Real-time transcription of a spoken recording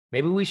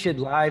Maybe we should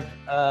live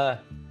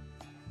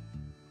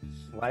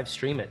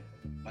stream it.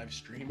 Live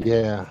stream.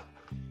 Yeah.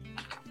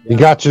 You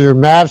got your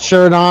Mavs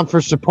shirt on for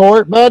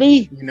support,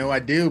 buddy? You know I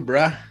do,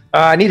 bruh.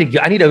 I need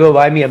to go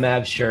buy me a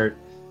Mavs shirt.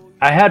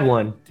 I had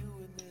one.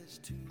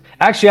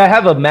 Actually, I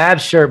have a Mavs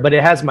shirt, but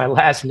it has my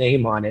last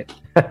name on it.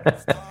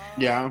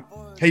 Yeah.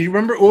 Hey, you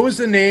remember what was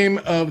the name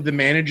of the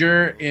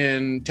manager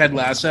in Ted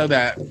Lasso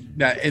that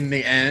in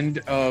the end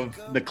of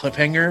the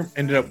cliffhanger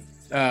ended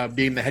up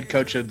being the head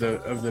coach of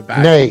the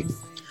back? Nate.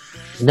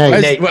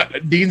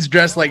 Dean's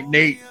dressed like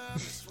Nate.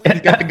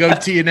 He's got the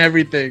goatee and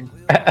everything.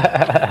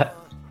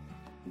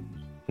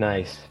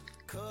 Nice.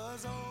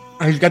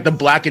 He's got the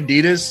black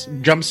Adidas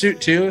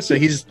jumpsuit too, so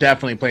he's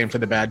definitely playing for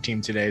the bad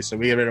team today. So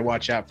we better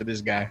watch out for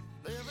this guy.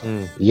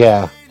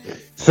 Yeah.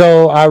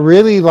 So I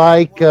really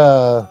like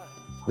the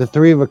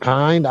three of a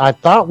kind. I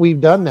thought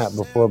we've done that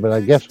before, but I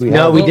guess we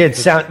haven't.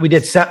 We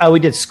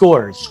did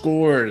scores.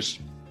 Scores.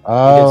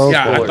 Oh,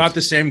 Yeah, okay. I thought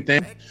the same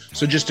thing.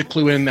 So just to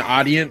clue in the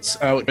audience,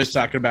 what we're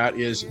talking about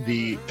is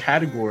the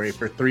category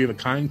for three of a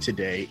kind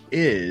today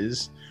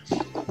is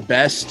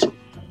best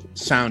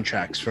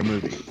soundtracks for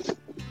movies.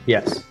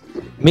 Yes.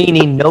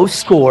 Meaning no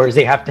scores.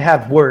 They have to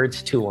have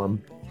words to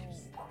them.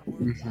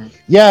 Mm-hmm.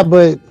 Yeah,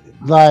 but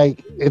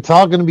like it's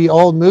all going to be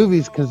old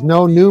movies because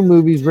no new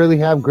movies really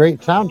have great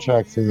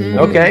soundtracks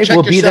anymore. Okay, Check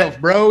we'll be yourself,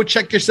 that, bro.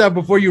 Check yourself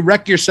before you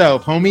wreck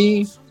yourself,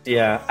 homie.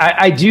 Yeah,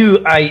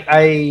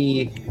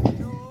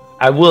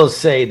 I will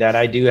say that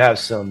I do have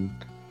some.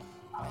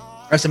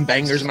 I have some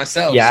bangers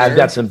myself. Yeah, sir. I've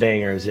got some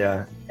bangers.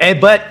 Yeah,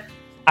 but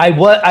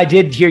I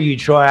did hear you,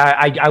 Troy.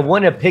 I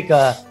want to pick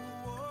a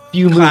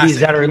few Classic. movies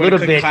that are a You wanna little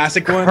pick bit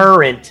classic one?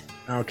 current.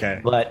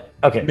 Okay. But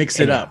okay, Mix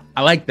it up.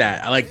 I like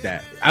that. I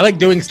like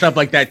doing stuff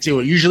like that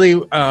too. Usually,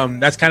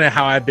 that's kind of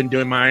how I've been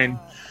doing mine.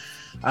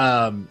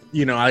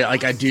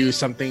 I do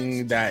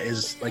something that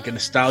is like a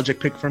nostalgic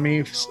pick for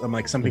me. I'm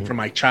like something for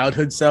my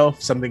childhood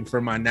self, something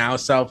for my now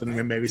self, and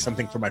then maybe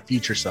something for my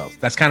future self.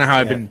 That's kind of how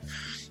I've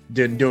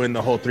been doing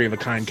the whole three of a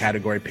kind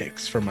category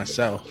picks for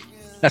myself.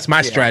 That's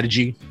my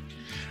strategy.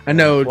 I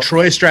know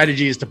Troy's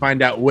strategy is to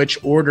find out which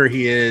order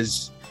he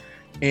is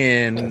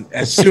in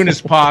as soon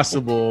as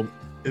possible.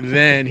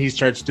 Then he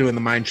starts doing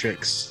the mind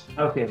tricks.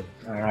 Okay,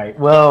 all right.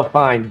 Well,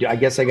 fine. I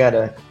guess I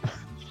gotta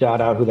shout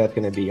out who that's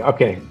gonna be.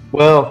 Okay.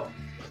 Well,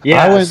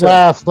 yeah. I went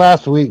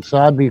last week, so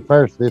I'd be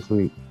first this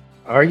week.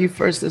 Are you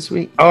first this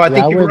week? Oh, I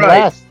think you're went right.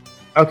 last.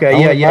 Okay.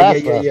 I went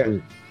last last Yeah.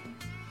 week.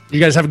 You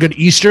guys have a good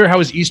Easter. How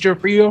was Easter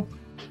for you?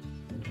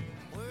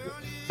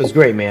 It was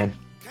great, man.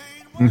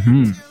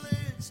 Mm-hmm.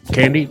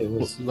 Candy. It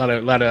was- A lot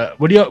of.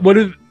 What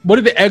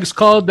are the eggs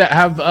called that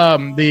have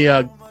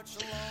the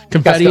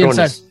confetti Cascarones.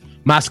 inside?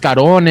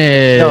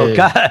 Mascarones. No,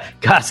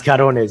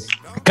 cascarones.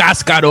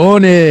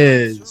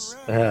 Cascarones.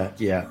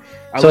 Yeah.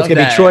 I So it's love gonna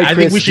that. be Troy. I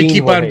think we should Christine,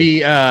 keep on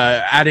Jorge.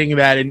 adding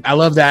that, and I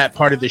love that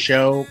part of the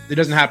show. It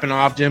doesn't happen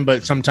often,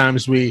 but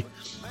sometimes we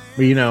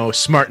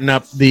smarten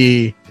up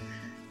the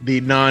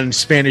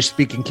non-Spanish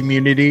speaking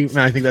community, and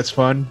I think that's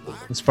fun.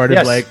 It's part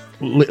of Yes. like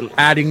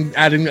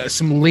adding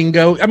some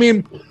lingo. I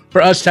mean,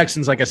 for us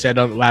Texans, like I said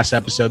on the last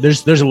episode,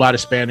 there's a lot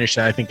of Spanish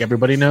that I think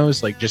everybody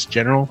knows, like just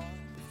general.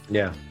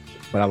 Yeah.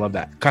 But I love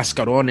that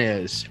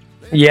cascarones.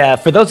 Yeah,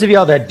 for those of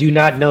y'all that do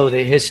not know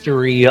the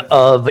history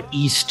of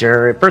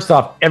Easter, first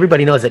off,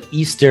 everybody knows that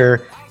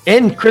Easter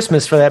and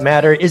Christmas, for that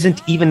matter,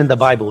 isn't even in the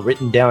Bible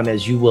written down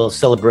as you will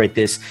celebrate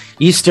this.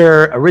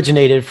 Easter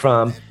originated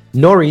from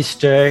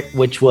Nor'easter,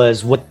 which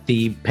was what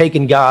the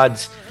pagan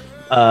gods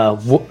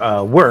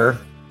would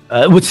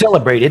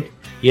celebrated.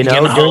 You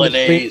know, during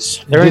the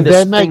spring- during Did the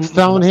they make spring-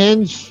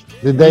 Stonehenge?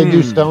 Did they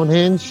do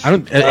Stonehenge? I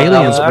don't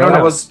aliens. I don't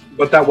know.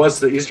 That was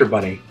the Easter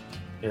Bunny.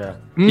 Yeah.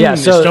 Yeah,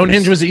 so-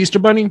 Stonehenge was the Easter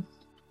Bunny.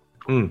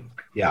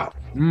 Yeah.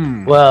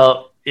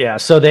 Well, yeah,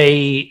 so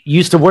they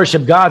used to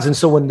worship gods, and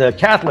so when the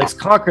Catholics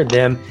conquered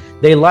them,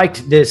 they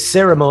liked this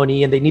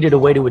ceremony and they needed a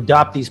way to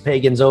adopt these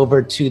pagans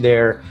over to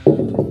their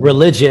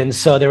religion.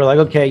 So they were like,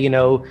 okay, we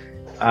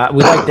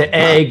like the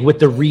egg with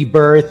the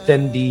rebirth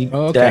and the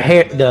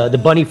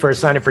bunny for a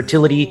sign of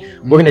fertility.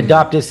 We're going to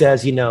adopt this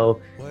as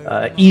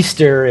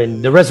Easter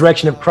and the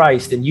resurrection of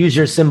Christ, and use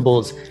your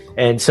symbols.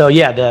 And so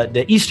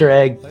the Easter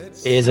egg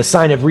is a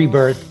sign of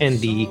rebirth, and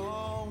the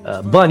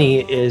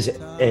bunny is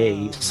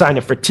a sign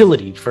of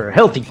fertility for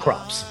healthy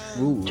crops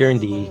during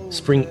the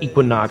spring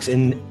equinox.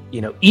 And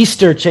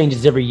Easter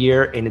changes every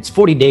year, and it's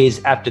 40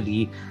 days after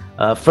the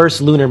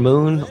first lunar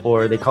moon,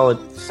 or they call it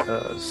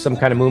some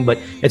kind of moon, but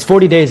it's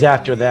 40 days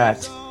after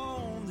that,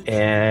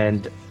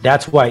 and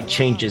that's why it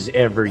changes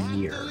every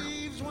year.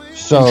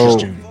 So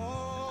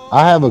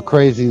I have a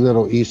crazy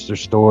little Easter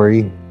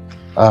story.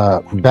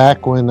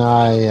 Back when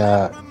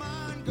I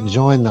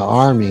joined the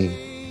Army,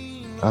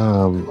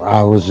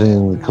 I was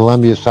in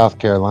Columbia, South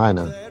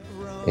Carolina,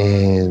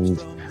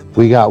 and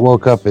we got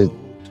woke up at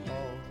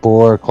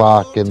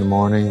 4:00 in the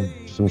morning,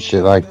 some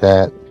shit like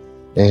that,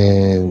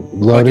 and Like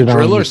a loaded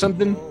drill on. or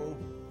something.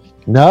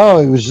 No,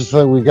 it was just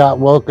like we got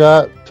woke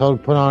up, told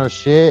to put on our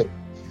shit,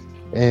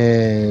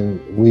 and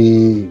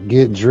we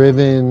get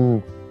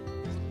driven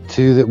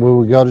we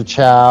would go to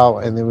Chow,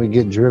 and then we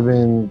get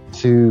driven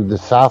to the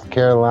South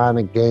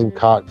Carolina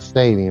Gamecock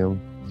Stadium,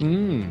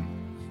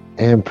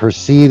 and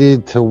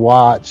proceeded to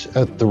watch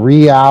a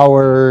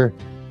 3-hour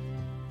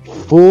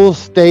full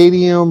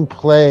stadium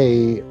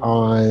play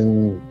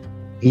on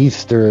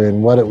Easter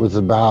and what it was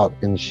about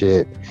and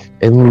shit.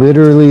 And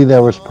literally,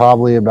 there was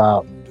probably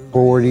about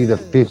 40 to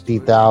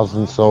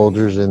 50,000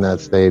 soldiers in that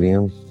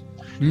stadium.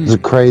 It was the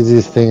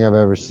craziest thing I've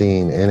ever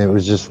seen, and it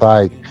was just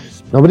like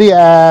nobody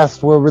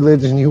asked what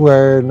religion you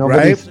were.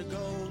 Nobody, right?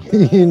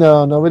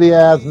 Nobody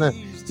asked.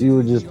 You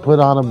would just put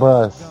on a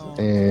bus,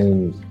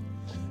 and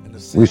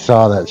we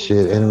saw that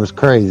shit, and it was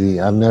crazy.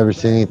 I've never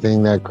seen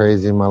anything that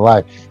crazy in my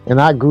life,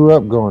 and I grew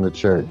up going to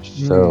church,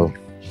 so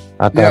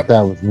I thought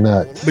that was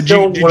nuts. But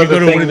did you go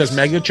to one of those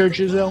mega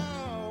churches though?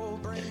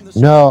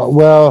 No,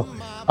 well,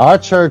 our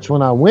church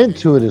when I went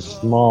to it was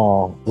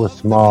small.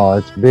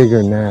 It's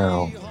bigger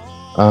now.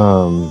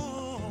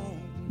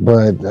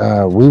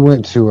 But we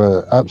went to a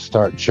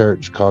upstart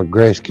church called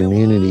Grace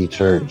Community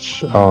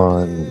Church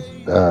on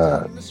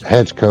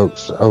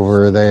Hedgecoats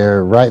over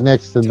there, right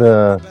next to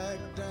the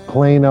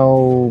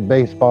Plano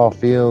baseball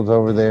fields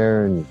over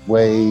there, and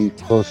way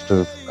close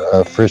to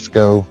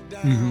Frisco.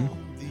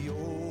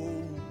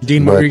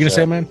 Dean, what were you gonna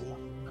say, man?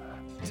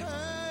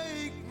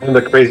 One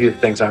of the craziest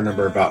things I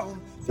remember about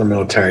the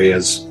military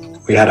is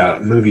we had a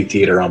movie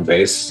theater on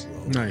base.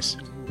 Nice.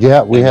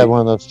 Yeah, we had one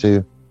of those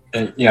too.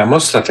 And yeah, I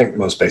think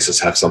most bases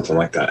have something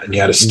like that. And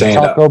you had to stand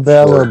up. Taco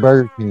Bell or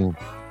Burger King. You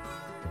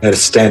had to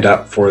stand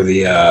up for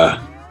the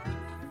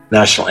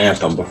national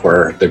anthem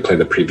before they play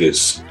the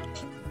previews.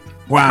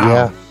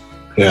 Wow.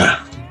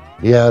 Yeah,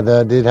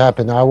 that did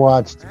happen. I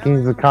watched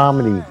Kings of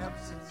Comedy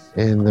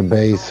in the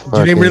base.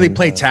 Do they really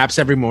play taps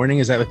every morning?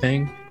 Is that the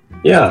thing?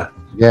 Yeah.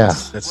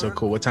 That's so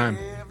cool. What time?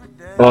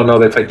 Oh no,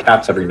 they play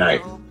taps every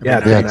night.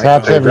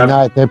 Taps every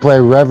night. They play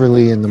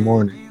Reveille in the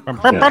morning. I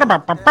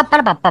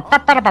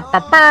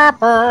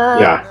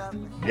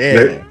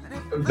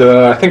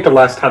think the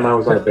last time I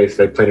was on a base,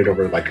 they played it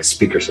over like a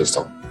speaker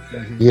system.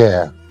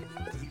 Yeah.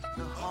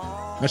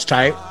 That's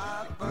tight.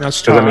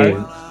 Because I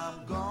mean,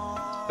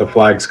 the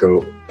flags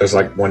go. There's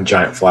like one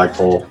giant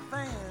flagpole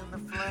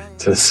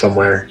to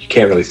somewhere. You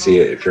can't really see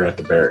it if you're at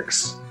the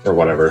barracks or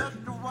whatever.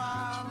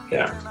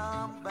 Yeah.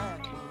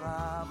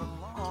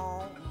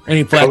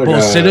 Any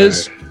flagpole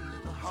sitters?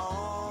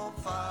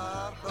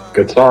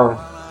 Good song.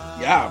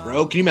 Yeah,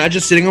 bro. Can you imagine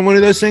sitting on one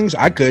of those things?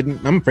 I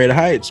couldn't. I'm afraid of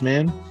heights,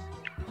 man.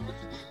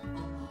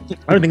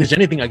 I don't think there's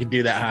anything I could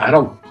do that high. I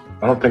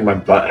don't think my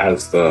butt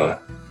has the.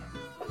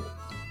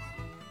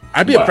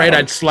 I'd be afraid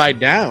I'd slide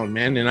down,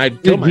 man, and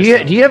I'd kill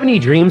myself. Do you have any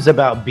dreams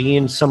about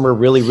being somewhere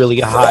really, really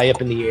high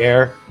up in the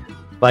air?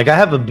 Like I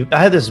have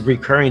this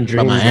recurring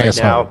dream right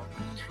now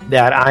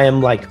that I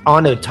am like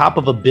on the top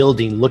of a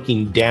building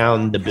looking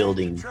down the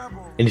building,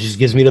 and it just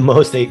gives me the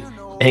most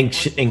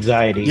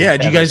anxiety. Yeah,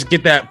 do you guys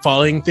get that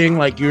falling thing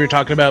like you were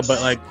talking about?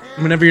 But like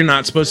whenever you're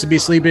not supposed to be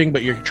sleeping,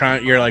 but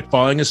you're like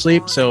falling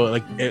asleep, so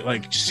like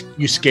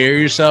you scare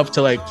yourself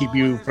to like keep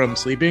you from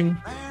sleeping.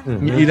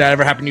 Did that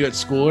ever happen to you at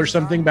school or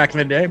something back in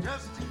the day?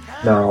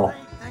 No.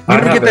 You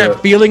ever get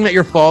that feeling that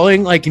you're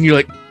falling, like, and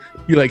you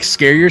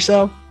scare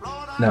yourself?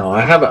 No,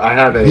 I have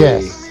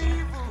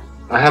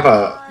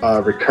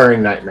a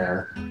recurring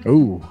nightmare.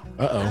 Ooh,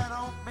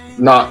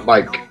 Not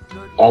like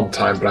all the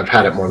time, but I've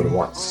had it more than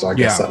once, so I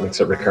guess that makes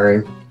it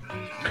recurring.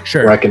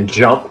 Sure. Where I can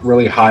jump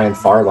really high and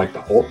far like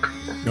the Hulk.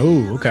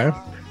 Oh, okay.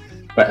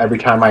 But every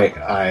time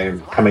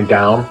I'm coming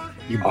down,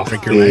 you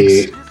break your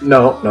legs.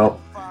 No.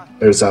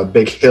 There's a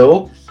big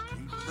hill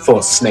full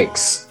of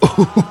snakes.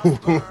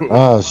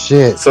 Oh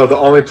shit! So the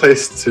only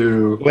place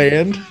to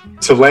land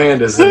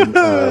is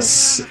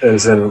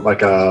in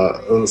like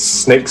a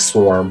snake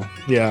swarm.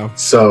 Yeah.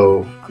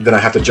 So then I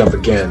have to jump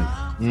again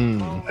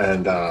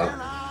and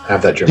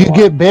have that dream. Do you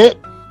get bit?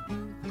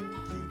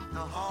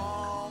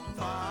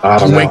 I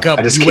don't know. Wake up.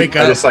 It's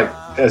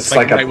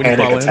like a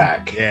panic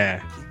attack.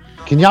 Yeah.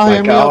 Can y'all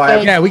hear me?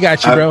 Yeah, we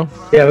got you, bro.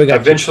 Yeah, we got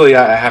you. Eventually,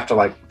 I have to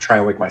like try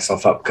and wake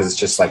myself up because it's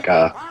just like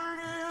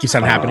keeps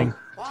on happening.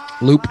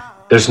 Loop.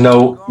 There's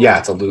no. Yeah,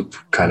 it's a loop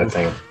kind of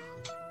thing.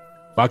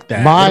 Fuck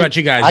that. What about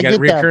you guys? You got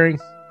recurring?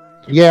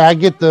 Yeah, I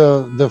get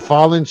the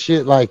falling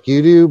shit like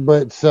you do,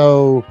 but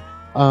so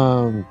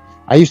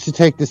I used to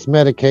take this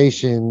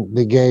medication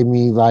that gave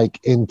me like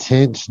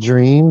intense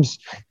dreams,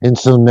 and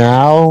so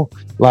now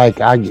like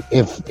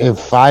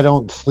if I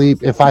don't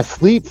sleep, if I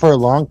sleep for a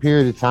long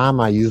period of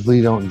time, I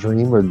usually don't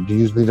dream or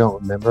usually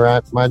don't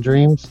remember my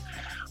dreams.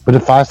 But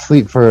if I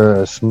sleep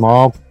for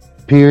small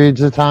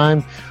periods of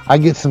time, I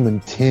get some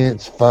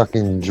intense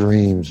fucking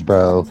dreams,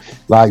 bro.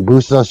 Like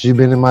Bustos, you've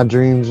been in my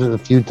dreams a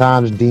few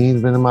times.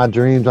 Dean's been in my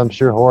dreams. I'm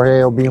sure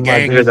Jorge will be in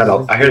my dreams.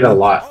 I hear that a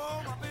lot.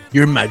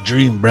 You're in my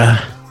dream, bro.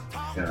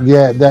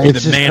 Yeah, you're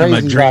the man of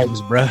my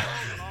dreams, bro.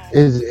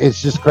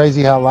 It's just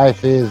crazy how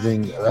life is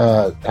and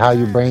how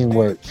your brain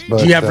works.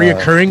 But, do you have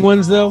reoccurring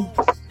ones though?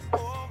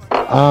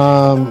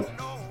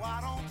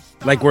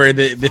 Like where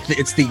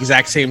it's the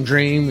exact same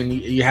dream and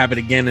you have it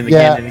again and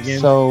again and again.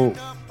 So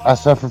I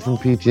suffer from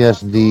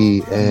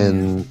PTSD,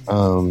 and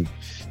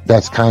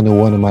that's kind of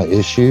one of my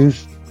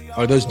issues.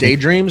 Are those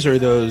daydreams or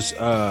those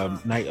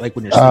night, like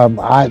when you're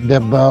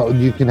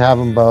sleeping? You can have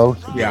them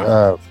both.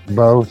 Yeah.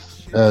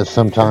 Both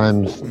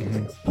sometimes,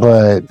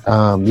 but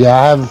I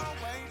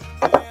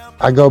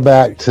go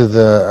back to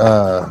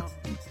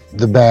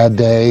the bad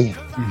day,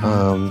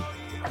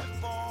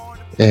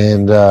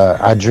 and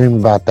I dream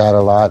about that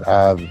a lot.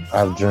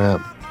 I've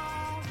dreamt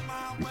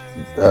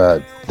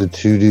the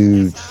two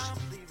dudes.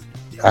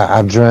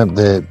 I've dreamt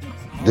that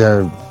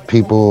there are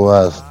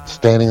people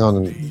standing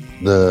on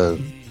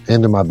the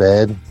end of my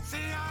bed.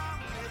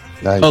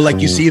 Like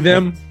you see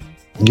them?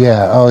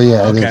 Yeah. Oh,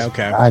 yeah.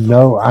 Okay. I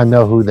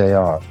know who they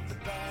are.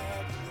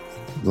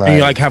 And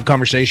you have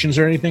conversations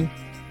or anything?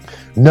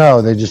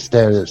 No, they just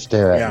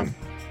stare at me.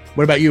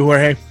 What about you,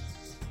 Jorge?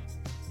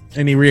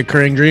 Any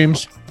reoccurring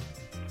dreams?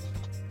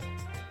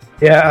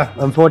 Yeah,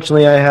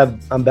 unfortunately,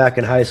 I'm back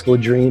in high school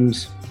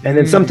dreams, and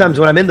then sometimes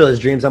when I'm in those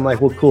dreams, I'm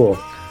like, well, cool.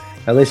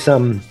 At least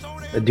I'm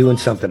doing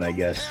something, I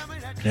guess.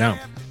 Yeah,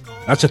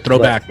 that's a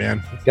throwback,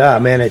 man.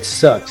 God, man, it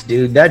sucks,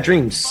 dude. That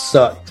dream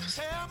sucked.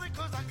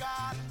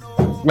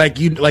 Like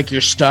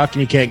you're stuck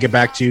and you can't get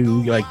back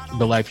to like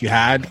the life you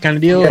had, kind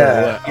of deal.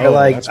 Yeah, you're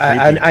like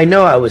I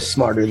know I was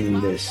smarter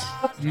than this.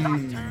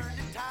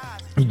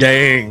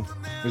 Dang,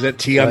 was that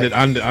T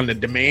on the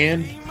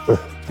demand?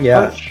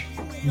 Yeah.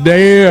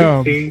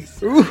 Damn.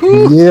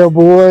 Yeah,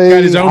 boy.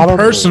 Got his own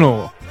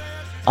personal.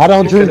 I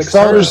don't drink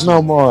sodas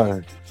no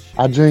more.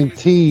 I drink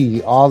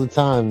tea all the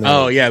time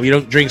now. Oh yeah, we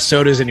don't drink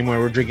sodas anymore.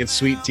 We're drinking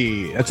sweet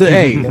tea. That's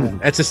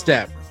that's a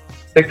step.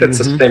 I think that's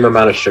the same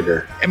amount of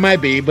sugar. It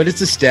might be, but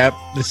it's a step.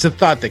 It's a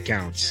thought that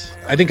counts.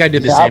 I think I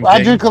did the same thing.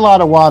 I drink a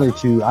lot of water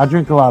too.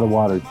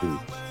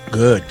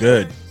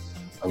 Good.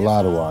 A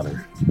lot of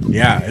water.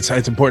 Yeah, it's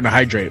important to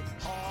hydrate.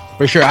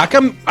 For sure. How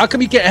come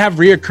you can't have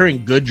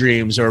reoccurring good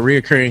dreams or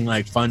reoccurring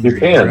like fun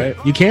dreams? Right?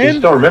 You can? You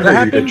just don't remember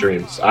your good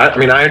dreams. I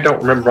mean, I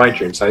don't remember my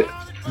dreams. I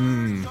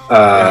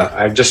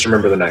just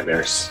remember the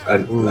nightmares.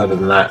 And other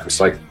than that, it's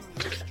like,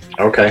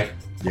 okay.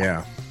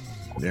 Yeah.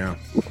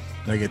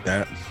 I get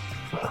that.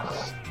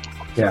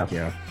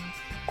 Yeah.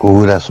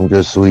 Ooh, that's some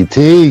good sweet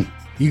tea.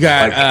 You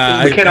got.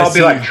 We can't all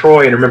be like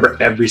Troy and remember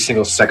every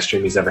single sex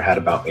dream he's ever had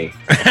about me.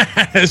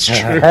 That's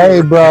true.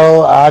 Hey,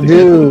 bro, I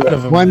do.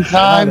 One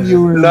time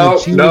you were in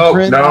the cheetah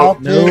print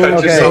outfit.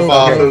 Cut yourself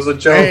off. It was a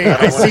joke. Hey,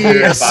 I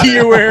see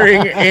you're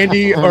wearing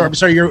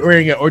you're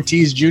wearing an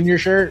Ortiz Jr.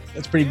 shirt.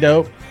 That's pretty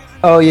dope.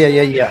 Oh yeah.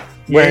 Yeah.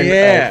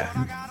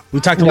 We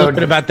talked a little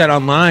bit about that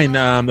online.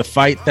 The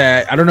fight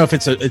that I don't know if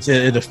it's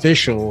an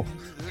official,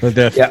 but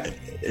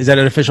is that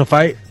an official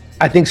fight?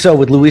 I think so,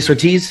 with Luis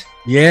Ortiz.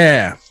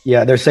 Yeah,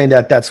 they're saying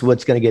that's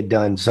what's going to get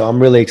done. So I'm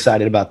really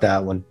excited about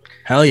that one.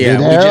 Hell yeah!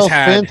 Did Errol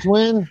Spence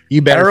win?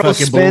 You better Errol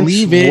fucking Spence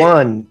believe it.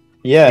 Won.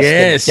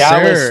 Yes,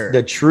 sir.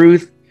 The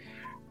Truth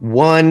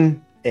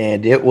won,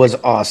 and it was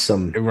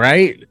awesome.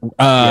 Right?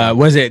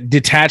 Was it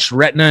detached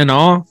retina and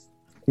all?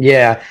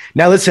 Yeah.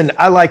 Now listen,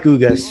 I like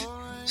Ugas.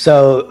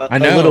 So a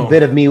little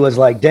bit of me was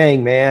like,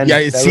 dang, man.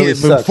 Yeah, see,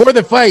 really before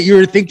the fight, you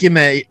were thinking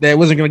that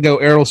wasn't going to go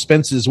Errol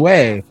Spence's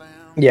way.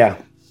 Yeah.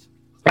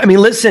 I mean,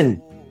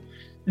 listen,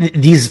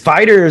 these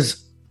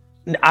fighters,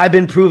 I've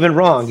been proven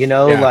wrong,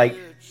 but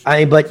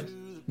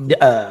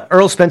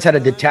Errol Spence had a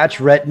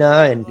detached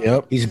retina and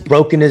he's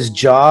broken his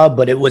jaw,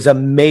 but it was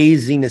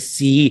amazing to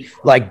see,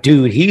 like,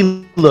 dude, he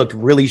looked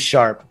really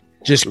sharp.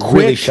 Just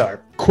really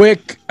sharp.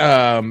 Quick,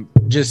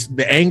 just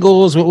the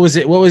angles. What was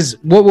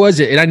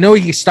it? And I know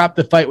he stopped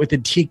the fight with the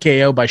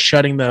TKO by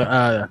shutting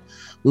the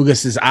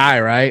Ugas's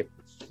eye, right?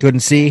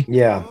 Couldn't see.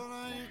 Yeah.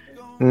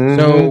 Mm-hmm.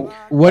 So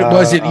what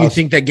was it you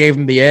think that gave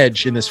him the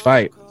edge in this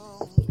fight?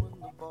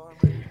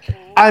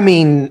 I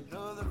mean,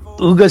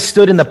 Ugas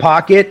stood in the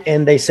pocket,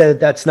 and they said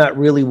that's not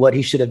really what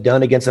he should have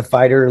done against a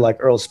fighter like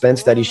Errol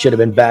Spence, that he should have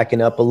been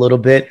backing up a little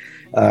bit.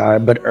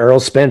 But Errol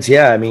Spence,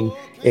 I mean,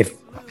 if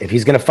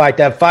he's going to fight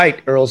that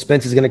fight, Errol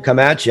Spence is going to come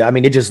at you. I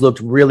mean, it just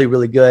looked really,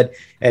 really good.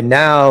 And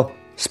now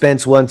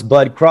Spence wants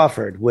Bud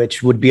Crawford,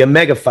 which would be a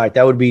mega fight.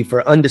 That would be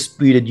for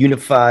undisputed,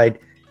 unified,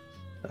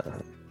 I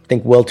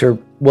think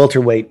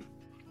welterweight.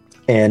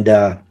 And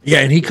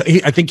and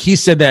he I think he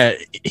said that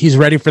he's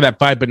ready for that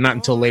fight, but not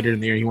until later in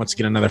the year. He wants to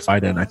get another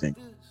fight in, I think.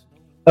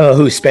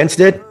 Who, Spence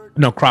did?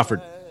 No,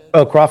 Crawford.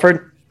 Oh,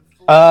 Crawford.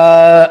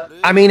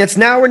 I mean, it's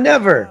now or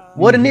never.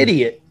 What an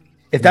idiot!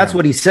 If that's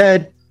what he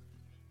said.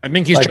 I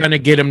think he's trying to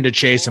get him to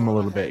chase him a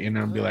little bit,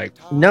 and be like,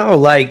 no,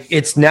 like,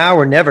 it's now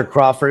or never,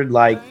 Crawford.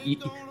 Like,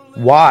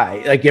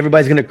 why? Like,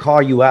 everybody's gonna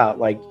call you out.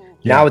 Like,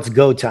 now it's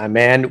go time,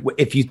 man.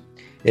 If you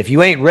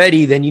ain't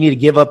ready, then you need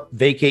to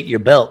vacate your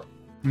belt.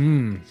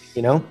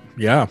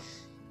 Yeah.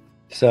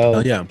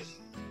 So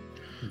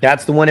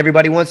that's the one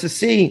everybody wants to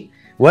see.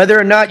 Whether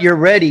or not you're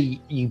ready,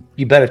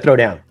 you better throw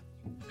down.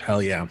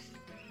 Hell yeah.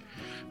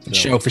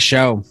 Show for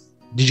show.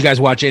 Did you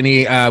guys watch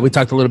any? We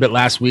talked a little bit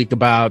last week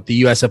about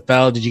the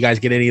USFL. Did you guys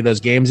get any of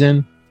those games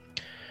in?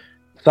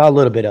 Saw a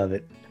little bit of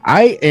it.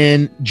 I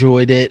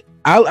enjoyed it.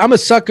 I'm a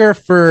sucker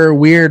for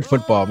weird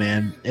football,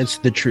 man. It's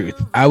the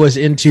truth. I was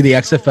into the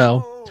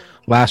XFL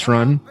last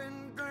run.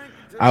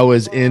 I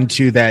was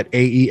into that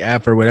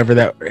AEF or whatever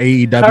that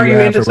AEWF. How are you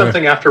into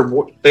something after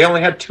they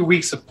only had 2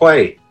 weeks of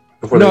play?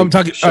 No, I'm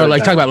talking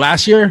talking about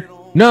last year.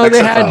 No, XFL.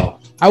 they had.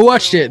 I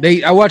watched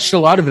it. I watched a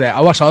lot of that. I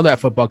watched all that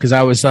football because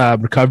I was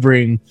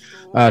recovering,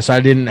 so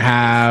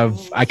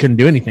I couldn't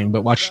do anything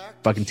but watch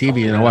fucking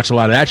TV, and I watched a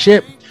lot of that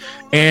shit.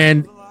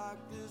 And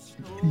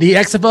the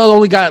XFL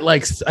only got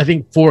like I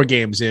think 4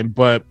 games in,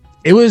 but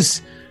it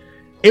was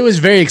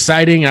very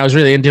exciting. I was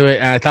really into it,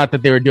 and I thought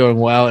that they were doing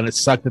well, and it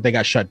sucked that they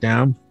got shut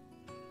down.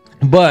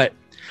 But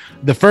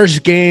the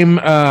first game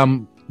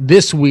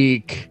this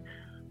week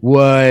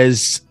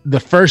was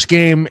the first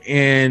game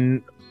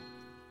in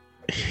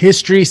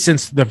history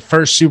since the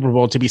first Super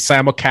Bowl to be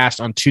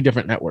simulcast on 2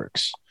 different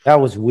networks. That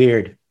was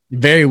weird.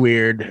 Very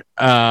weird.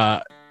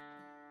 I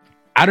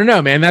don't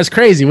know, man. That's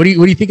crazy. What do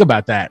you think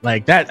about that?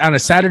 Like that on a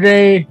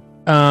Saturday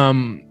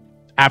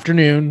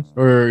afternoon,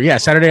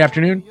 Saturday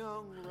afternoon.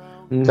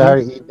 Mhm.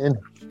 Saturday evening.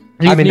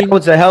 I mean, that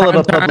was a hell of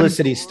a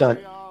publicity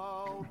stunt.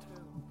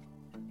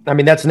 I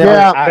mean, that's never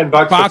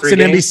Fox and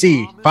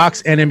NBC.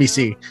 Fox and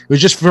NBC. It was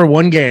just for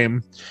one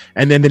game,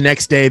 and then the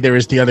next day there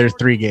was the other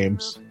 3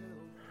 games.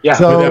 Yeah,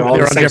 So- they're all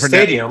They're the on same different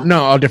stadium.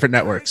 all different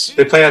networks.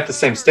 They play at the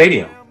same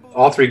stadium.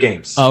 All 3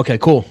 games. Oh, okay,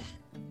 cool.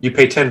 You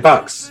pay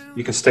 $10.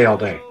 You can stay all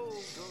day.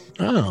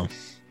 Oh,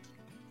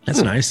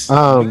 that's nice.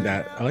 I like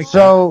that.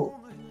 So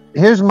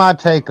here's my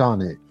take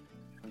on it.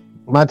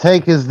 My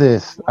take is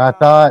this. I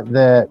thought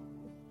that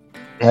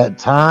at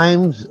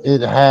times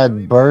it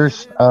had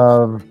bursts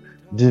of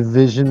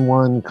Division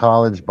I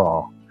college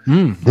ball.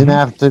 Then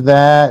after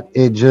that,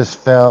 it just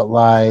felt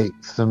like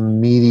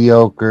some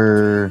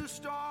mediocre,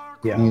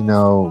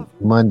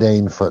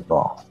 mundane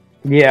football.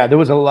 Yeah, there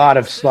was a lot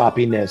of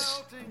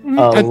sloppiness.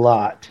 A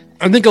lot.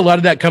 I think a lot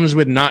of that comes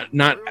with not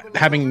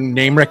having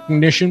name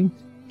recognition,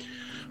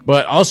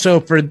 but also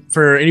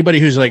for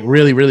anybody who's like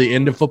really, really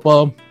into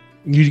football,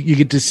 you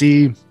get to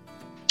see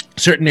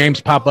certain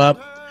names pop up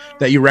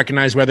that you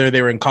recognize, whether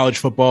they were in college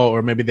football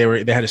or maybe they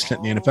had a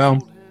stint in the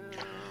NFL.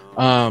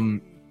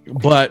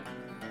 But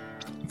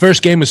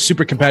first game was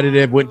super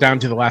competitive, went down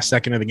to the last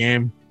second of the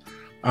game.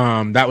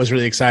 That was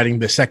really exciting.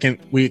 The second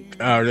week,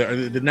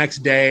 the next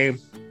day,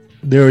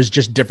 there was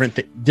just different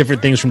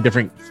things from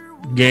different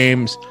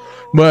games.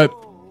 But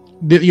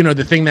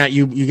the thing that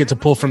you get to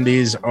pull from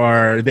these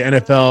are the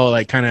NFL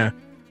like kind of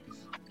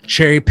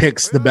cherry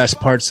picks the best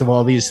parts of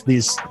all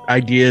these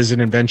ideas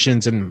and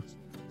inventions and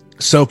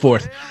so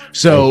forth.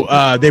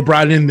 So they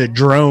brought in the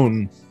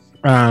drone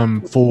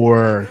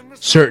for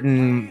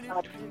certain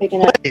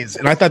plays,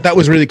 and I thought that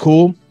was really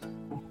cool.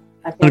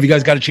 I don't know if you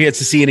guys got a chance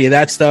to see any of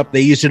that stuff.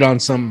 They used it on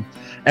some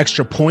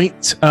extra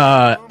point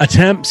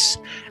attempts,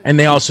 and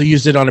they also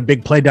used it on a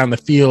big play down the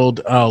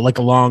field, like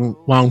a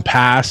long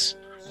pass.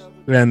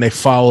 Then they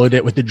followed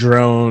it with the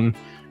drone,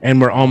 and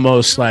were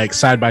almost like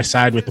side by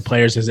side with the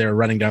players as they were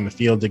running down the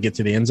field to get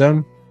to the end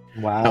zone.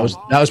 Wow,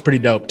 that was pretty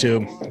dope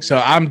too. So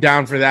I'm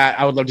down for that.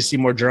 I would love to see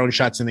more drone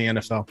shots in the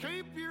NFL.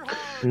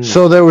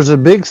 So there was a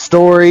big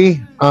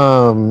story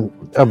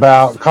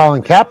about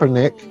Colin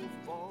Kaepernick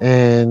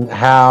and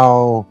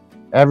how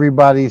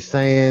everybody's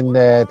saying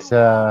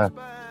that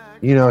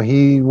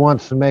he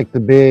wants to make the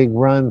big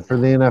run for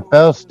the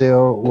NFL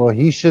still. Well,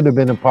 he should have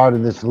been a part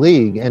of this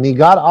league, and he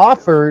got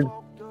offered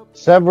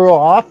several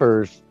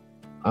offers.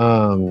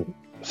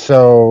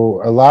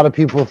 So a lot of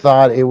people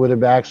thought it would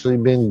have actually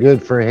been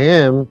good for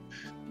him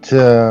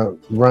to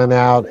run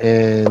out,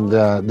 and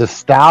the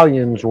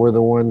Stallions were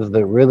the ones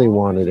that really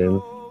wanted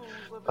him.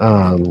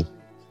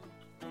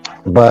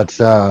 But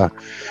I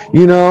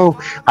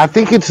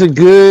think it's a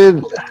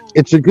good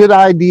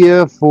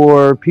idea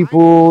for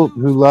people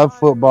who love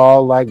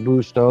football like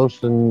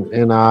Bustos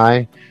and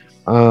I,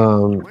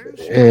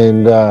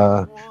 and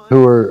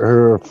who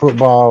are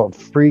football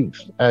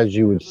freaks, as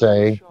you would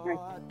say.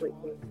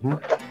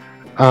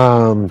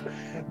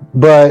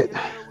 But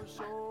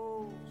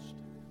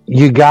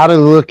you got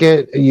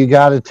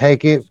to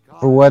take it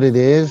for what it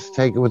is,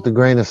 take it with a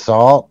grain of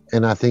salt,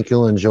 and I think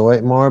you'll enjoy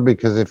it more,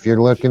 because if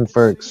you're looking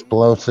for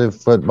explosive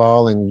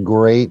football and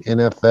great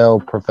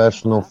NFL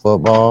professional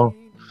football,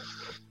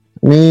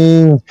 I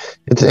mean,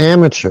 it's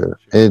amateur.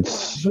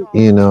 It's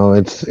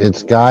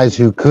guys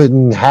who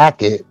couldn't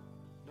hack it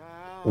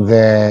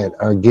that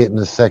are getting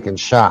a second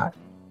shot.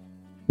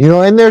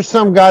 And there's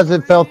some guys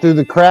that fell through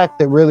the crack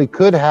that really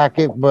could hack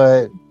it,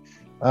 but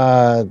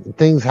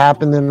things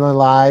happened in their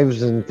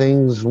lives and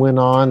things went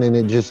on and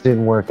it just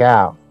didn't work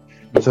out.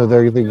 So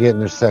they're getting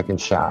their second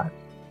shot.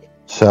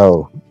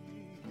 So,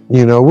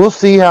 we'll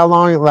see how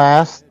long it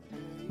lasts.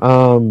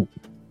 Only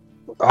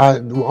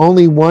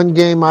one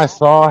game I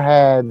saw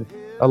had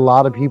a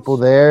lot of people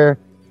there.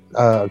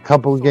 A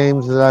couple of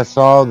games that I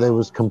saw, they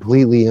was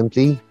completely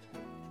empty.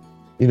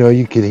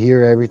 You could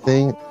hear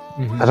everything.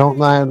 Mm-hmm. I don't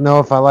know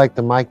if I like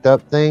the mic'd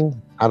up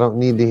thing. I don't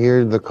need to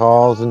hear the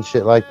calls and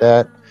shit like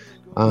that.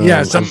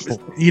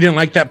 You didn't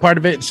like that part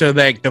of it. So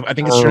I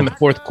think it's during the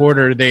fourth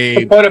quarter.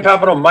 The point of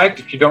having on mic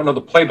if you don't know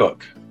the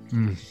playbook.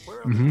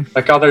 Mm-hmm.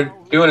 Like all they're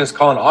doing is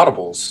calling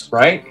audibles,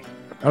 right?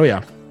 Oh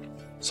yeah.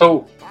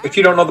 So if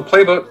you don't know the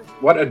playbook,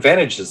 what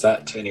advantage is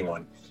that to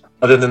anyone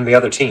other than the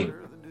other team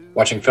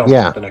watching film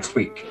Yeah. the next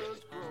week?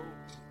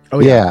 Oh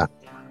yeah.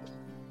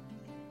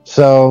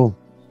 So,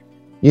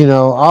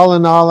 all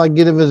in all, I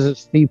give it as a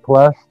C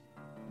plus.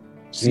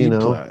 C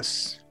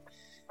plus.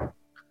 Yeah.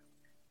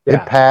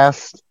 It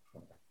passed.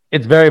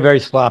 It's very, very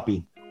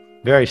sloppy.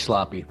 Very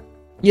sloppy.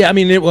 Yeah, I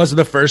mean, it was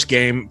the first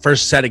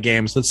set of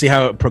games. Let's see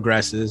how it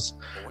progresses.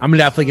 I'm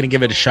definitely going to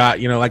give it a shot.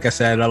 Like I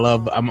said,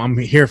 I'm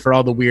here for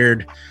all the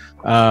weird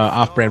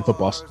off-brand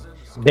footballs.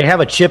 They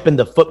have a chip in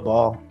the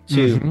football,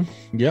 too.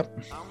 Mm-hmm. Yep.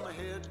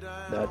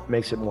 That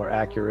makes it more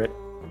accurate.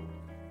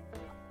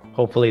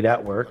 Hopefully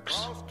that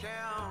works.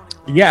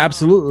 Yeah,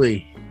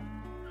 absolutely.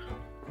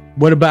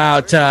 What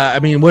about,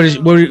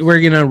 we're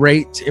going to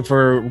rate, if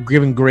we're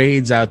giving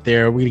grades out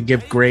there, we're going to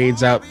give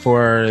grades out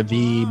for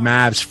the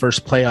Mavs'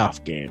 first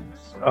playoff game.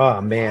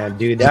 Oh, man,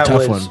 dude. It's a That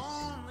tough was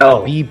one.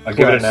 L. B I'll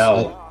give it an plus.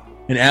 L.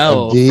 An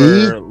L A D?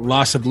 for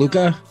loss of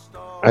Luka.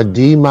 A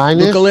D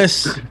minus.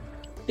 Luka-less.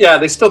 Yeah,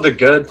 they still did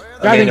good.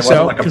 I think it so.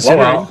 wasn't like a Considering-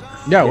 blowout.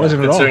 Yeah, it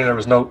wasn't at all. Considering there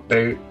was no,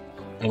 they,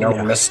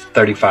 Yeah. missed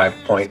 35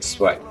 points,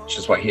 which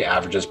is what he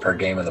averages per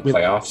game in the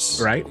playoffs.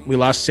 Right. We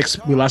lost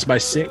by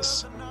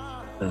 6.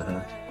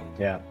 Mhm.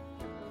 Yeah.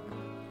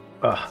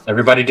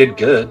 Everybody did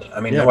good.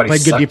 I mean, Yeah, nobody played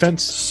good sucked,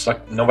 defense.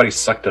 Nobody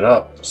sucked it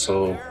up.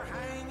 So,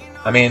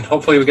 I mean,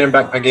 hopefully we get him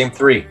back by game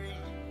 3.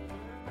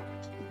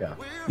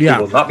 He Yeah,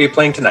 will not be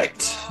playing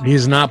tonight.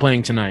 he's not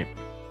playing tonight.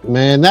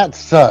 Man, that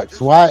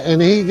sucks. Why?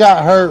 And he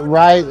got hurt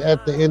right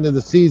at the end of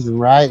the season,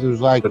 right? It was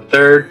like, The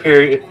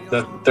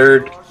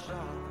third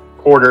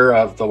quarter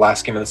of the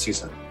last game of the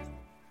season.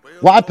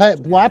 why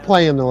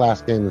play him the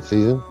last game of the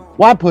season?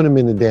 Why put him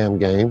in the damn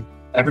game?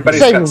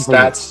 Everybody's Save got him for me.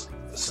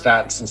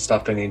 stats and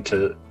stuff they need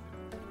to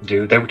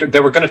do. They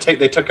were going to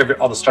they took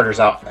all the starters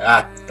out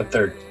at the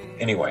third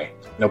anyway.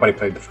 Nobody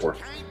played the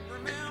fourth,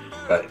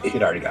 but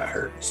he'd already got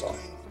hurt. So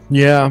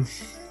Yeah.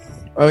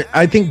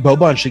 I think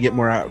Boban should get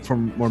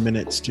more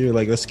minutes too.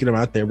 Like, let's get him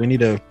out there. We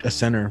need a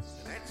center.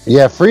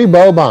 Yeah, free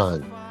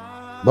Boban.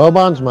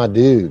 Boban's my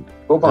dude.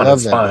 Boban Love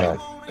is that fine.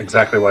 guy.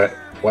 Exactly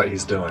what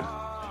he's doing.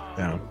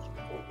 Yeah.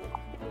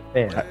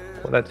 Man,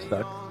 well, that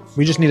sucks.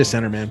 We just need a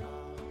center, man.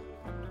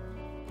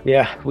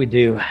 Yeah, we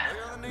do.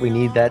 We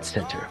need that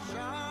center.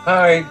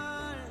 I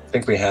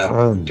think we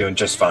have doing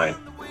just fine.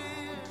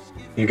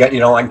 You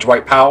don't like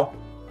Dwight Powell?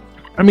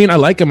 I mean, I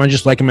like him. I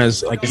just like him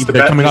as He's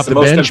either coming off the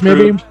most bench,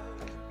 maybe. improved-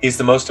 He's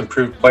the most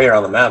improved player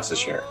on the Mavs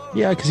this year.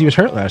 Yeah, because he was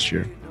hurt last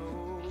year.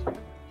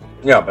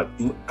 Yeah, but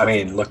I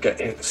mean, look at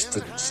his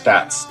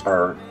stats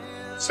are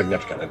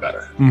significantly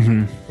better.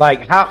 Mm-hmm.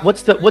 Like,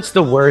 what's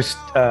the worst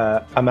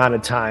amount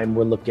of time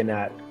we're looking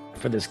at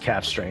for this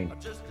calf strain?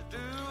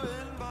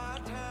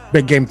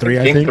 Big game 3,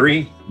 I Game think.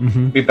 3,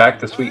 Mm-hmm. be back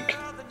this week,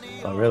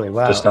 Oh, really?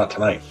 Wow. just not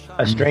tonight.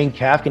 A strained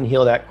calf can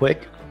heal that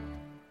quick?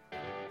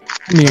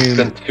 I mean, It's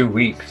been 2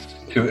 weeks.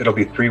 It'll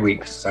be 3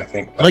 weeks, I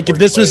think. like if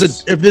before he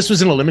this plays.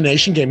 was an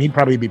elimination game, he'd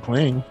probably be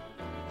playing.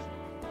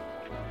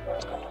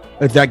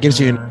 If that gives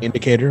you an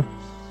indicator.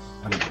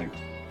 I don't think.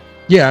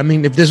 Yeah, I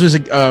mean, if this was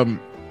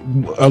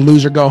a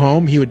loser go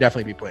home, he would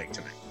definitely be playing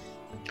tonight.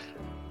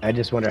 I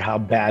just wonder how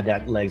bad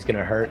that leg's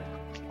gonna hurt.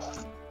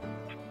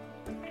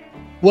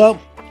 Well,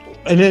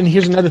 and then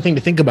here's another thing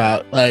to think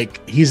about.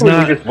 Like, he's We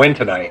not just win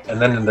tonight,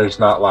 and then there's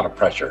not a lot of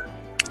pressure.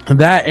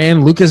 that,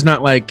 and Luka's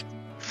not like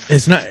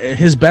it's not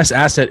his best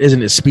asset isn't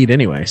his speed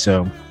anyway.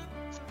 So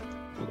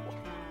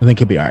I think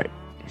he'll be all right.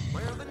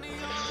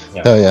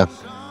 Hell yeah.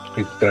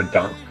 He's gonna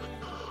dunk.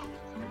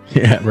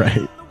 Yeah,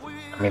 right.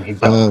 I mean, he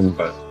dunks, Um,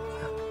 but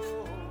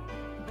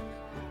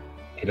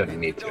he doesn't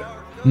need to.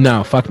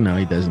 No, fuck no,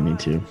 he doesn't need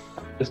to.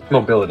 Just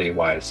mobility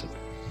wise,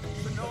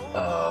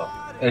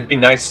 it'd be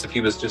nice if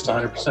he was just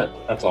 100%.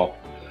 That's all.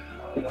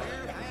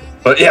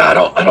 But yeah, I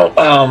don't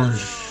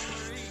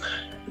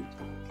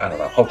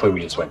know. Hopefully,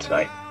 we just win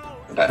tonight.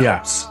 That Yeah.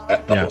 helps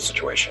at the Yeah. whole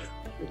situation.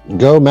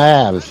 Go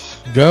Mavs.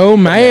 Go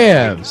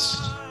Mavs!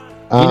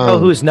 You know Um,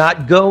 who's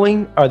not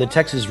going are the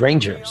Texas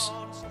Rangers.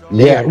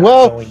 Yeah. They're not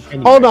Well, going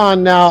anywhere. hold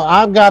on now.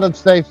 I've got to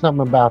say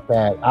something about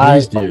that.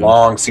 Please A do.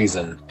 long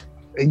season.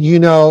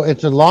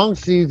 It's a long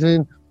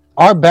season.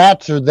 Our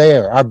bats are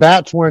there. Our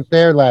bats weren't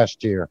there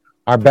last year.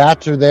 Our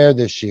bats are there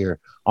this year.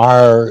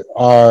 Our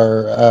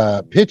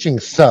pitching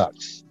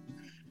sucks,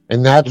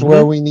 and that's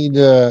where we need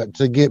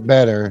to get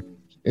better.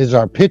 Is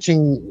our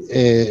pitching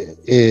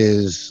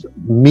is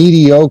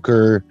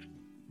mediocre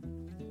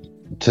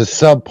to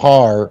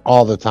subpar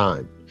all the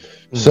time.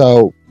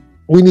 So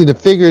we need to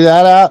figure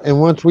that out.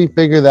 And once we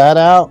figure that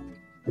out,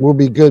 we'll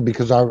be good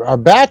because our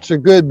bats are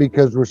good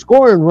because we're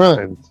scoring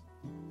runs.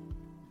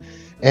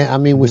 And I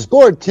mean, we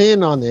scored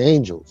 10 on the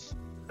Angels.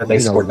 And they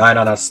You know. scored 9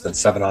 on us, then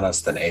 7 on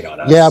us, then 8 on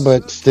us. Yeah,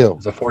 but still, It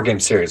was a 4-game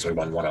series. We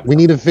won one of them. we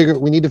need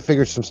to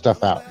figure some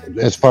stuff out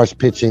as far as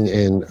pitching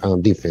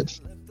and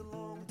defense.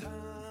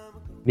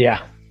 Yeah,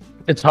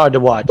 it's hard to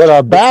watch. But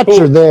our bats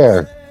cool. are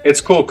there It's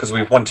cool because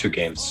we've won 2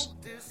 games.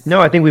 No,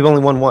 I think we've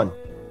only won one.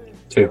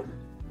 2.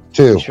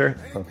 too. You sure?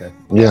 Okay.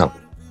 Yeah.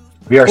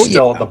 We are Oh,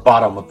 still yeah. at the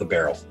bottom of the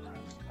barrel.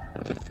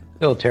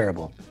 Still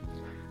terrible.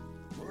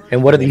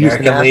 And what are In the the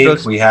Houston American League,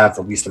 Astros? we have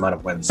the least amount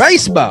of wins.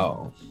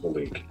 Baseball. in the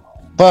league.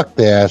 Fuck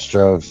the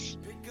Astros.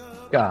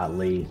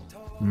 Golly.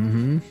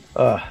 Mm-hmm.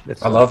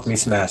 That's I love me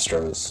some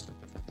Astros.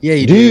 Yeah,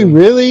 you Do you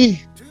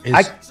really?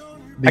 I can't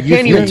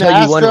even You're an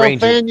tell you one Astro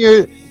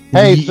Ranger. fan?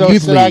 Hey, so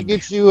Youth should I League.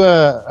 get you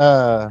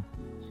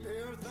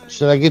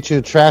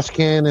a trash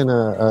can and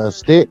a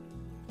stick?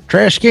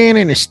 Trash can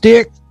and a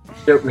stick.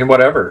 I mean,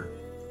 whatever.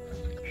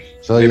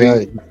 So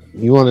Maybe-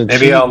 you want to?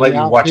 Maybe I'll let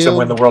you watch them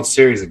win the World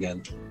Series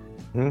again.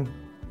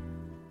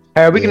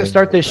 Hey, are we going Yeah. to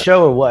start this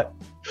show or what?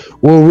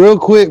 Well, real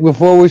quick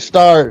before we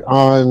start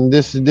on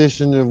this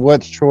edition of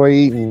What's Troy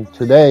Eating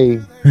today,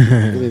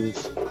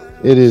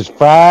 it is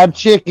fried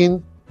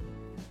chicken,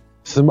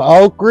 some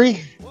okra,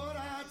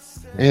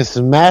 and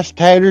some mashed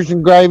taters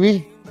and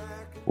gravy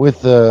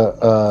with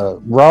a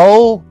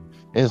roll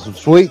and some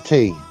sweet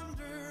tea.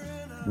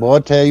 Boy, I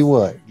tell you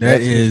what,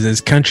 That is as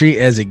country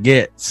as it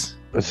gets.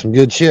 that's some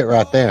good shit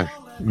right there.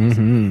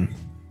 Mm-hmm.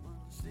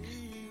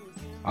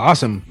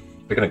 Awesome.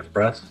 Chicken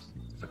Express.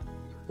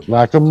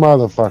 Like a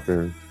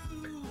motherfucker.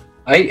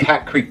 I ate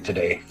Hat Creek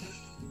today.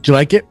 Did you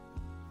like it?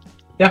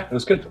 Yeah, it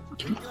was good.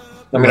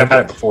 I mean, I've had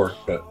it before,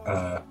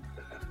 but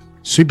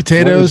Sweet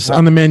potatoes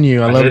on the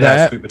menu. I love did have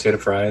that. sweet potato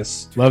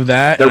fries. Love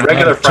that. The I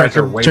regular love fries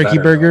are way turkey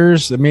better,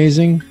 burgers.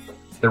 Amazing.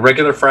 The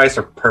regular fries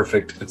are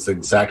perfect. It's the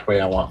exact way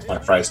I want my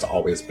fries to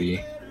always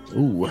be.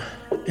 Ooh.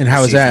 And how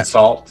is Seasoned that?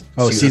 Salt.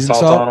 Oh, seasoned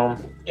salt? on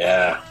them.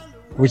 Yeah.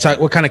 We talk.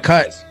 What kind of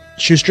cut?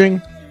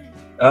 Shoestring.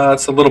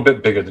 It's a little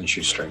bit bigger than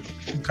shoestring.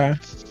 Okay. A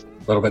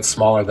little bit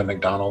smaller than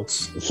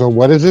McDonald's. So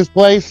what is this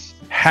place?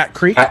 Hat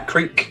Creek. Hat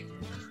Creek.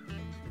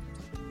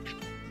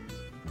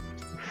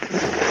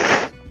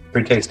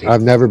 Pretty tasty.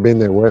 I've never been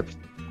there. Where's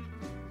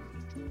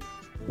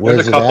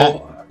There's a it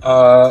at?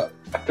 couple.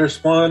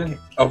 There's one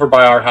over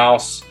by our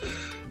house.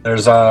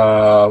 There's It's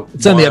on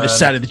the one- other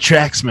side of the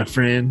tracks, my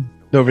friend.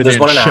 Over There's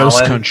there in one in Shows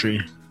Allen.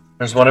 Country.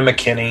 There's one in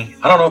McKinney.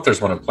 I don't know if there's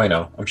one in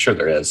Plano. I'm sure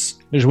there is.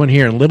 There's one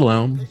here in Little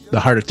Elm, the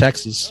heart of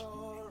Texas.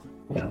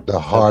 The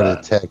heart of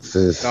that.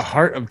 Texas. The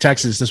heart of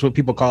Texas. That's what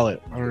people call it.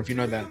 I don't know if you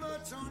know that.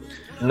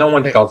 No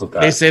one calls it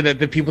that. They say that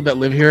the people that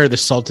live here are the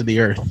salt of the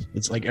earth.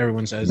 It's like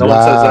everyone says. No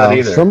one says that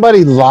either.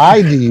 Somebody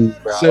lied to you,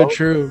 bro. So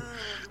true.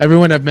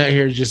 Everyone I've met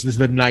here is just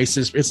the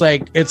nicest. It's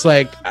like there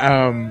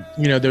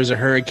was a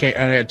hurricane,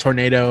 a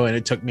tornado, and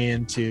it took me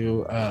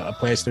into a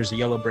place. There's a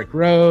yellow brick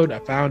road. I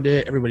found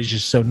it. Everybody's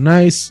just so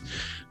nice.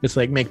 It's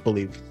like make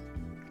believe.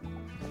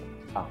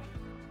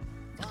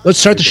 Let's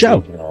start the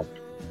show.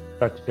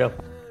 Start the show.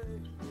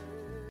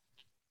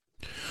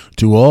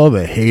 To all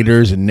the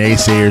haters and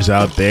naysayers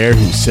out there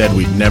who said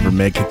we'd never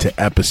make it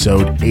to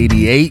episode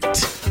 88,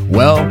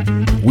 well,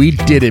 we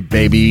did it,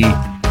 baby.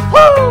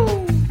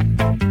 Woo!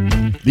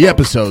 The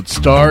episode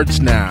starts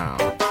now.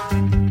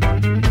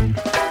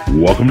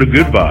 Welcome to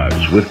Good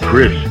Vibes with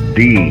Chris,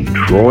 Dean,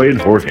 Troy,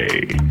 and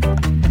Jorge.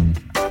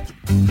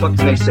 Fuck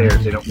the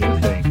naysayers, they don't mean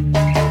a thing.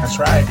 That's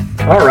right.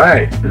 All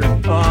right.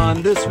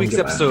 On this week's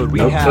episode, we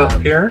Notes have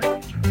up here.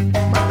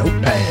 My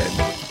notepad.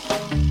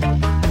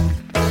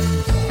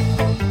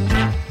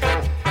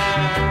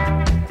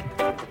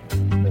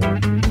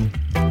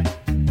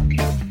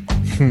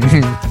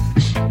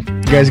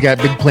 You guys got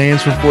big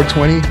plans for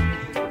 420?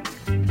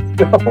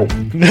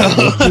 No.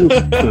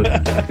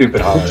 Stupid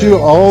But holiday. you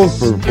old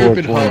for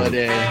Stupid 420.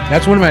 holiday.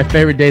 That's one of my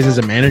favorite days as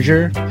a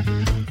manager.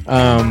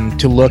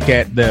 To look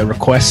at the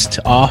request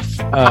off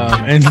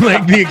and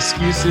like the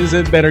excuses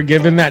that are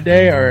given that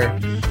day, or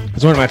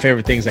it's one of my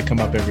favorite things that come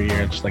up every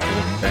year. I just like to look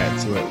at that,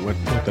 see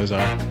what those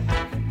are.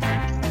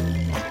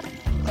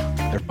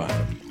 They're fun.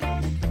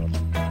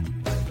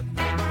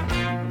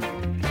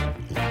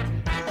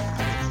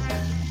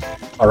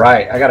 All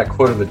right. I got a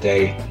quote of the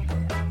day.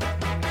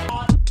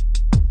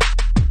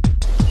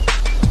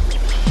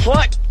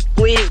 What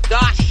we've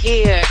got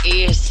here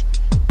is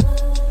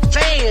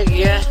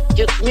failure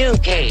to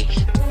communicate.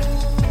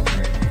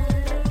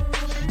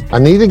 I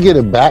need to get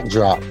a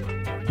backdrop.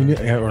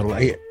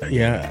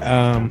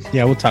 Yeah,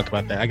 we'll talk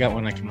about that. I got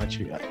one I can let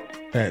you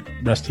that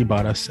Rusty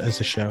bought us as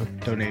a show,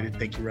 donated.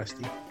 Thank you,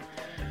 Rusty.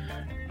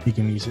 You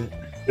can use it.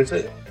 Is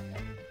it?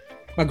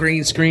 My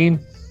green screen.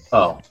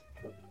 Oh.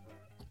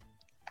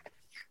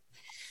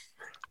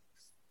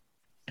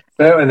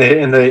 So in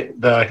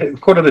the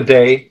quote of the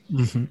day,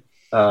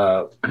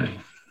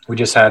 we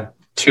just had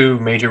two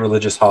major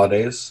religious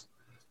holidays.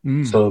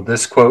 So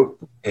this quote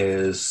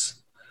is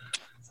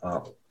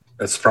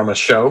it's from a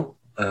show,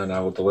 and I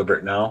will deliver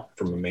it now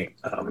from a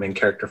main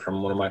character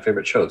from one of my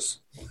favorite shows.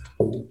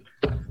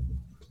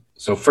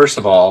 So first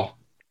of all,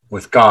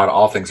 with God,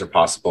 all things are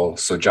possible.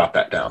 So jot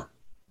that down.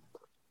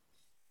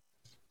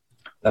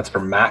 That's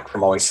from Mac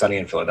from Always Sunny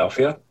in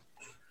Philadelphia.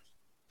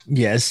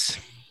 Yes.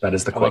 That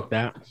is the I quote. like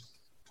that.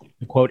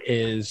 The quote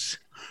is,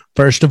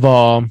 first of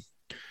all,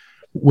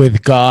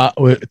 with God,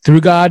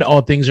 through God,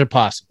 all things are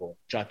possible.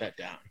 Jot that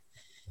down.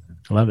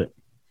 I love it.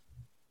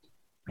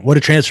 What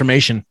a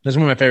transformation. That's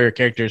one of my favorite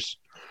characters.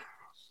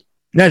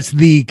 That's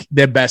the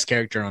best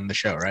character on the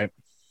show, right?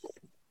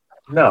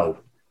 No.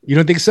 You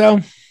don't think so?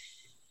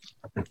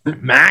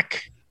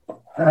 Mac?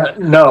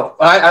 No,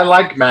 I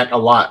like Mac a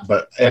lot,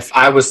 but if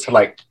I was to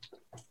like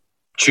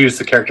choose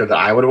the character that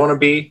I would want to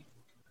be,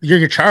 You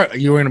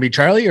want to be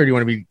Charlie, or do you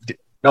want to be?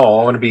 no,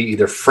 I want to be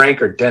either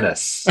Frank or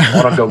Dennis.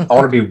 I want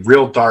to be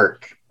real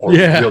dark or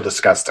real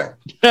disgusting.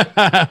 It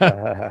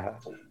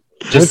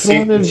just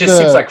seems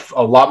like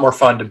a lot more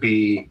fun to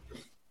be,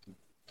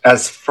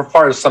 as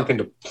far as something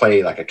to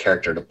play, like a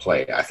character to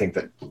play. I think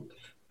that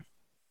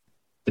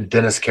the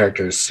Dennis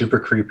character is super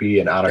creepy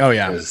and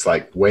is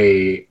like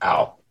way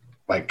out.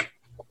 Like,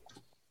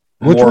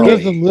 which one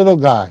is the little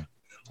guy?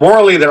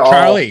 Morally, they're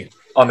Charlie.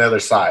 all on the other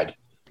side.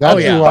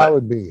 That's who I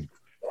would be.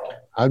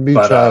 I'd be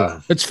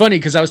Charlie. It's funny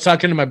because I was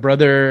talking to my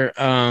brother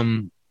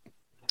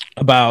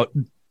about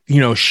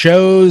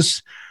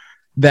shows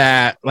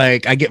that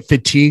like I get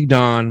fatigued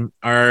on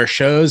are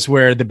shows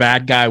where the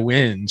bad guy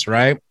wins,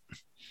 right?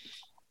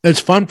 It's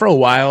fun for a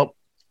while.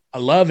 I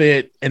love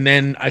it. And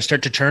then I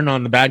start to turn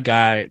on the bad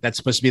guy that's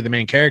supposed to be the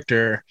main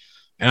character.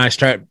 And I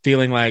start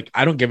feeling like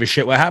I don't give a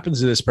shit what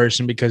happens to this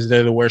person because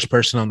they're the worst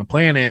person on the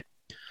planet.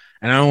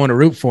 And I don't want to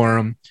root for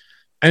them.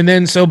 And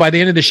then so by the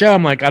end of the show,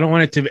 I'm like, I don't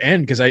want it to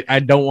end because I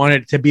don't want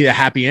it to be a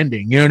happy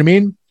ending. You know what I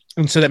mean?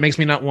 And so that makes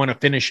me not want to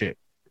finish it.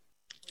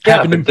 Yeah,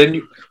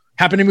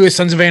 happened to me with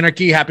Sons of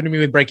Anarchy, happened to me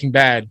with Breaking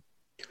Bad.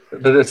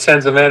 The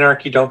Sons of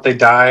Anarchy, don't they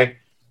die?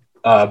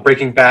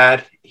 Breaking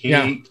Bad,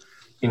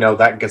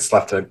 that gets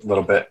left a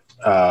little bit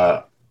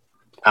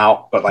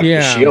out. But like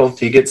the Shield,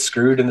 he gets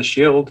screwed in the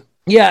Shield.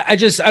 Yeah, I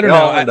don't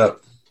know.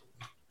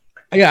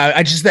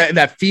 I just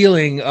that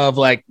feeling of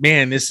like,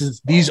 man,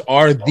 these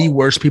are the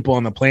worst people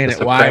on the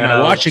planet. Why am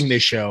I watching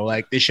this show?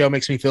 Like, this show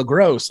makes me feel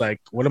gross.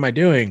 Like, what am I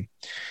doing?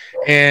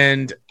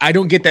 And I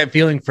don't get that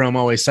feeling from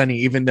Always Sunny,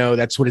 even though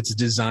that's what it's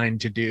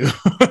designed to do.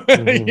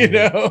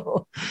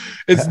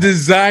 It's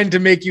designed to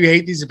make you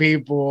hate these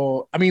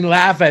people. I mean,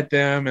 laugh at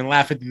them and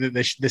laugh at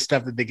the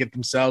stuff that they get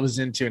themselves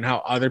into and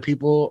how other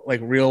people, like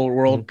real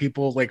world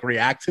people, like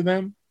react to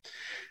them.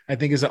 I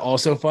think is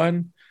also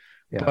fun.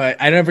 Yeah. But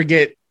I never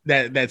get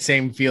that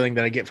same feeling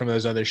that I get from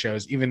those other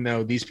shows, even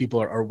though these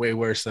people are way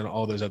worse than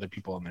all those other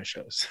people on their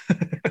shows.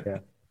 Yeah.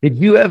 Did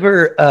you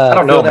ever? I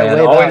don't know, man.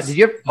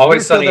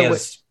 Always Sunny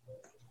is.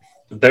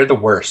 They're the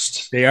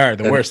worst. They are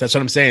the worst. That's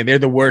what I'm saying. They're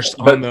the worst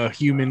on the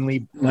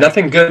humanly.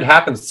 Nothing good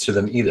happens to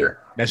them either.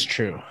 That's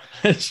true.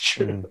 That's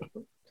true.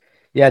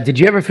 Yeah. Did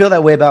you ever feel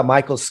that way about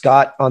Michael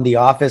Scott on The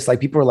Office? Like,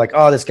 people were like,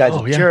 "Oh, this guy's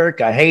a jerk.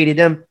 I hated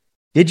him."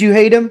 Did you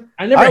hate him?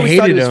 I never hated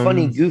thought he was him.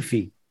 Funny, and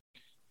goofy.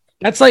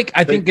 That's like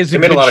I think is they a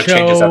made a lot of show.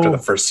 changes after the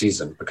first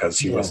season because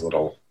he was a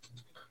little.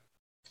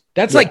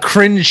 That's like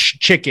cringe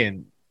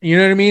chicken. You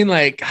know what I mean?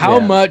 Like, how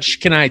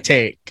much can I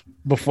take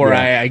before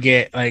I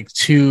get like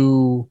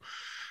too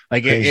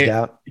like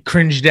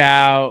cringed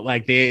out?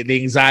 Like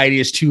the anxiety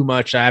is too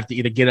much. I have to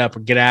either get up or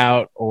get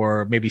out,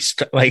 or maybe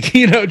change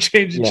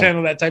the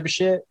channel. That type of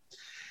shit.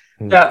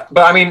 Yeah,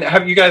 but I mean,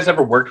 have you guys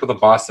ever worked with a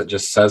boss that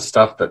just says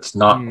stuff that's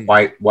not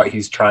quite what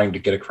he's trying to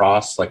get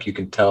across? Like, you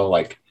can tell,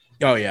 like,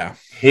 oh yeah,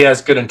 he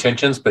has good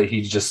intentions, but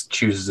he just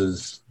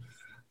chooses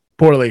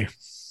poorly.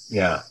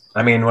 Yeah,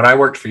 I mean, when I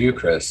worked for you,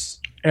 Chris.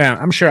 Yeah,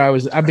 I'm sure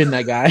I've been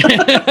that guy.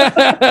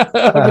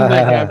 I've been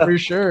that guy for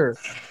sure.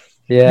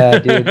 Yeah,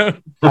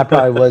 dude. I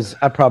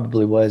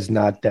probably was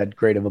not that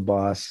great of a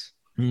boss.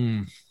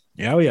 Yeah,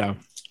 yeah.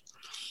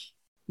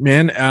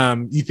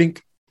 Man, you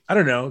think? I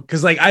don't know,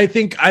 because like I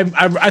think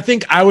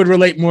I would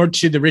relate more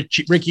to the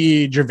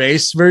Ricky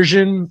Gervais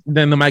version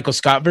than the Michael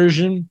Scott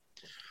version.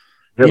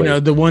 Really? You know,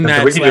 the one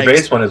that the Ricky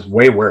Gervais one is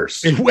way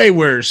worse. It's way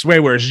worse.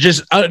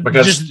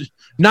 Just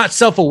not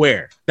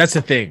self-aware. That's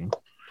the thing.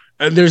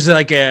 There's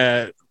like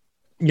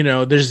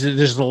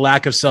there's a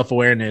lack of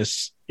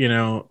self-awareness. You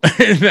know,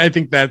 and I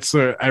think that's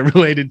what I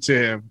related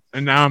to him,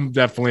 and now I'm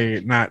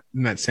definitely not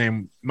in that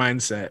same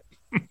mindset.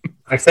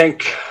 I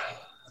think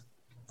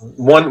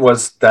one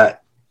was that.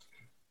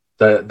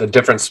 The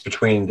difference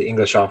between the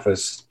English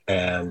office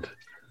and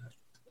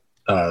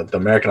the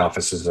American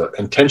office is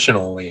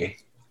intentionally,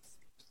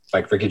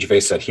 like Ricky Gervais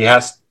said,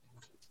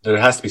 there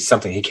has to be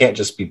something. He can't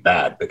just be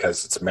bad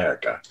because it's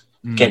America.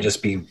 You can't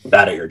just be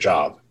bad at your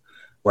job.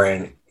 Where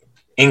in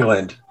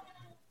England,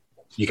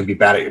 you can be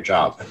bad at your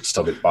job and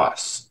still be the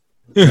boss.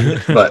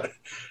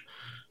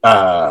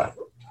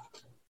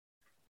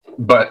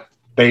 But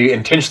they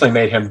intentionally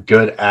made him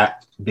good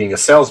at being a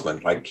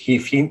salesman. Like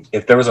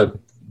if there was a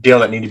deal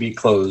that needed to be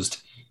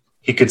closed,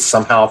 he could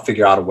somehow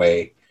figure out a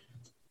way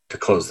to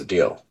close the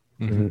deal.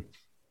 Mm-hmm.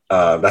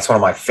 That's one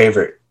of my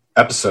favorite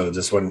episodes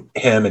is when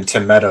him and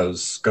Tim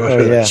Meadows go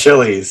to the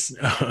Chili's,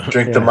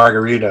 drink the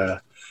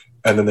margarita,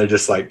 and then they're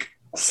just like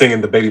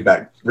singing the Baby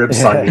Back Rib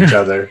song to each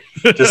other,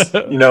 just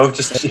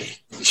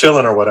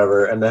chilling or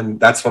whatever. And then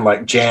that's when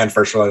like Jan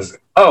first realized,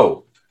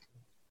 oh,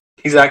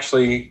 he's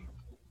actually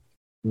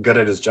good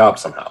at his job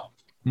somehow.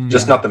 Mm-hmm.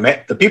 Just not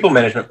the people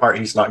management part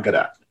he's not good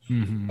at.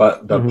 Mm-hmm.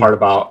 But the part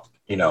about,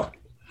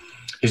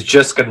 he's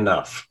just good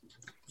enough.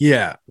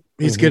 Yeah.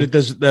 He's good at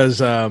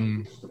those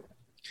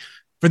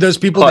For those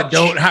people Clutch. that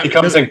don't have, He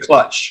comes in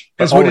clutch.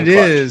 That's but what only it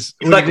clutch. is.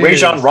 He's What like it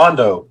Rajon is.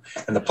 Rondo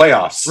in the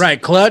playoffs. Right,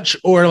 clutch,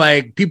 or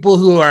like people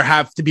who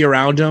have to be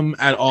around him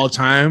at all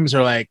times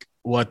are like,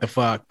 what the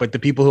fuck? But the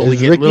people who only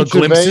Is get Ricky little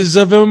Gervais- glimpses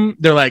of him,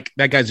 they're like,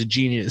 that guy's a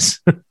genius.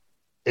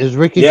 Is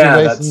Ricky Yeah,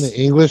 Gervais that's- in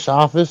the English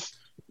Office?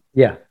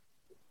 Yeah.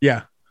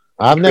 Yeah.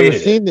 I've never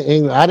created seen the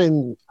English. I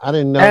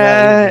didn't know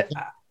that.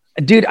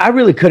 Dude, I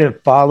really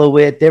couldn't follow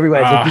it.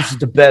 Everybody's like, Ah. this is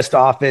the best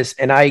Office.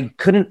 And I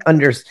couldn't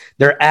understand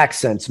their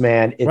accents,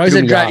 man. It Why is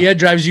threw it? me off. Yeah, it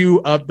drives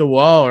you up the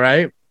wall,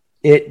 right?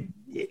 It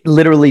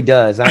literally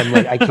does. I'm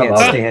like, I can't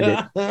love stand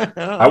it.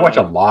 I watch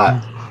a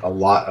lot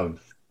of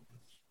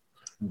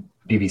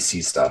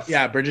BBC stuff.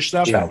 Yeah, British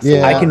stuff. Channel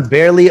Yeah. 4. I can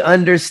barely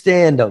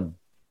understand them.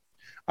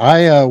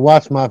 I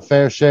watch my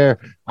fair share.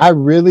 I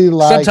really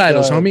like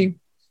Subtitles, homie.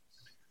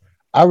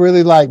 I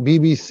really like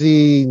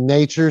BBC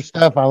nature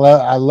stuff. I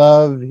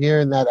love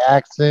hearing that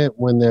accent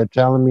when they're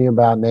telling me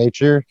about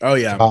nature. Oh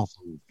yeah.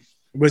 Awesome.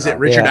 Was it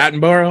Richard Yeah.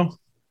 Attenborough?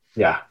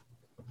 Yeah.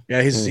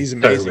 Yeah, he's Sorry,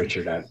 amazing.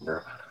 Richard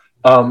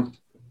Attenborough.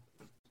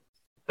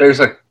 There's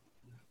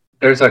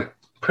a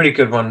pretty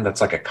good one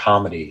that's like a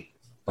comedy.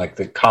 Like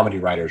the comedy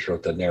writers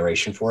wrote the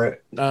narration for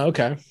it. Oh,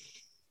 okay.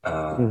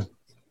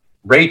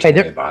 Ray told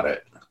Hey, me about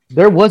it.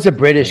 There was a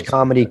British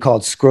comedy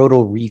called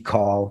Scrotal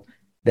Recall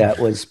that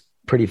was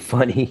pretty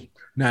funny.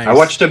 Nice. I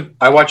watched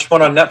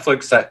one on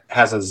Netflix that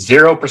has a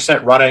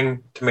 0%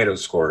 Rotten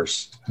Tomatoes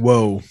scores.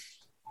 Whoa.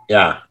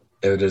 Yeah,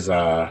 it is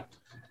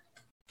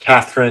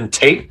Catherine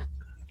Tate.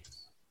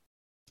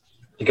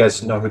 You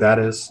guys know who that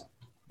is?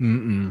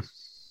 Mm-mm.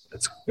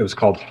 It was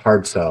called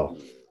Hard Sell.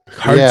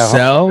 Hard Yeah,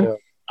 sell.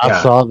 I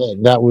Yeah. saw that.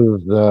 That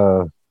was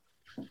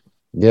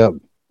yep.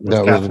 With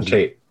That Catherine was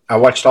Tate. I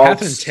watched all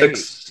Catherine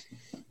six.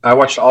 I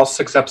watched all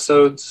 6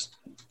 episodes,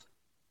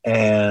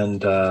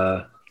 and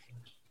it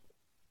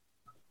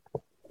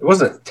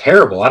wasn't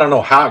terrible. I don't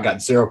know how it got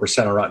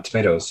 0% on Rotten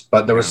Tomatoes,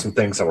 but there were some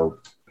things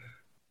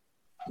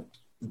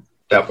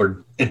that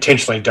were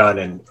intentionally done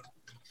and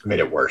made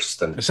it worse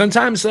than.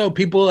 Sometimes though,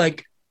 people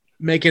like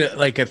make it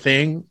like a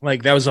thing.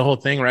 Like that was the whole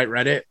thing, right?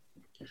 Reddit,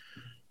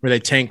 where they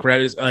tank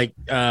Reddit like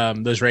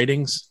those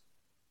ratings.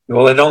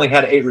 Well, it only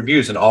had 8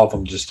 reviews, and all of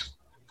them just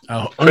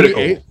Oh, only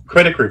 8?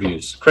 critic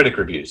reviews. Critic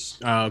reviews.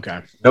 Oh,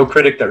 okay. No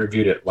critic that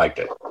reviewed it liked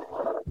it.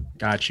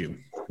 Got you.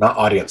 Not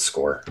audience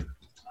score.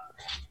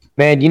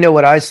 Man, you know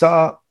what I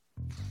saw?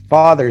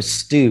 Father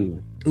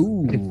Stew.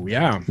 Ooh,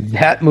 yeah.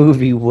 That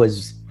movie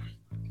was,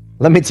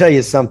 let me tell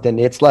you something.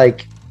 It's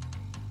like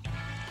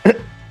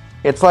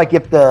if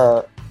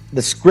the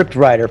script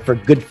writer for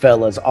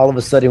Goodfellas all of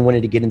a sudden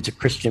wanted to get into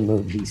Christian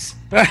movies.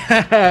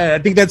 I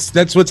think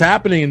that's what's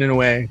happening in a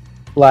way.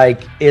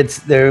 Like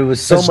there was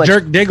so much.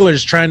 Dirk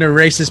Diggler's trying to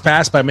erase his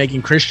past by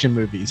making Christian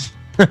movies.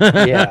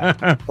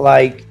 Yeah,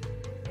 like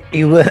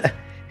he was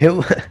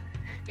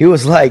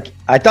like,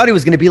 I thought he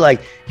was gonna be like,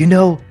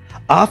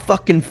 our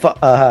fucking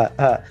Father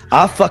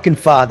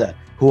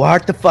who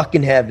art the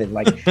fucking heaven,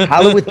 like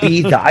hallowed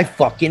be thy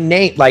fucking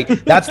name. Like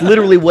that's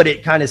literally what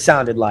it kind of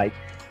sounded like.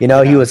 He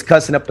was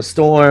cussing up a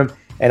storm,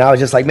 and I was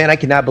just like, man, I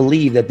cannot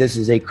believe that this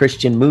is a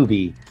Christian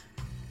movie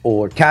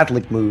or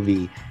Catholic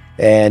movie,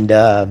 and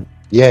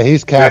yeah,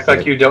 he's You act Catholic.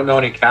 like you don't know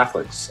any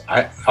Catholics.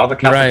 All the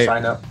Catholics Right. I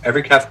know,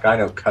 every Catholic I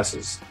know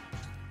cusses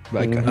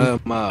Like a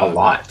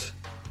lot,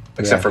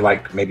 except for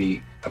like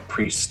maybe a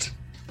priest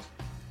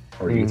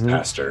or youth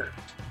pastor.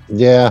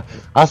 Yeah,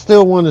 I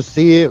still want to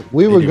see it.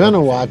 We were do gonna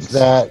other watch things.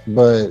 that,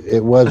 but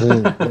it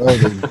wasn't.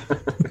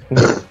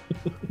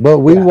 But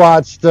we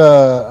watched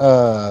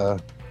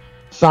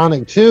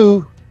Sonic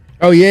 2.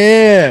 Oh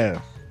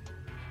yeah.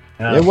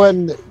 It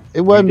wasn't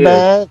did.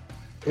 bad.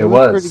 It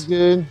was. pretty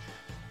good.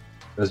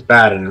 It was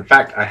bad, and in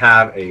fact, I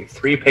have a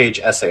 3-page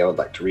essay I would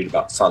like to read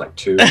about Sonic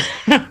 2.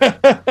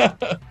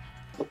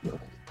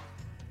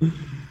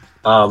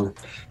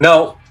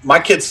 No, my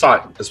kids saw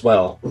it as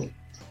well.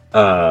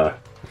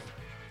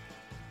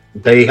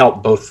 They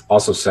helped both.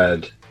 Also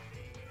said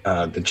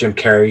that Jim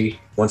Carrey,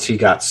 once he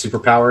got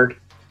superpowered,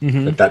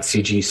 Mhm. that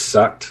CG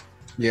sucked.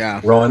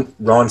 Yeah.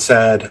 Rowan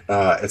said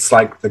it's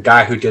like the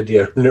guy who did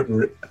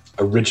the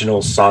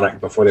original Sonic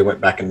before they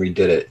went back and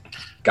redid it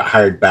got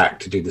hired back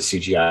to do the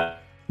CGI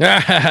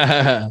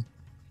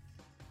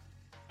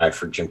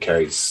for Jim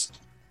Carrey's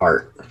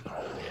art.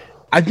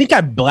 I think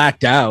I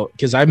blacked out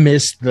because I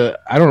missed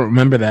I don't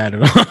remember that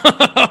at all.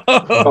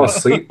 Fall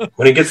asleep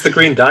when he gets the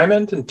green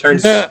diamond and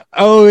turns.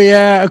 Oh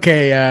yeah,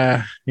 okay,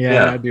 yeah,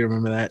 Yeah. I do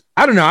remember that.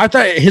 I don't know. I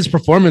thought his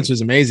performance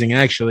was amazing,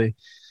 actually.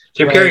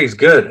 Jim Carrey's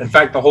good. In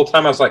fact, the whole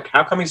time I was like,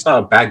 how come he's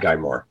not a bad guy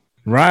more?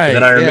 Right. And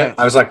then I remember, yeah.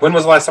 I was like, when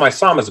was the last time I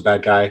saw him as a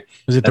bad guy?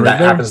 Was it the And that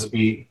Riddler? happens to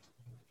be.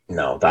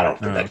 No, I don't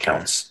think Oh, that okay.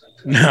 counts.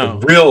 No.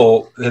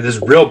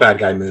 This real bad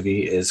guy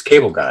movie is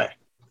Cable Guy,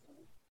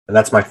 and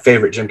that's my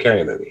favorite Jim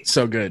Carrey movie.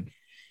 So good.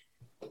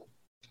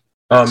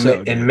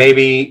 And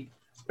maybe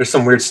there's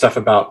some weird stuff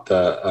about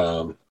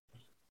the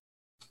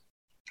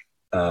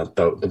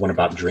one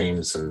about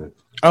dreams and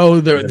Oh,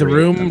 the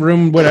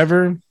room,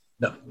 whatever.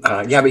 no,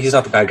 yeah, but he's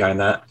not the bad guy in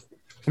that.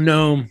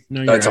 No,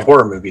 It's a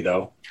horror movie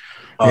though.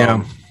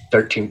 Yeah.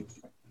 13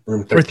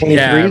 Room Or 13.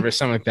 Yeah, 23? or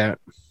something like that.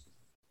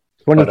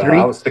 But, 23.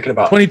 I was thinking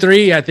about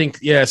 23, I think.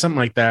 Yeah, something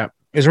like that.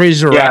 Is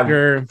Razor Yeah.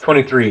 Raptor.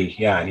 23.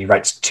 Yeah, and he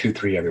writes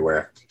 2-3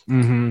 everywhere.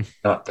 Mm-hmm.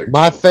 Not 13.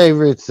 My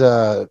favorite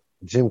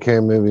Jim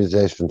Carrey movie is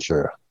Ace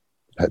Ventura,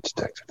 Pet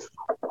Detective.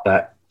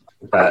 That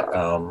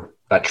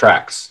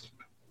tracks.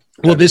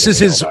 Well, this is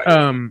his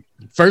Value.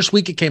 first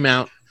week it came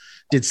out,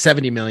 did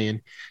 70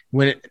 million,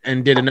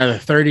 and did another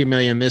 30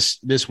 million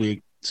this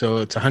week. So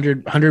it's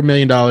 $100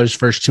 million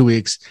first 2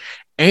 weeks.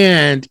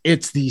 And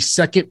it's the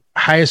second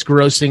highest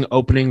grossing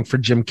opening for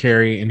Jim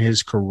Carrey in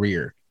his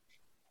career.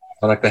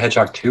 Sonic the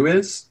Hedgehog 2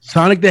 is?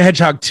 Sonic the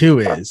Hedgehog 2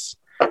 is.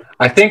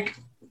 I think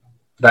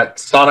that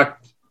Sonic,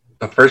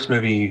 the first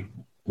movie,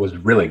 was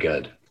really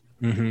good.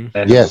 Mm-hmm.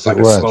 And Yes, it was like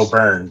it was. a slow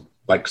burn.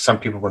 Like some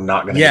people were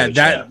not going to Yeah,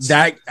 get a chance.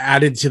 that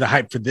added to the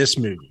hype for this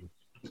movie.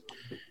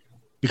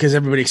 Because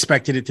everybody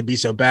expected it to be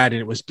so bad and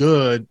it was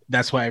good.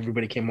 That's why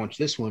everybody came watch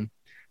this one.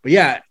 But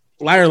yeah,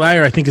 Liar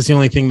Liar, I think is the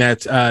only thing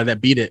that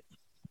beat it.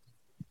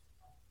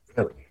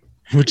 Really?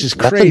 Which is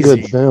That's crazy. a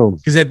good film.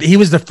 Because he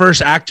was the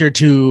first actor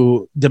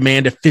to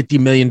demand a $50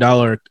 million,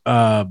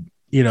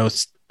 He's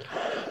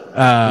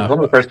one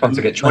of the first ones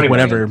to get 20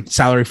 million.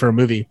 salary for a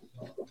movie.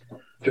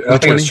 I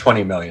think it was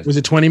 20 million. Was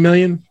it 20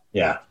 million?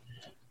 Yeah.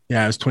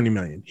 Yeah, it was 20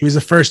 million. He was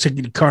the first to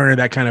garner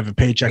that kind of a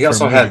paycheck. He also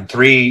for a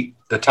movie. had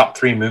the top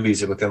 3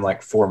 movies within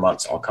like 4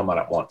 months all come out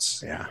at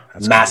once. Yeah,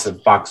 that's Massive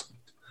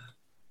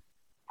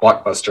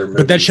blockbuster movies.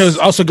 But that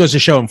also goes to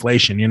show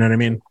inflation. You know what I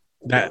mean?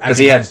 Because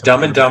he had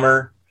Dumb and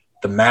Dumber,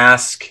 The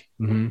Mask,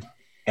 Mm-hmm.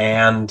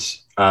 and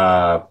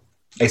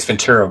Ace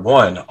Ventura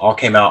 1 all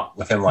came out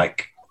within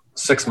like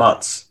 6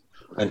 months,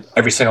 and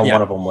every single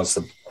one of them was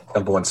the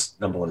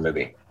number one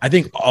movie. I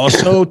think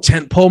also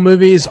tentpole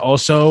movies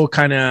also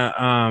kind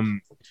of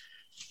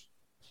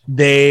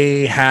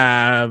they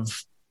have,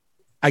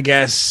 I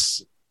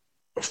guess,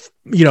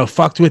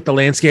 fucked with the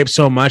landscape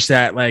so much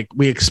that like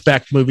we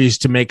expect movies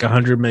to make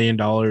 $100 million,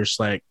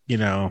 like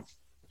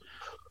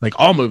like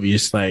all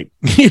movies, like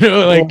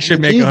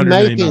should make $100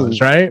 million,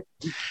 right?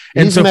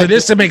 And so for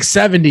this to make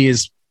 70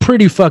 is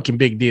pretty fucking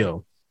big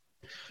deal.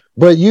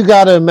 But you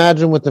got to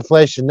imagine with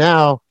inflation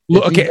now.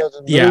 Look, if he okay, does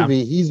a yeah,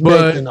 movie, he's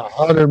but- making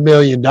 $100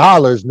 million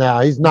now.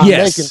 He's not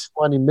making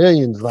 20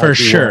 millions like for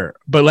he sure.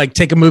 But like,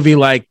 take a movie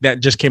like that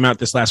just came out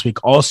this last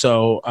week,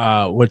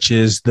 also, which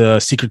is The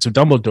Secrets of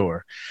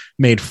Dumbledore,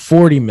 made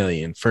 40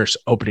 million first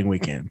opening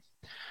weekend.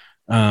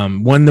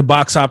 Won the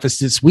box office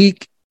this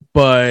week,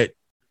 but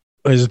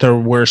is their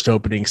worst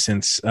opening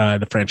since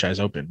the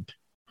franchise opened.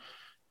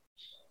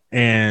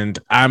 And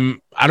I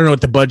don't know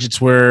what the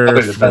budgets were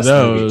Probably the for best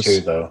movie those.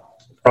 too, though.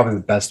 Probably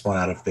the best one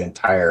out of the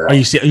entire. Oh,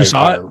 you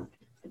saw it?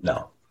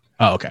 No.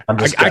 Oh, okay. I'm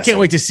just I can't guessing.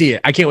 wait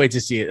to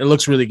see it. It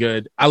looks really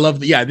good. I love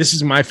this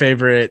is my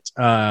favorite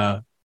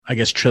I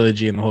guess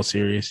trilogy in the whole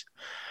series.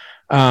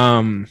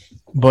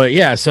 But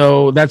yeah,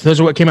 so those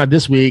are what came out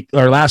this week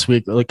or last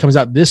week. It comes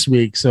out this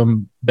week.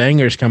 Some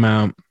bangers come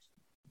out.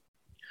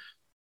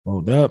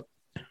 Hold up.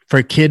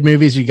 For kid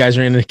movies, you guys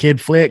are into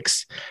kid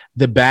flicks.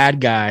 The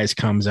Bad Guys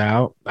comes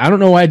out. I don't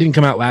know why it didn't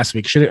come out last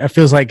week. It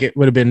feels like it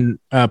would have been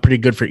pretty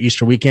good for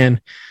Easter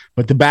weekend.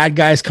 But The Bad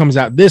Guys comes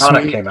out this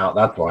Sonic week. came out.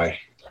 That's why.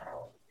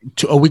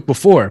 A week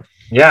before.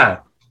 Yeah,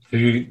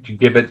 you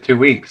give it 2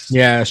 weeks.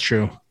 Yeah, that's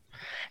true.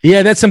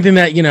 Yeah, that's something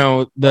that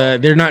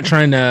they're not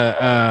trying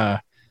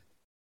to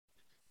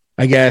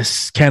I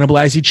guess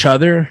cannibalize each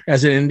other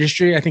as an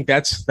industry. I think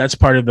that's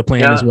part of the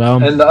plan as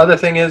well. And the other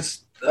thing is,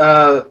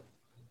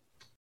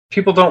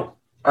 people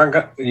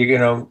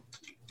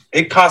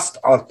it costs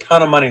a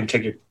ton of money to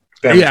take your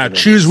family. Yeah,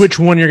 choose which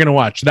one you're gonna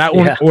watch. That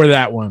one or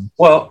that one.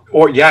 Well,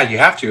 you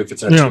have to if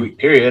it's in a 2 week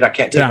period. I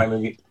can't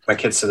take my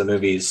kids to the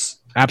movies.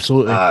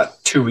 Absolutely.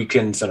 2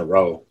 weekends in a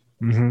row.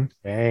 Mm-hmm.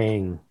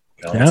 Dang.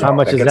 Yeah. How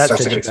much is that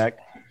starts to set you get- back?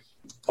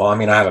 Well, I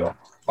mean, I have a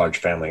large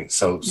family,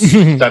 so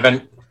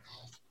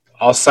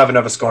all 7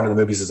 of us going to the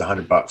movies is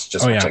 $100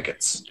 just for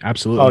tickets.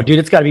 Absolutely. Oh, dude,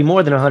 it's got to be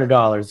more than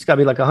 $100. It's got to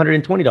be like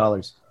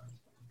 $120.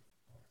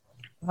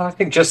 Well, I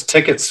think just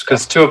tickets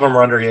because 2 of them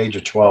are under the age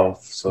of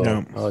 12.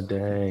 So, Oh,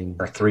 dang.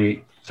 or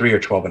three or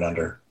 12 and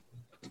under.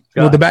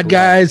 Well, The Bad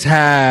Guys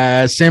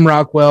has Sam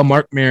Rockwell,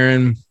 Mark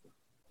Maron,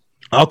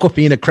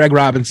 Awkwafina, Craig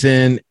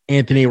Robinson,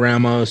 Anthony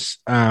Ramos.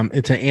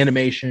 It's an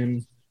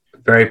animation.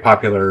 Very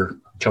popular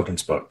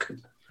children's book.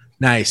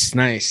 Nice.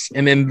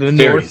 And then The Series.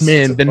 Northman.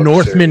 It's a The book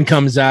Northman series.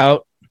 comes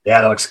out.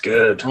 Yeah, that looks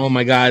good. Oh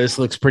my God, this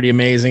looks pretty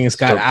amazing. It's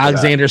got Stoked for that.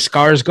 Alexander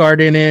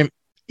Skarsgård in it.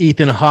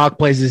 Ethan Hawke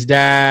plays his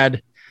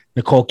dad.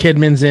 Nicole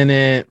Kidman's in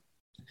it.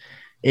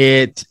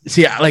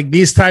 Like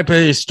these type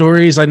of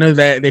stories, I know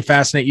that they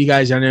fascinate you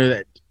guys. I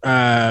know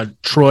that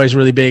Troy's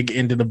really big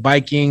into the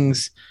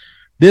Vikings.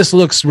 This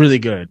looks really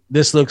good.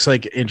 This looks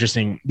like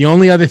interesting. The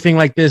only other thing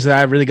like this that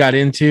I really got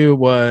into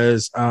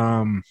was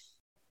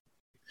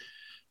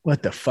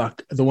what the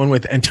fuck? The one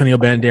with Antonio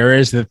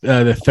Banderas, the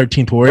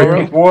 13th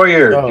Warrior.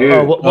 Warrior,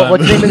 dude.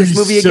 What's the name of this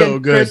movie So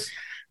again? good. Chris?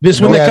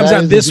 This one that comes out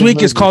is a this good week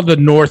is movie. called The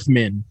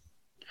Northman.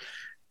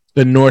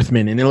 The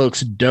Northman, and it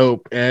looks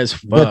dope as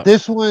fuck. But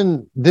this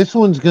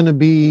one's going to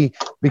be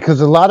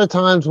because a lot of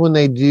times when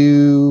they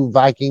do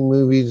Viking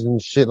movies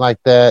and shit like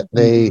that,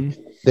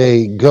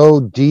 they go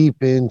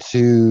deep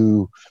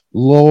into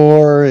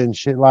lore and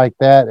shit like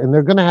that, and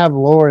they're gonna have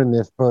lore in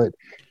this, but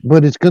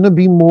it's gonna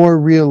be more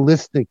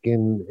realistic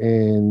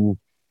and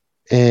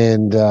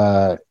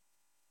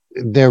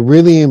they're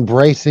really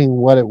embracing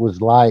what it was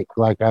like.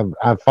 Like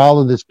I've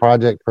followed this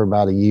project for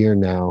about a year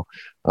now.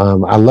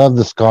 I love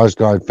the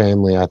Skarsgård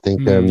family. I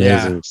think they're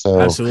amazing. Yeah,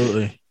 so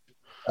absolutely.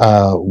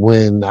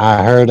 When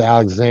I heard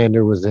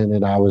Alexander was in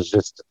it, I was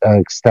just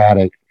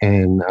ecstatic.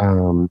 And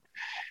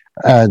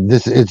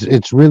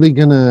it's really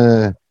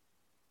gonna.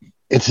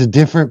 It's a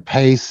different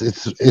pace.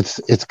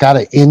 It's got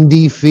an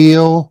indie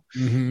feel,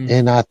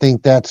 and I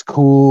think that's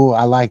cool.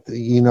 I like the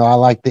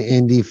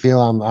indie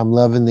feel. I'm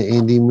loving the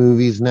indie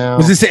movies now.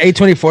 Was this an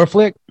A24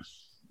 flick?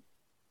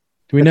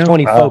 Do we know?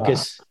 20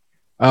 Focus.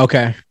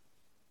 Okay.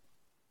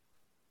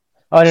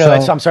 Oh no,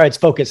 I'm sorry, it's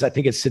Focus. I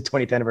think it's the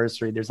 20th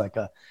anniversary. There's like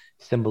a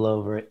symbol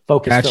over it.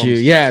 Focus. Got you.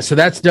 Yeah, so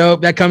that's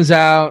dope. That comes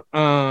out.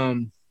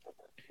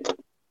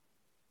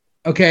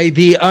 Okay,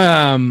 the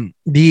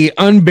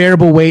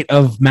unbearable weight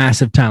of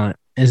massive talent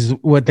is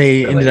what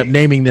they ended up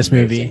naming this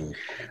movie.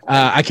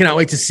 I cannot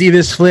wait to see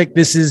this flick.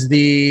 This is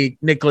the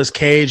Nicolas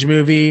Cage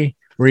movie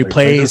where he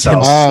plays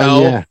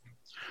himself.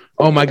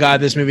 Oh my God,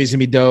 this movie is gonna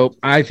be dope.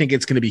 I think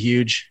it's gonna be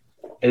huge.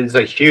 It's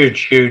a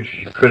huge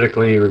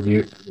critically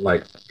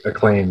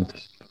acclaimed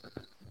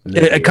movie.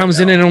 It comes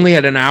in only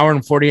at an hour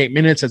and 48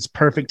 minutes. That's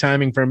perfect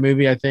timing for a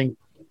movie, I think.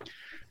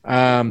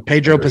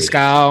 Pedro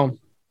Pascal,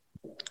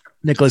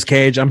 Nicolas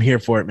Cage. I'm here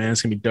for it, man.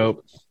 It's gonna be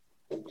dope.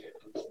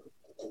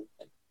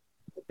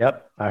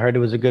 Yep, I heard it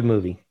was a good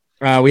movie.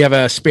 We have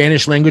a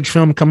Spanish language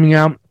film coming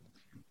out,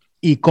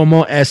 Y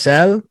Como Es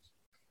Él.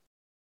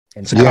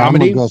 It's a comedy. I'm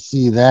gonna go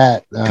see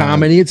that.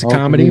 Comedy. It's a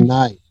comedy.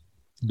 Night.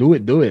 Do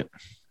it.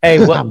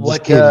 Hey, what?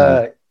 Look,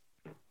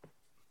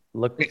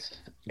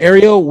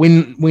 Ariel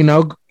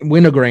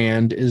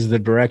Winogrand is the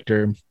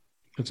director.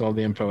 That's all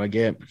the info I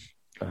get.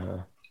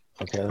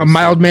 Okay. A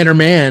mild-mannered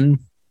man,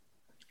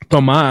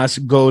 Tomas,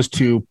 goes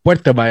to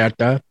Puerto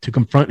Vallarta to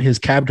confront his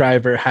cab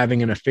driver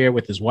having an affair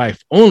with his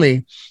wife,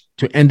 only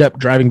to end up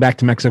driving back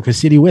to Mexico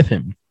City with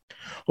him.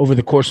 Over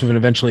the course of an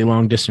eventually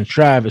long-distance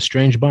drive, a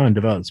strange bond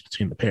develops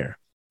between the pair.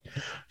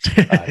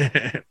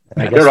 It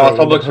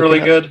also looks really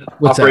good.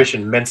 What's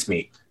Operation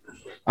Mincemeat.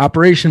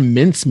 Operation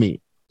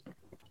Mincemeat.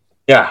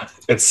 Yeah,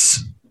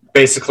 it's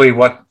basically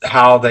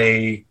how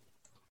they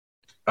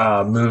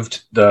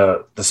moved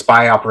the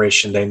spy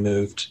operation.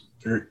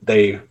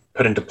 They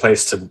put into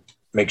place to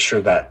make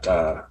sure that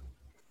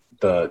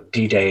the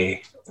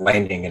D-Day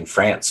landing in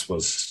France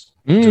was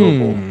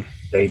doable.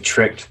 They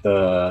tricked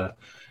the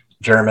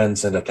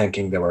Germans into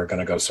thinking they were going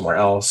to go somewhere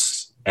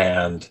else,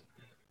 and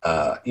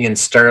Ian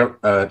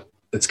Sterling.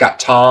 It's got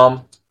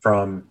Tom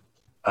from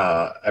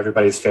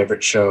everybody's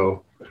favorite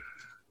show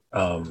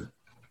on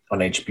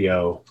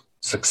HBO,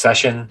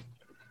 Succession.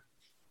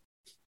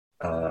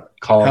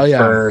 Colin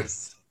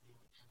Firth.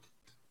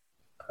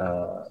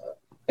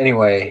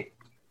 Anyway,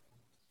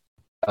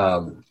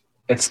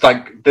 it's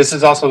like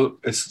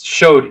it's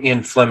showed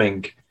Ian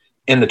Fleming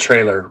in the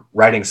trailer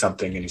writing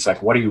something, and he's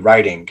like, "What are you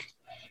writing?"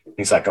 And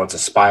he's like, "Oh, it's a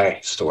spy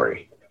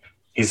story."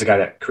 He's the guy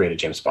that created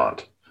James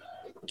Bond.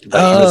 He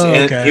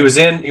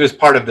was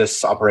part of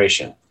this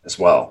operation as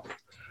well.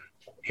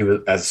 He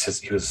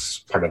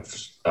was part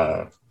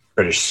of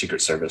British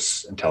Secret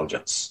Service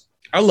intelligence.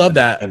 I love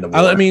that.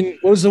 I mean,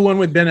 what was the one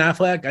with Ben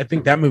Affleck? I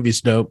think that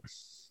movie's dope.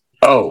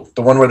 Oh,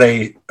 the one where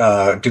they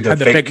do the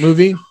fake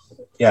movie?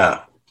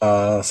 Yeah.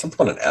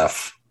 Something on an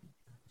F.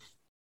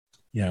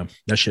 Yeah,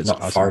 that shit's not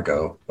awesome.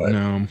 Fargo, but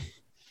no.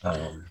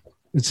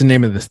 It's the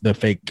name of the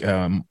fake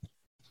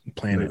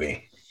planet.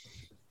 Movie.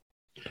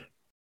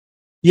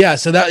 Yeah,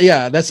 so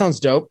that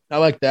sounds dope. I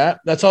like that.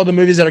 That's all the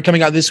movies that are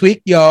coming out this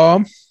week,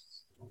 y'all.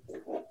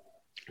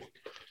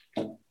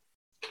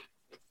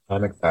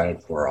 I'm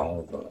excited for a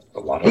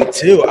lot of Me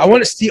too. I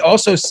want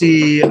to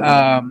see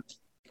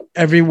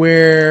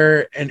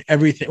Everywhere and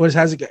Everything. What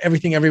has it?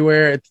 Everything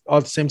Everywhere all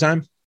at the same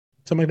time?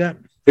 Something like that.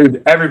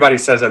 Dude, everybody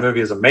says that movie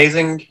is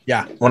amazing.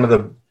 Yeah. One of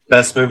the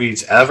best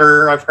movies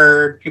ever, I've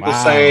heard people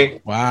say.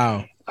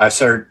 Wow. I've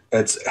heard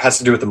it has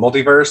to do with the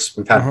multiverse.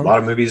 We've had a lot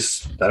of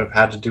movies that have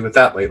had to do with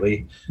that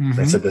lately.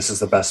 They said this is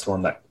the best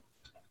one that.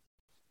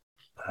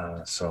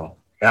 So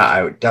yeah,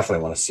 I would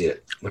definitely want to see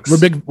it.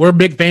 We're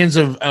big fans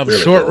of really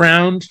Short cool.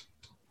 Round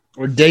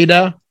or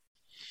Data.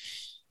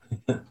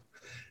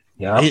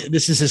 Yeah,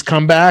 this is his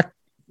comeback.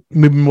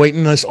 We've been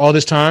waiting all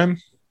this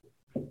time.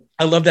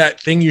 I love that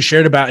thing you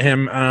shared about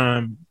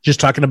him. Just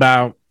talking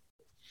about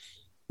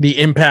the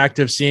impact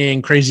of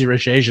seeing Crazy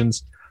Rich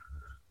Asians.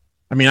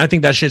 I mean, I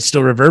think that shit's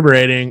still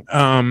reverberating.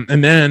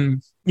 And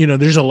then,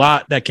 there's a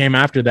lot that came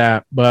after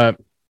that, but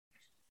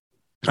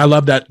I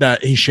love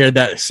that he shared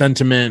that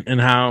sentiment and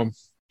how,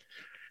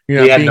 he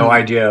had no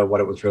idea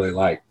what it was really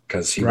like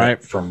because he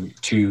went from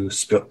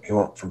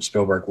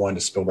Spielberg 1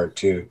 to Spielberg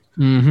 2.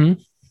 Mm-hmm.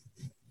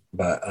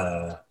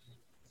 But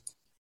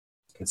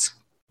it's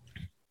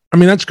I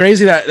mean, that's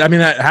crazy.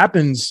 That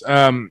happens.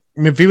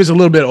 If he was a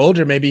little bit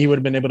older, maybe he would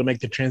have been able to make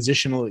the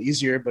transition a little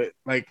easier. But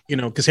like,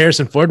 because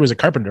Harrison Ford was a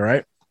carpenter,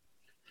 right?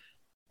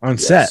 On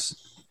set,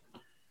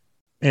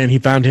 and he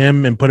found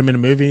him and put him in a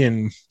movie,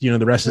 and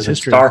the rest is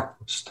history.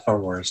 Star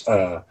Wars.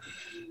 And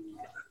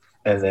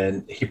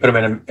then he put him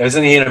in.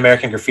 Isn't he in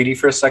American Graffiti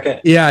for a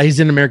second? Yeah,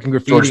 he's in American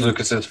Graffiti. George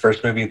Lucas's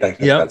first movie.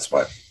 That's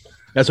what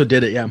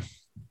did it. Yeah.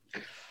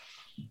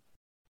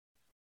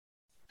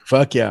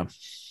 Fuck yeah.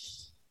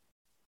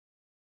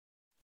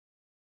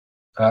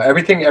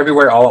 Everything,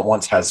 Everywhere, All at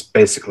Once has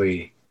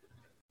basically.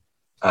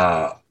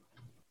 Some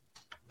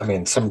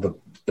of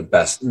the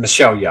best.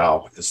 Michelle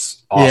Yeoh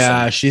is awesome.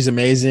 Yeah, she's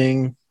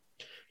amazing.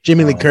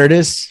 Jamie Lee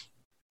Curtis.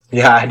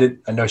 Yeah, I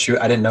didn't know she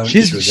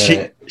was in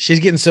it. She's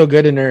getting so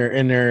good in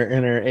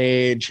her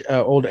age,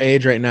 old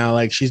age right now.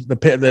 Like she's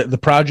the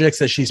projects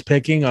that she's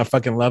picking, I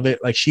fucking love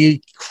it. Like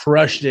she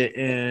crushed it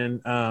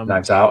in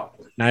Knives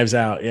Out. Knives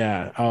Out,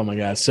 yeah. Oh my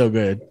god, so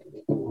good.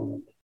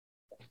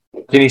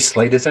 Jenny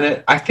Slate is in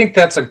it. I think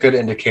that's a good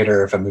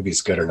indicator if a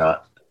movie's good or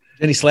not.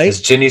 Jenny Slate?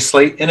 Is Jenny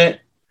Slate in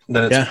it?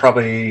 Then it's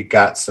probably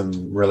got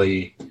some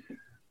really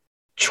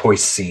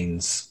choice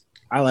scenes.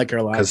 I like her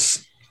a lot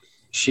because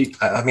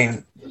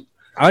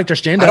I liked her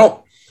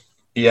stand-up.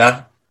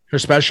 Yeah. Her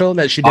special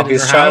that she did in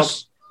her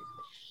house.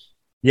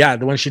 Yeah,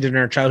 the one she did in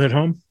her childhood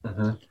home.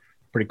 Mm-hmm.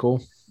 Pretty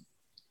cool.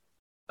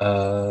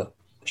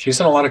 She's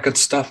in a lot of good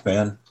stuff,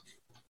 man.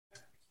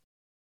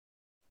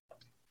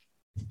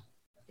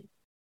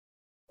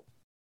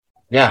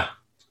 Yeah.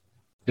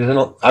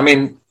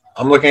 I'm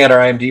looking at her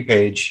IMDb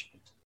page.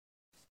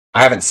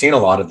 I haven't seen a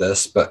lot of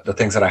this, but the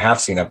things that I have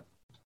seen,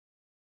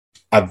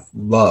 I've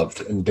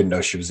loved and didn't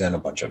know she was in a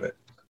bunch of it.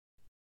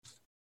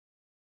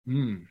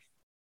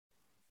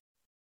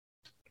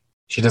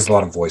 She does a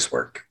lot of voice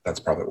work. That's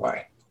probably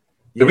why.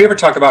 Did we ever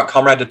talk about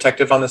Comrade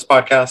Detective on this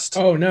podcast?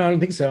 Oh, no, I don't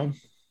think so.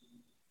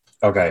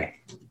 Okay.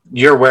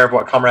 You're aware of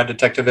what Comrade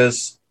Detective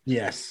is?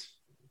 Yes.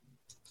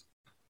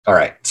 All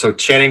right. So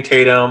Channing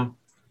Tatum,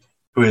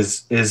 who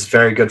is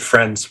very good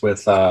friends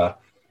with what's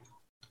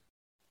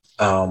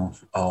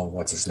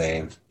his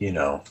name?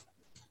 The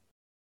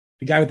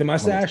guy with the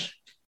mustache?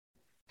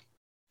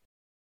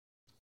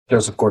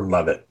 Joseph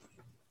Gordon-Levitt.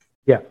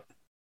 Yeah.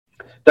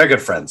 They're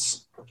good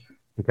friends.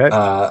 Okay.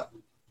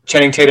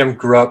 Channing Tatum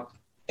grew up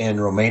in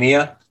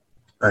Romania,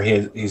 or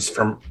he's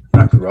from,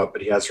 not grew up,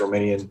 but he has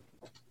Romanian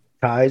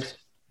ties.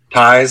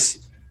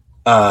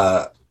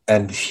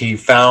 And he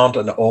found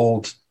an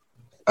old,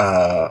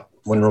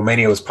 when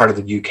Romania was part of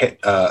the UK,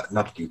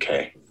 not the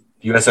UK,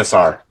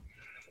 USSR.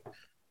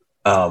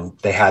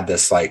 They had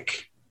this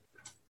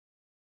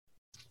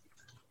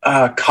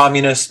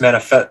communist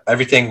manifesto.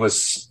 Everything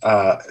was,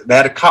 they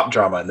had a cop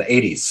drama in the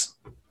 80s.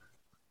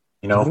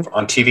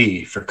 On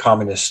TV for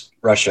communist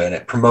Russia, and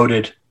it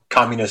promoted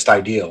communist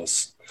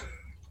ideals.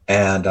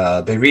 And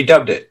they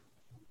redubbed it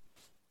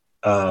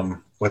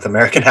with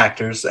American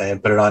actors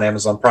and put it on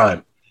Amazon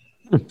Prime.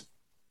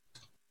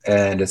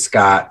 And it's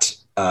got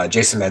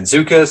Jason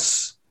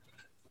Mantzoukas,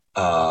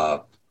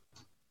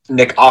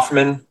 Nick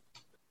Offerman,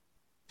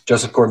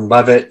 Joseph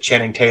Gordon-Levitt,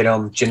 Channing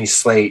Tatum, Jenny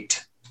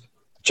Slate,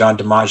 John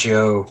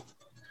DiMaggio,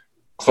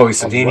 Chloe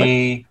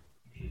Sevigny.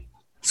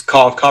 It's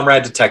called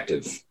Comrade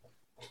Detective.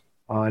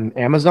 On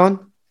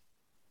Amazon?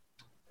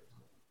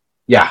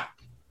 Yeah.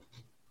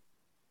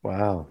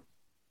 Wow.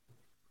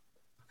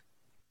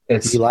 Do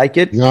you like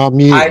it? You're on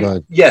mute,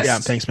 bud. Yes. Yeah,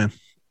 thanks, man.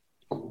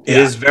 It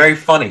is very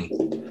funny.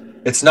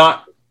 It's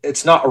not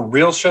a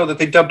real show that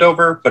they dubbed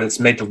over, but it's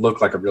made to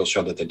look like a real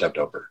show that they dubbed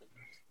over.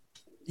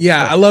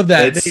 Yeah, I love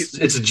that.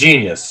 It's a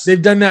genius.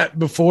 They've done that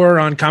before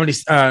on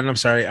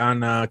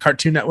on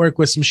Cartoon Network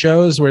with some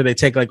shows where they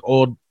take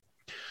old,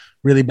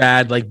 really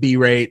bad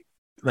B-rate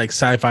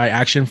sci-fi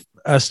action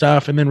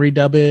stuff and then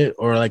redub it,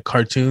 or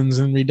cartoons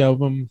and redub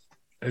them.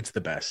 It's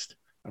the best.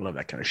 I love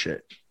that kind of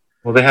shit.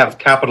 Well, they have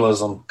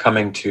capitalism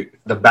coming to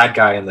the bad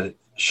guy in the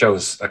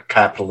show's a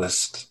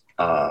capitalist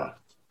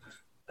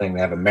thing. They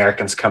have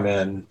Americans come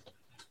in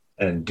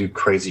and do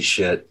crazy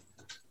shit.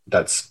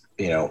 That's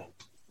the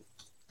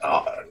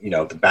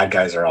bad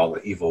guys are all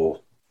the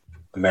evil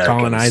Americans.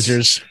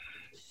 Colonizers.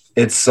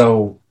 It's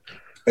so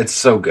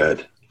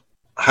good.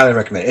 Highly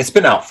recommend it. It's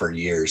been out for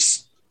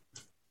years.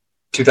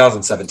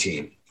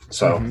 2017.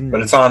 So,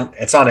 but it's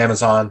on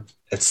Amazon.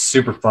 It's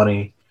super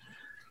funny.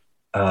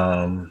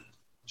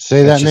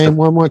 Say that name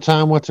one more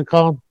time. What's it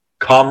called?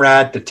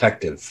 Comrade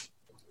Detective.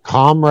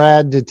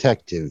 Comrade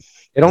Detective.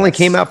 It only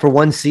came out for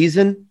one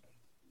season.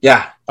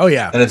 Yeah. Oh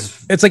yeah. And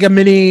it's like a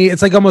mini.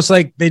 It's almost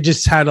like they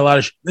just had a lot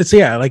of.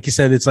 Like you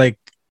said. It's a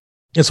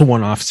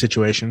one-off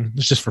situation.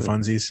 It's just for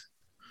funsies.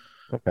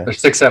 Okay. There's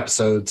 6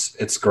 episodes.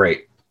 It's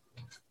great.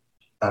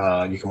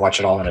 You can watch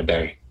it all in a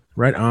day.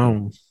 Right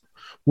on.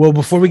 Well,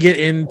 before we get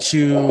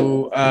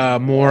into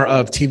more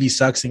of TV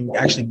Sucks and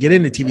actually get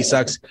into TV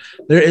Sucks,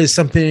 there is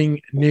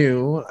something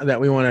new that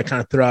we want to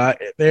kind of throw out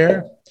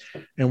there,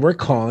 and we're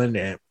calling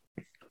it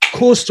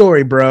Cool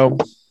Story, Bro.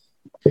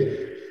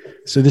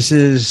 So this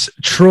is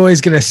Troy's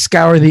going to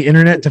scour the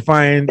internet to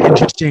find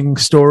interesting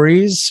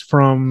stories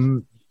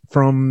from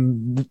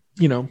from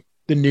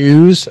the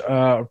news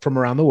from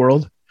around the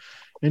world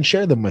and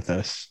share them with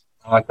us.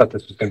 Oh, I thought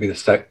this was going to be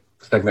the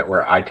segment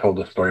where I told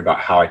a story about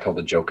how I told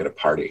a joke at a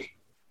party.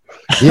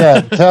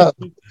 Yeah,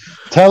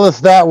 tell us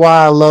that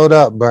while I load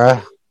up,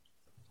 bruh.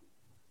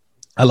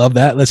 I love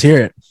that. Let's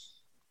hear it.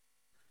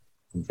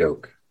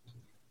 Joke.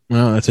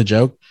 Well, that's a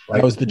joke.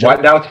 Like, that was the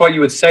joke. That's what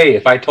you would say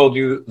if I told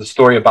you the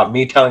story about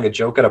me telling a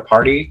joke at a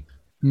party.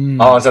 Oh,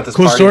 I was at this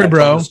cool party. Story,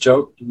 bro. This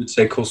joke. You would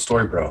say, "Cool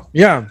story, bro."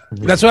 Yeah,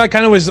 that's what I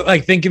kind of was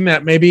like thinking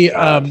that maybe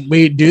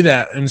we do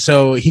that, and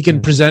so he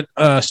can present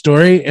a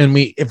story, and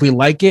if we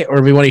like it or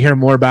if we want to hear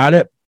more about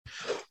it,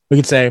 we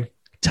could say,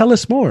 "Tell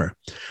us more,"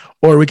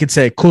 or we could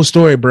say, "Cool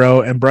story,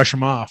 bro," and brush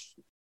him off.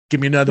 Give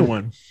me another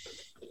one.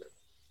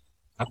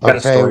 I've got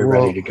a story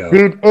ready to go,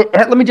 dude.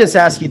 Let me just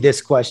ask you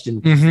this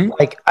question: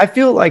 Like, I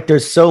feel like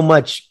there's so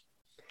much.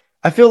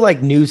 I feel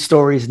like news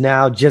stories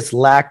now just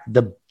lack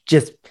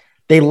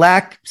they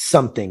lack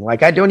something.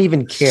 Like, I don't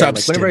even care.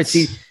 Like,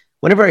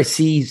 whenever I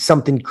see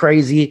something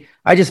crazy,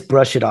 I just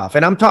brush it off.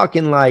 And I'm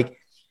talking like,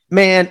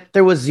 man,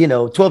 there was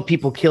 12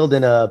 people killed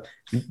in a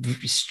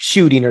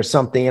shooting or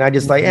something, and I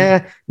just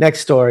like,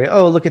 next story.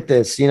 Oh, look at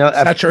this.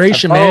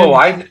 Saturation, man. Oh,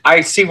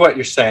 I see what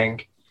you're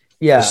saying.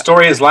 Yeah, the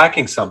story is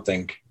lacking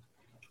something.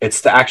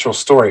 It's the actual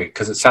story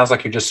because it sounds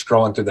like you're just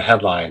scrolling through the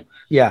headline.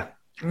 Yeah.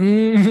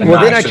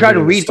 Well, then I try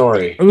to read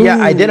story.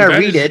 I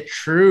read it.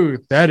 True.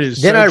 That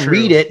is. Then so I true.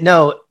 read it.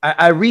 No,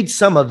 I read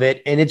some of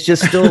it, and it's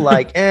just still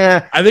like,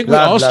 I think we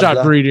all stopped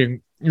blah.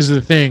 reading. Is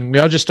the thing. We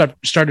all just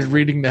started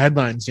reading the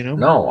headlines.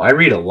 No, I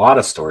read a lot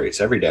of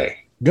stories every day.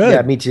 Good.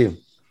 Yeah, me too.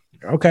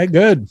 Okay,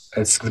 good.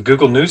 It's the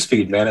Google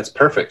Newsfeed, man. It's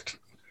perfect.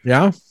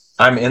 Yeah.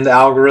 I'm in the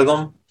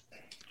algorithm,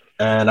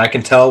 and I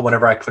can tell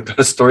whenever I clicked on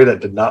a story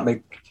that did not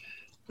make.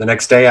 The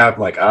next day, I'm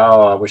like,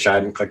 oh, I wish I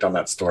hadn't clicked on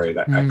that story.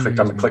 That I clicked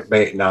on the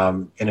clickbait, and now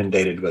I'm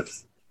inundated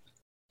with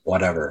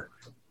whatever.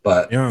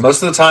 But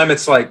most of the time,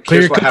 it's like,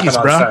 clear here's what cookies,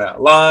 happened on Saturday Night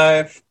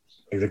Live.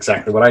 It's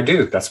exactly what I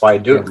do. That's why I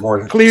do it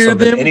more clear so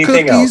them than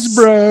anything cookies,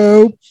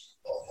 else.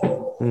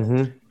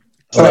 bro.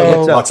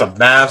 Lots of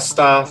math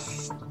stuff.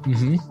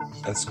 Mm-hmm.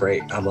 That's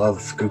great. I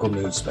love Google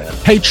News, man.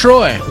 Hey,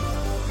 Troy.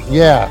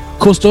 Yeah.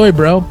 Cool story,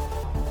 bro.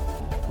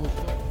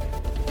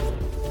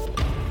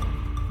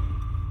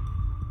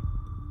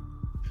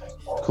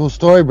 Cool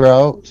story,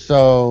 bro.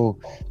 So,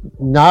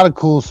 not a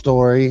cool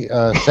story,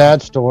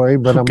 sad story,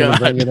 but I'm going to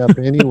bring it up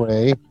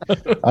anyway.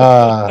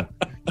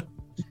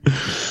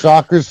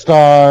 Soccer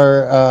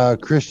star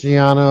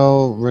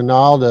Cristiano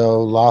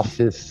Ronaldo lost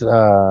his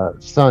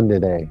son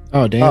today.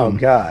 Oh, damn. Oh,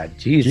 God.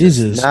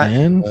 Jesus,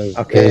 man.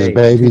 His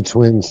baby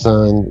twin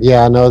son.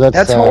 Yeah, I know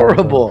that's sad,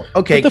 horrible.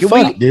 Okay, what the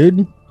fuck,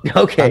 dude?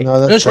 Okay.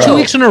 There's 2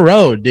 weeks in a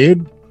row,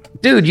 dude.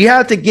 Dude, you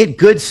have to get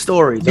good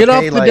stories. Get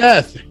off the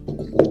death.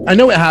 I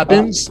know it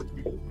happens.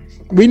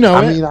 We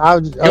know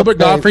it. Gilbert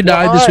Gottfried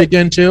died this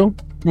weekend too.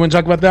 You want to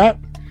talk about that?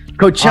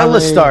 Coachella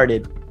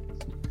started.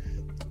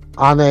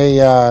 On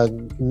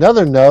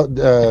another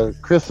note,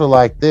 Chris will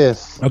like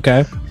this.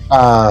 Okay.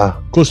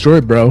 Cool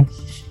story, bro.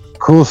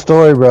 Cool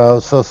story, bro.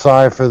 So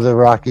sorry for the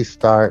rocky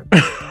start,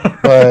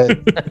 but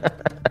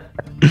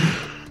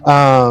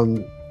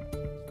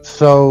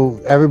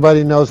so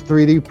everybody knows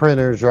 3D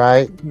printers,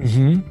 right?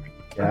 Mm-hmm.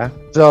 Yeah.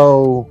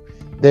 So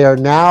they are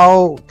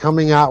now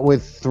coming out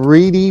with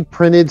 3D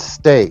printed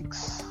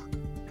steaks.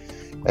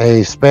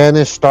 A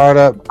Spanish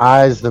startup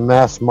eyes the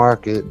mass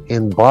market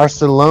in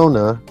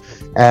Barcelona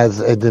as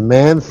a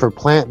demand for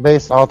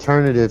plant-based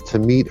alternative to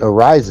meat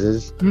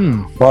arises.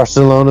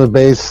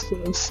 Barcelona-based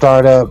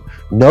startup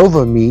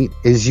Nova Meat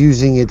is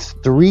using its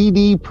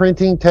 3D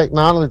printing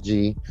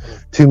technology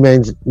to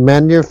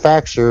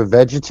manufacture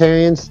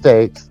vegetarian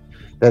steaks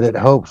that it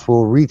hopes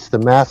will reach the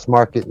mass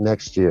market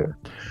next year.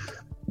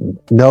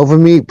 Nova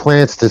Meat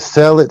plans to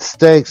sell its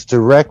steaks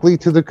directly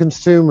to the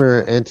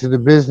consumer and to the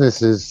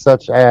businesses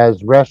such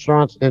as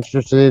restaurants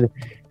interested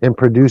in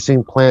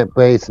producing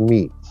plant-based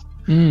meats.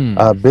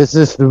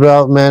 Business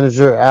development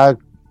manager,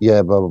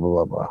 blah, blah,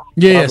 blah, blah.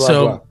 Yeah, blah,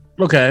 so,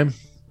 blah. Okay.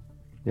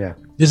 Yeah.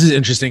 This is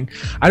interesting.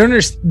 I don't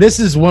understand. This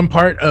is one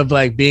part of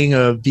like being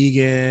a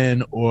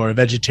vegan or a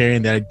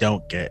vegetarian that I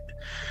don't get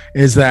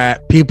is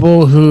that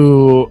people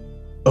who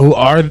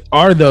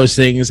are those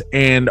things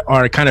and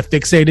are kind of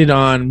fixated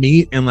on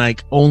meat and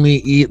like only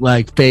eat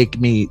like fake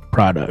meat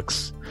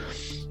products.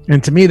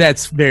 And to me,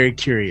 that's very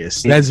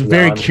curious. That's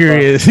very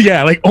curious.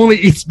 Yeah, like only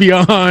eats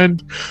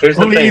Beyond. Here's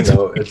the only thing, eats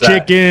though, is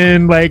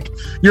chicken. Like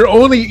you're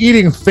only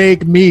eating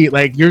fake meat.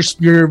 Like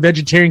you're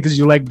vegetarian because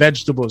you like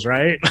vegetables,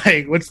 right?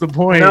 Like what's the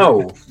point?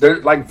 No,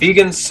 they're like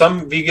vegans.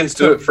 Some vegans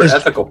do it for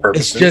ethical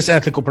purposes. It's just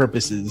ethical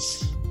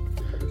purposes.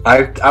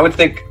 I would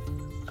think,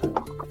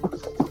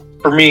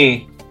 for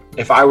me,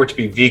 if I were to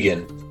be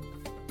vegan,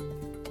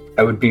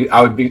 I would be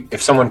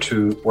if someone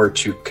were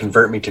to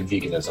convert me to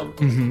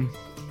veganism,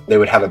 they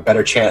would have a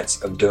better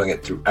chance of doing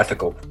it through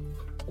ethical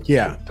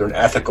through an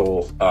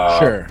ethical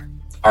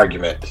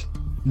argument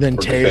than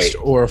taste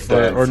or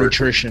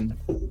nutrition.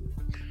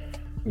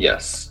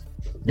 Yes.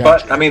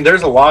 Gotcha. But I mean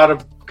there's a lot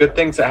of good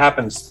things that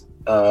happens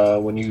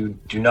when you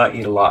do not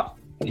eat a lot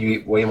you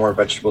eat way more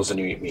vegetables than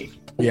you eat meat.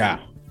 Yeah.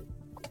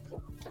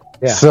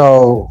 Yeah.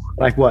 So,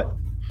 Like what?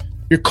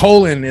 Your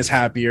colon is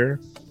happier.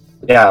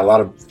 Yeah, a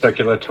lot of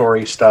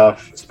circulatory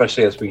stuff,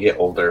 especially as we get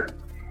older.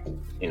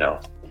 You know,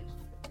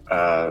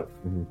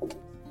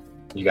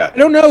 you got. I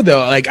don't know though.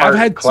 Like I've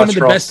had some of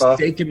the cholesterol best stuff.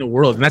 steak in the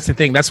world, and that's the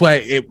thing. That's why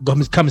it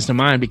comes to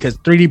mind, because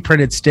 3D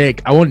printed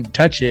steak, I wouldn't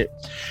touch it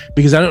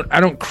because I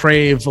don't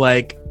crave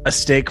like a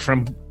steak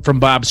from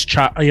Bob's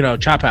Chop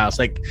House,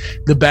 like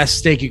the best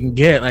steak you can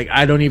get. Like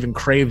I don't even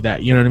crave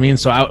that. You know what I mean?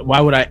 So why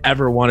would I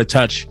ever want to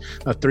touch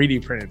a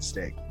 3D printed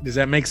steak? Does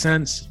that make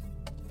sense?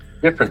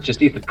 Different.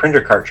 Just eat the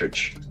printer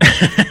cartridge.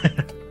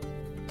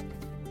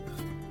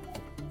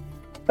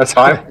 That's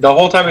how the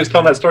whole time he was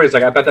telling that story, he's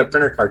like, I bet that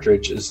printer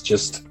cartridge is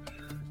just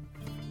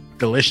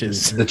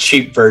Delicious. the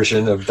cheap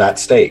version of that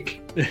steak.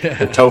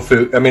 The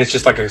tofu. I mean, it's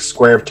just like a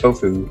square of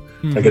tofu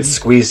that gets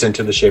squeezed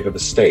into the shape of a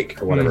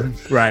steak or whatever.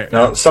 Right.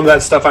 Now, some of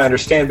that stuff I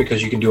understand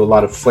because you can do a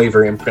lot of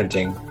flavor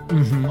imprinting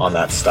on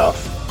that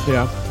stuff.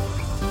 Yeah.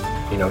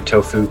 You know,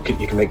 tofu,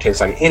 you can make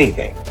taste like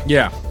anything.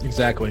 Yeah,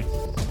 exactly.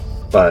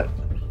 But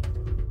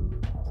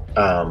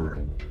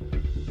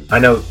I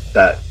know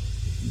that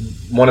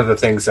one of the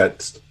things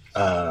that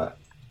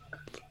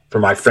for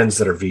my friends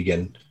that are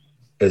vegan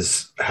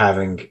is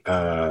having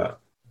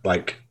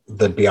like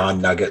the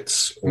Beyond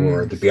Nuggets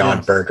or the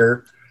Beyond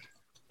Burger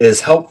is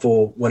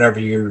helpful whenever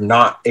you're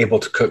not able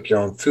to cook your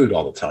own food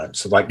all the time.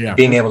 So like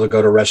being able to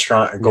go to a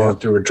restaurant or going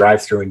through a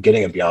drive-through and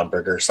getting a Beyond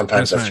Burger,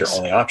 sometimes that's nice. your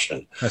only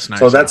option. That's nice.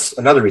 So that's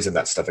another reason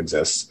that stuff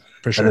exists.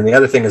 For sure. And then the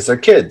other thing is they're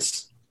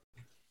kids.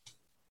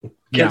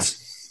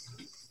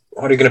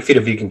 What are you going to feed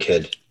a vegan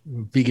kid?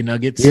 Vegan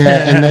nuggets.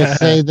 yeah, and they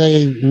say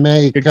they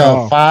make Good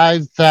call.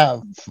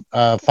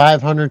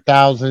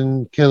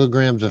 500,000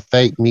 kilograms of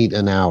fake meat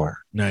an hour.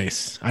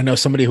 Nice. I know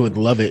somebody who would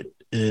love it.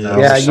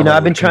 Yeah, you know,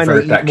 I've been trying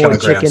to eat more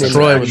chicken and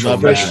Troy would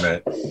love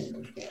measurement.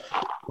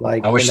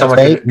 like. I wish and someone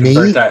fake could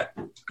convert meat? that.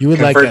 You would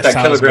like Convert that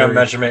that kilogram Salisbury-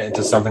 measurement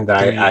into something that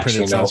I 3D actually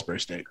printed know. Salisbury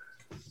steak.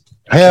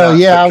 Hell cannot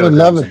yeah, I put would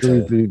love kilograms it,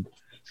 into dude.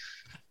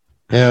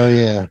 Hell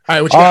yeah. All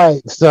right, what you All got?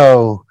 right,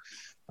 so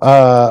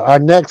our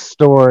next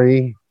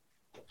story.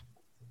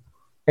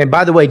 And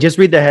by the way, just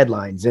read the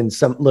headlines and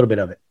some little bit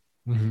of it.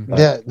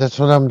 Yeah, that's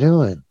what I'm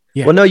doing.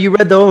 Yeah. Well, no, you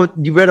read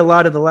a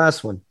lot of the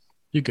last one.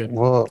 You good?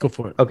 Well, Go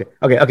for it. Okay.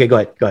 Go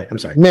ahead. I'm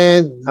sorry.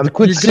 man,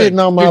 quit You're sitting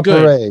good. on my You're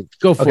good. parade.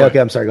 Go for Okay.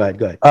 it. I'm sorry.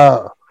 Go ahead.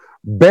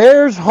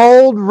 Bears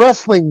hold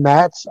wrestling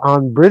match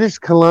on British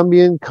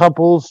Columbian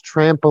couple's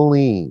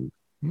trampoline.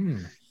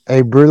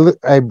 A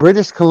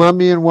British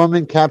Columbian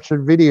woman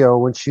captured video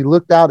when she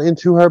looked out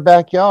into her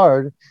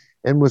backyard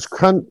and was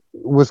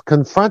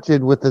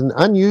confronted with an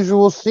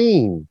unusual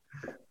scene.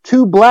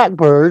 Two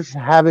blackbirds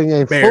having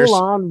a Bears.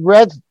 full-on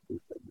red.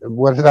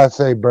 What did I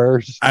say,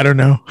 birds? I don't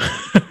know.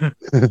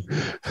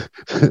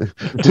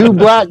 Two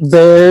black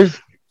bears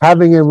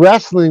having a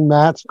wrestling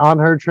match on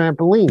her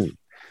trampoline.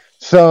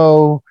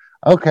 So,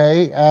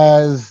 okay,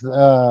 as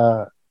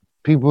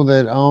people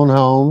that own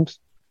homes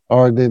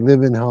or that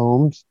live in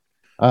homes,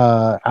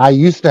 I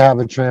used to have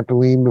a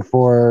trampoline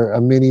before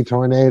a mini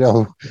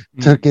tornado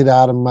took it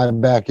out of my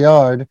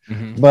backyard.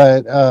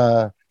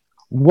 But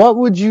what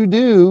would you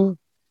do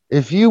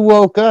if you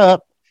woke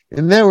up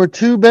and there were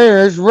two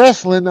bears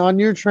wrestling on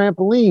your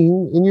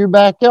trampoline in your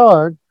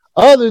backyard,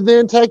 other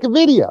than take a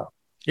video?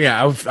 Yeah,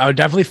 I would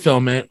definitely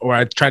film it, or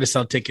I'd try to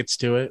sell tickets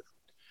to it,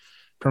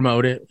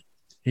 promote it,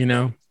 you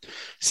know,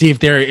 see if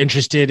they're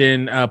interested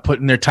in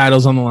putting their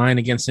titles on the line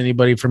against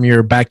anybody from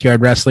your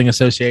backyard wrestling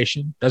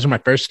association. Those are my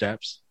first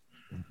steps.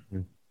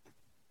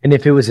 And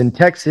if it was in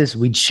Texas,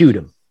 we'd shoot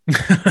him.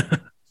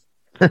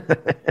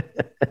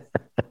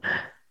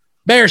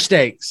 Bear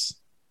steaks.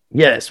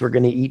 Yes, we're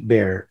going to eat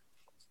bear.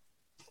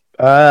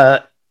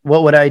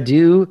 What would I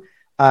do?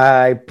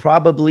 I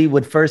probably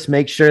would first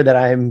make sure that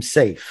I'm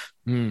safe.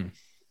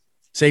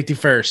 Safety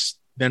first,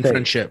 then Safe.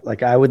 friendship.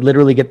 Like I would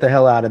literally get the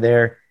hell out of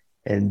there,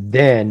 and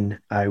then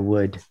I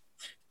would,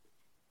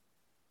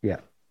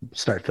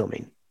 start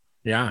filming.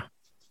 Yeah.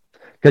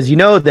 Because you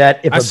know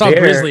that if I a saw bear,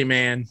 Grizzly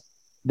Man.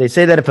 they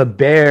say that if a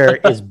bear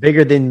is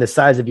bigger than the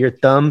size of your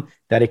thumb,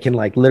 that it can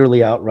like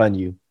literally outrun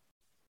you.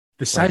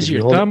 The size if of you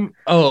your hold- thumb?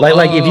 Oh,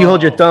 Like if you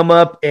hold your thumb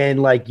up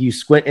and like you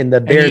squint and the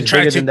and bear you is try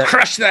bigger to than that.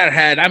 crush that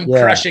head. I'm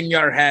Yeah. crushing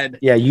your head.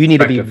 Yeah, you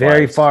need to be Effective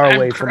very vibes. far I'm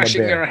away from a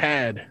crushing your bear.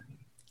 head.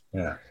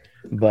 Yeah.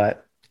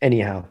 But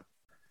anyhow,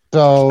 So,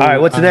 all right.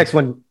 What's the next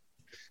one?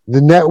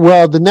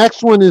 The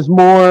next one is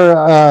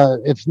more.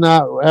 It's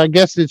not. I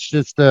guess it's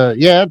just.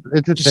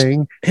 It's a Just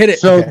thing. Hit it.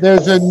 So Okay.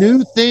 there's a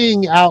new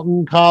thing out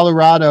in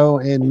Colorado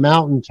in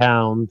mountain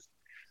towns,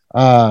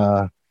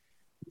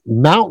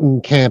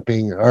 mountain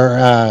camping, or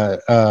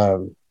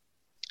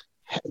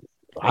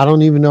I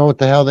don't even know what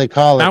the hell they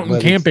call it. Mountain but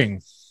it's-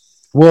 camping.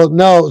 Well,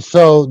 no.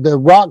 So the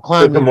rock Like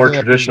climbing. the more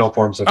camping- traditional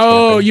forms of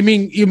Oh,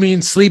 camping. you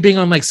mean sleeping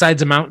on like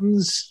sides of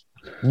mountains?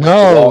 No,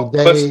 Well,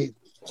 they.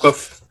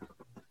 Cliff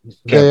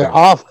They're camping.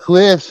 off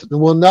cliffs.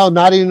 Well, no,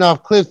 not even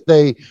off cliffs.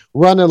 They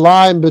run a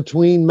line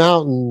between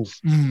mountains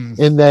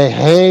and they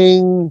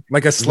hang.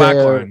 Like a slack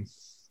They're- line.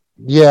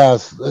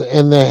 Yes,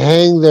 and they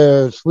hang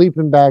their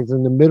sleeping bags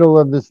in the middle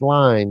of this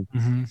line.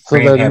 Mm-hmm. So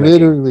Extreme they're hammocking.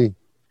 literally.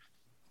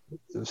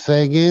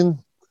 Say again.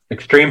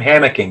 Extreme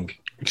hammocking.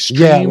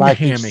 Extreme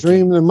hammocking.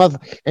 Extreme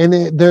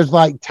and there's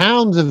like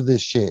towns of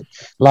this shit.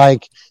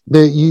 Like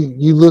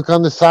you look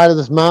on the side of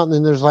this mountain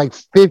and there's like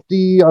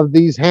 50 of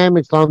these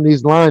hammocks on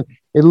these lines.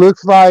 It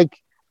looks like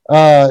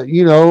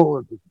hanging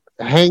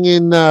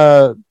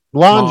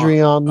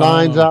laundry on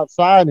lines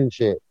outside and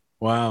shit.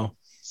 Wow.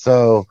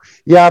 So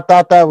yeah, I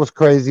thought that was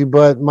crazy.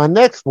 But my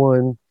next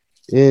one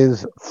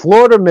is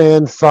Florida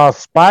man saw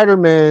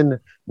Spider-Man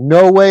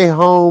No Way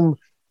Home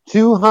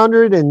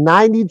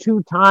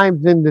 292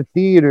 times in the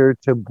theater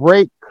to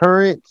break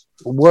current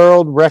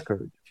world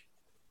record.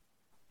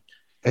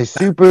 A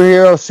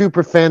superhero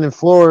superfan in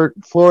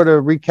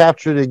Florida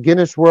recaptured a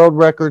Guinness World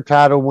Record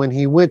title when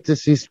he went to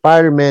see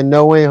Spider-Man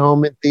No Way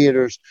Home in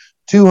theaters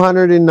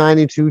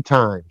 292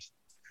 times.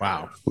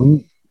 Wow.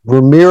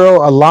 Ramiro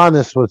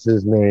Alanis was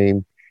his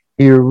name.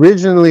 He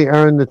originally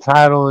earned the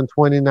title in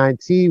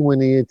 2019 when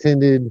he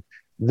attended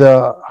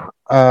the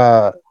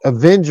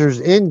Avengers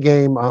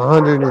Endgame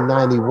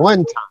 191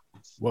 times.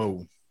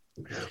 Whoa.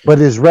 But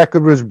his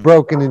record was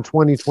broken in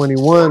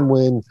 2021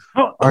 when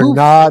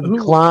Arnaud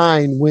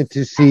Klein went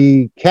to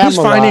see Camelot.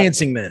 Who's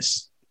financing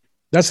this?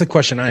 That's the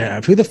question I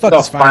have. Who the fuck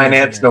is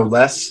financed? No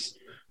less.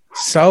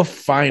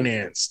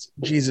 Self-financed.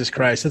 Jesus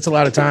Christ. That's a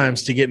lot of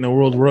times to get in the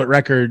world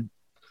record.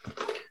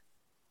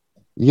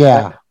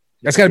 Yeah.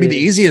 That's got to be the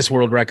easiest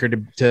world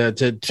record to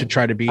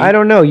try to beat. I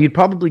don't know. You'd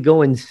probably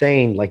go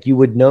insane. Like you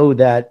would know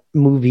that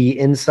movie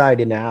inside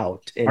and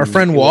out. And our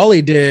friend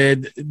Wally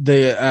did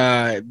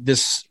the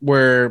this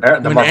where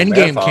when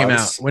Endgame came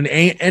out. When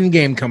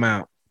Endgame come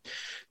out,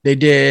 they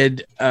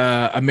did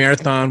a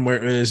marathon where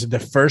it was the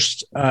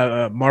first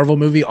Marvel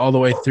movie all the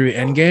way through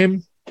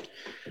Endgame,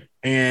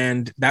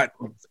 and that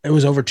it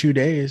was over 2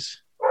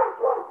 days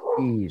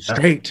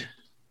straight.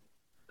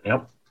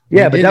 Yep.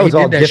 Yeah, but that was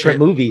all different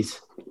movies.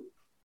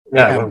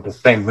 Yeah, it was the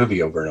same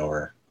movie over and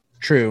over.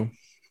 True.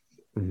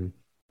 Mm-hmm.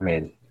 I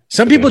mean,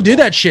 some people do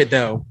that shit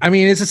though. I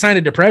mean, it's a sign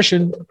of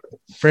depression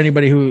for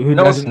anybody who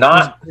doesn't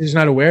who's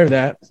not aware of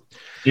that.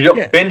 You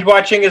don't binge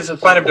watching is a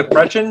sign of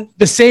depression.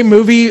 The same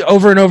movie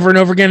over and over and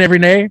over again every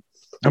day.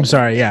 I'm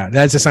sorry. Yeah,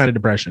 that's a sign of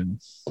depression.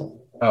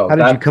 Oh, how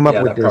did you come up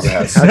with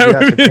this?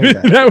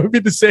 That would be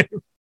the same.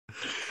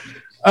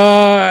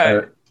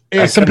 I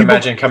can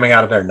imagine coming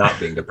out of there not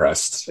being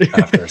depressed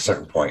after a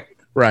certain point.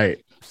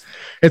 Right.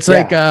 It's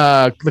like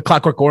the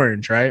Clockwork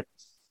Orange, right?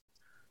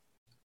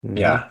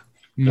 Yeah.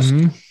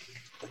 Mm-hmm.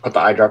 Put the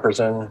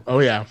eyedroppers in. Oh,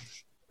 yeah.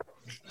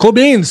 Cool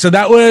beans. So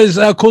that was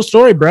a cool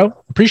story, bro.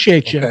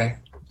 Appreciate you. Okay.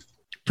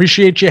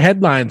 Appreciate your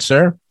headline,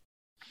 sir.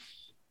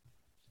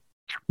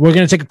 We're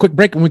going to take a quick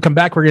break. When we come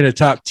back, we're going to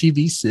talk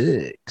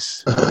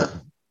TV6.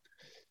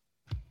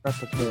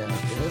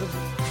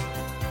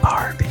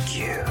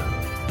 Barbecue.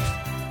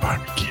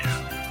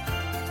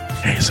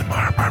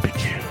 ASMR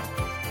barbecue.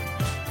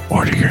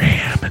 Order your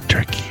ham and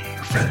turkey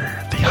for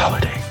the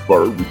holiday.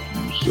 Barbecue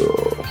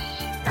sauce.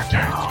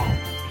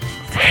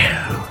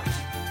 Ham.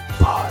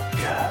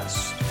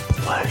 Podcast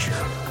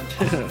pleasure.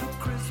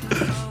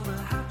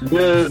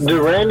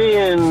 Do Randy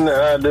and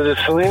do the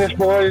Salinas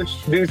boys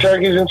do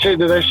turkeys and shit?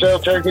 Do they sell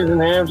turkeys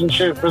and hams and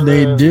shit for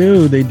They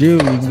do. You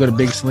can go to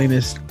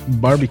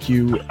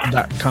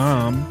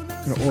BigSalinasBarbecue.com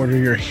and order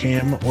your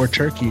ham or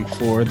turkey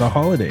for the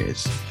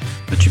holidays.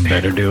 But you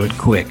better do it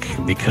quick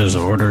because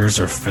orders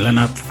are filling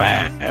up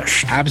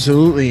fast.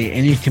 Absolutely.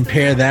 And you can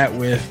pair that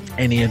with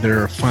any of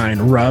their fine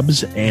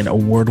rubs and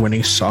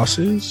award-winning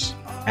sauces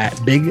at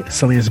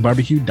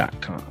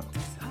BigSalinasBarbecue.com.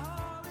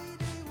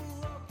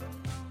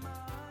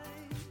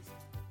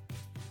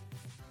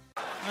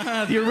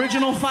 The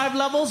original 5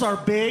 levels are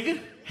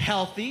big,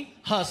 healthy,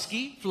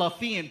 husky,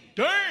 fluffy, and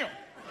damn.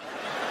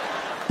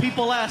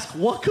 People ask,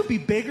 what could be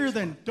bigger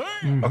than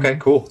damn? Okay,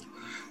 cool.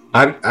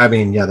 I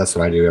mean, yeah, that's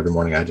what I do every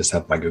morning. I just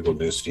have my Google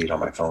News feed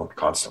on my phone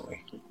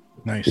constantly.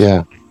 Nice.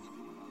 Yeah,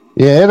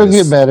 it'll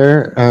get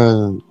better.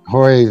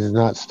 Jorge's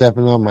not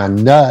stepping on my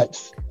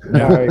nuts.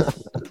 Right.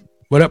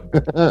 What up?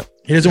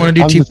 He doesn't want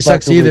to do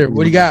TV6 either.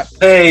 What do you got?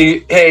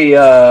 Hey,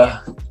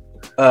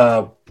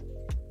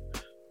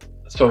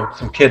 so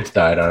some kids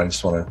died. I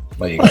just want to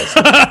let you guys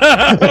know.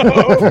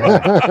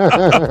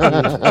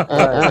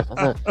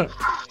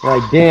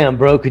 Like, damn,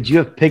 bro, could you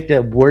have picked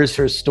a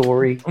worser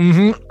story?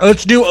 Mm-hmm.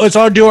 Let's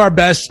all do our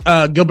best.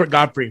 Gilbert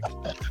Godfrey.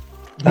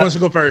 Who wants to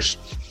go first?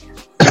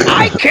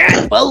 I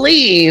can't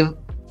believe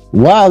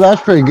Wow,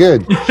 that's pretty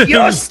good.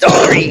 your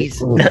stories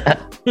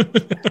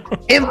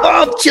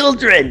involve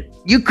children.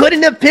 You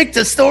couldn't have picked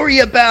a story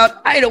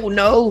about, I don't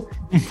know,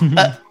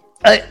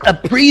 a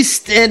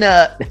priest and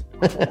a...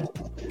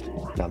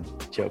 No, I'm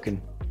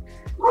joking.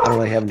 I don't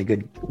really have any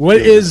good... What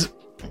is...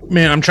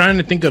 Man, I'm trying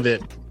to think of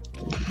it.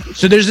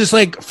 So there's this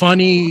like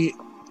funny,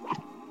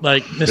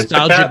 like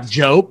nostalgic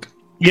joke.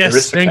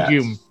 Yes, thank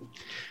you.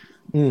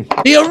 The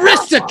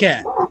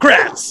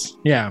Aristocats.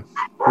 Yeah.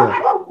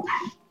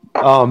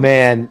 Oh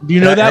man, do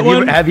you know that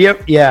one? Have you?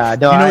 Yeah,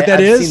 no. You know what that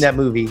I've is? seen that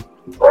movie.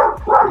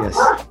 Yes.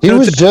 He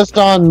was just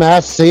on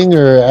Masked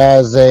Singer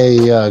as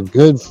a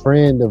good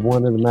friend of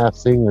one of the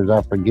Masked Singers.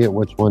 I forget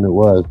which one it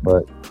was,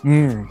 but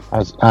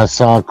I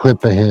saw a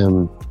clip of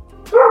him.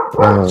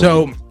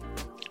 So,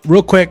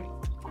 real quick,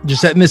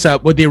 just setting this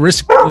up, what the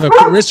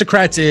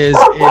Aristocrats is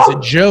a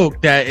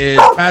joke that is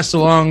passed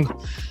along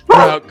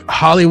throughout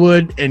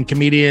Hollywood, and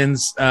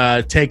comedians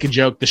take a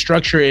joke. The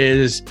structure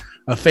is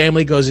a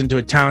family goes into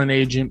a talent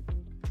agent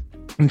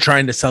and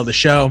trying to sell the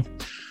show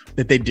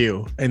that they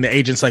do, and the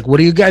agent's like, what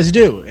do you guys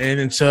do?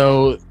 And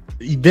so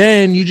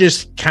then you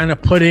just kind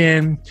of put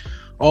in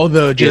all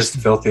the just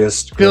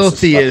filthiest,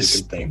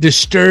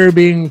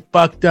 disturbing,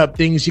 fucked up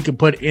things you can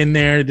put in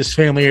there this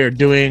family are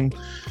doing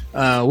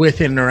with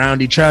and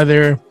around each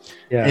other.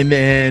 And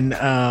then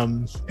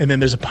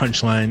there's a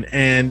punchline,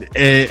 and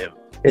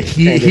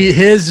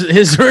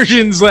his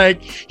version's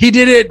like he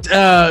did it.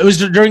 It was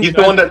during he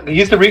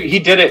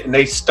did it, and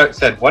they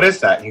said, "What is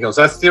that?" And he goes,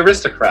 "That's the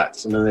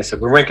Aristocrats." And then they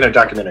said, "We're making a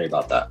documentary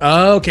about that."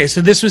 Oh, okay,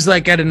 so this was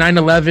like at a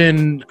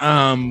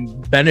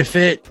 9/11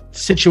 benefit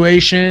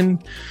situation.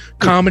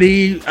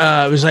 Comedy.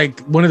 It was like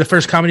one of the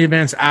first comedy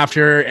events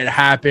after it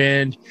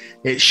happened.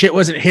 Shit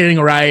wasn't hitting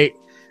right,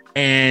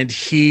 and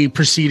he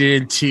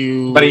proceeded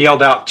to. But he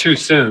yelled out too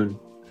soon.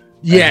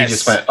 Yes, he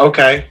just went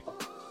okay.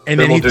 And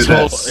then he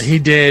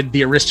did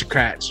the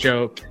Aristocrats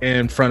joke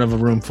in front of a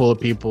room full of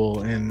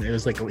people, and it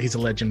was like he's a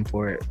legend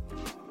for it.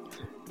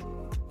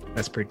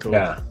 That's pretty cool.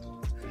 Yeah,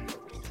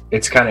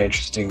 it's kind of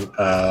interesting.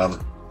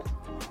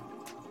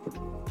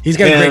 He's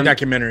got a great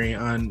documentary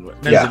on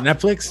is it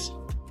Netflix?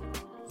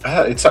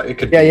 It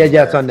could. Yeah,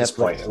 it's on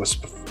Netflix. It was,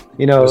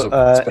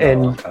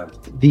 and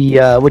the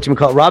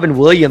whatchamacallit, Robin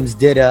Williams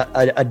did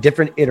a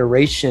different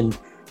iteration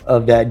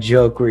of that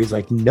joke where he's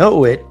like,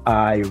 "Know it,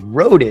 I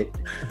wrote it,"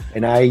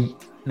 and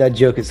that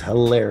joke is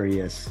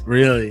hilarious.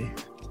 Really?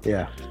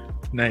 Yeah.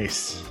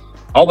 Nice.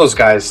 All those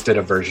guys did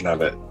a version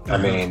of it. I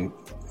mean,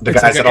 the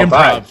guys that all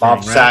died,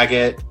 Bob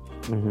Saget.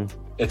 Mm-hmm.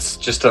 It's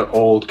just an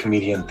old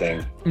comedian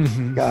thing.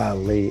 Mm-hmm.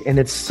 Golly, and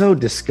it's so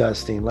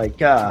disgusting. Like,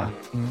 Yeah,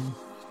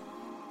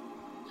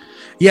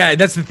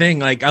 that's the thing.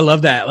 Like, I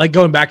love that. Like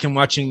going back and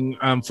watching.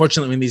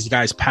 Fortunately, when these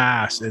guys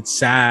pass, it's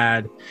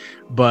sad.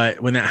 But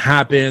when that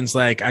happens,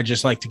 like I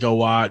just like to go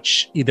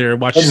watch some of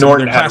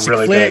their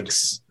classic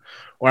flicks.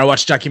 Or I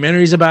watch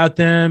documentaries about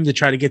them to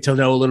try to get to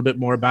know a little bit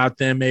more about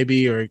them,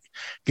 maybe, or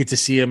get to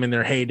see them in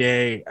their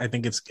heyday. I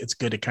think it's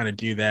good to kind of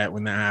do that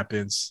when that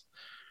happens,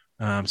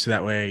 so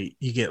that way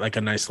you get like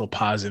a nice little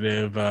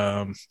positive.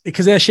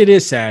 Because that shit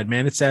is sad,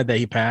 man. It's sad that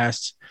he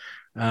passed.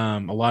 A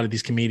lot of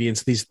these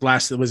comedians, we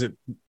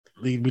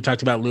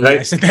talked about Louis.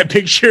 I sent that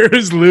picture. It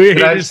was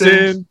Louis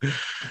Anderson.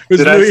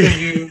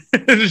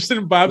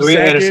 Anderson, Bob Louis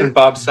Saget. Anderson,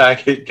 Bob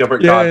Saget,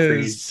 Gilbert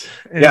Gottfried. It's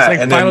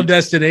like Final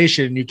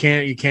Destination. You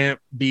can't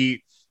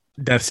beat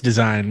Death's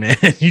Design, man.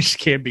 You just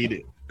can't beat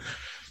it.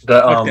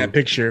 Fuck that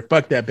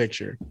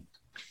picture.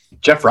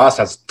 Jeff Ross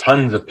has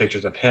tons of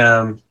pictures of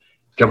him,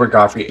 Gilbert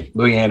Gottfried,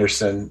 Louis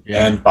Anderson,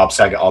 and Bob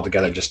Saget all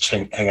together just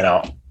hanging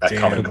out at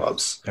comedy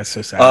clubs. That's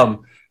so sad.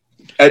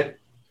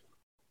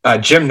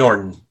 Jim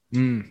Norton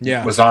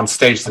was on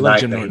stage the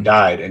night that he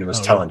died, and he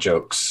was telling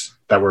jokes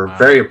that were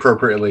very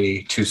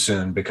appropriately too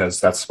soon, because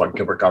that's what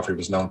Gilbert Gottfried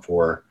was known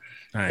for.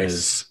 Nice.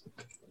 Is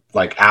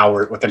like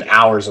within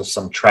hours of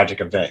some tragic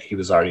event, he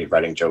was already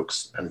writing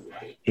jokes, and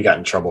he got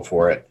in trouble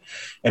for it.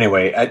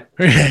 Anyway,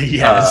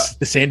 the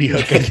Sandy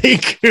Hook, I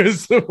think,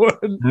 was the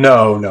one.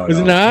 No, was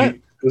it not?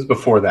 It was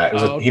before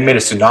that. He made a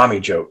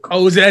tsunami joke.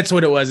 Oh, that's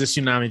what it was, a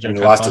tsunami joke. And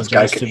he lost his the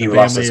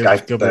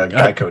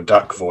Geico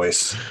duck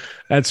voice.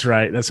 That's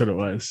right. That's what it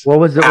was. What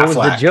was the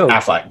joke?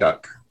 Aflac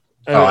duck.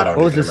 I don't.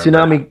 What was the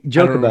tsunami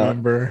joke about?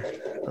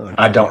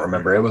 I don't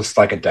remember. It was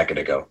like a decade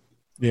ago.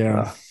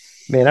 Yeah.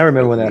 Man, I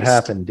remember when that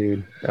happened,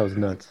 dude. That was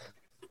nuts.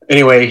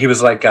 Anyway, he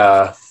was like,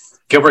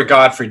 Gilbert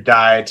Gottfried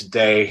died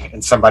today,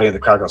 and somebody in the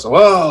crowd goes,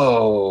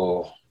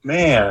 "Whoa,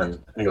 man!"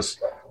 And he goes,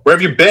 "Where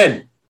have you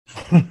been?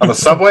 On the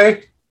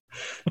subway?"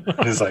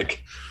 And he's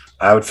like,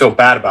 "I would feel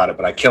bad about it,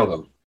 but I killed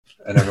him."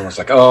 And everyone's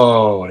like,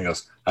 "Oh," and he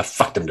goes, "I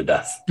fucked him to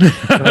death."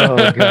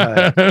 Oh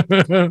god.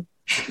 And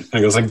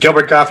he goes, like,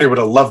 Gilbert Gottfried would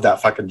have loved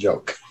that fucking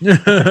joke.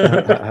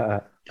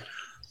 Yeah,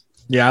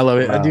 I love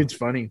it. Wow. That dude's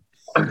funny.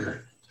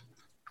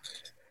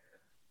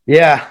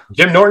 Yeah.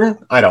 Jim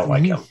Norton, I don't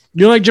like him.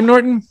 You like Jim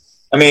Norton?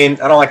 I mean,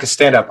 I don't like his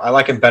stand-up. I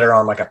like him better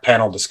on like a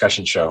panel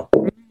discussion show,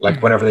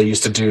 like whenever they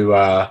used to do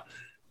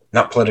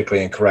not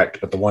politically incorrect,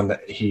 but the one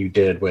that he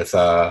did with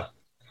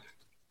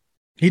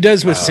he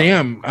does with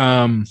Sam.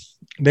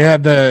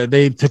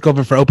 They took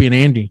over for Opie and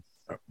Andy.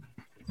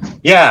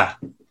 Yeah.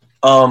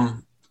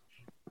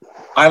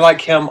 I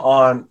like him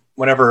on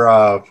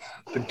whenever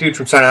the dude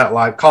from Saturday Night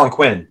Live, Colin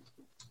Quinn.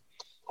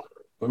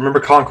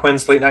 Remember Colin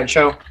Quinn's late night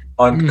show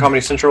on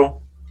Comedy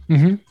Central?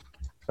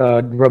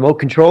 Mm-hmm. Remote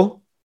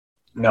Control?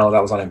 No,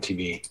 that was on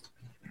MTV.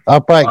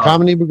 Upright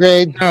Comedy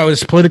Brigade? No, it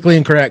was Politically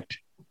Incorrect.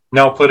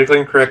 No, Politically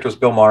Incorrect was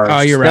Bill Maher.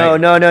 Oh, you're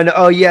right. No.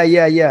 Oh,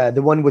 yeah.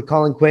 The one with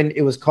Colin Quinn.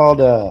 It was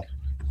called oh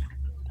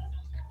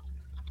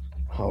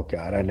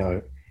God, I know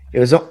it. It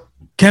was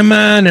Come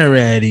on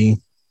already.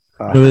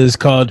 It was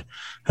called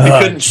You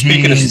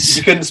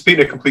couldn't speak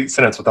in a complete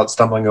sentence without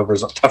stumbling over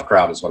his Tough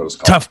Crowd is what it was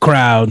called. Tough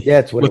Crowd. Yeah,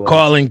 it's what with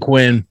Colin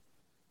Quinn.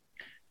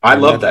 I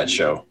love that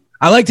show.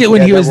 I liked it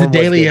when he was the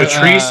Daily.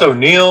 Patrice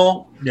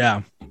O'Neal.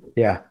 Yeah.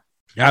 Yeah.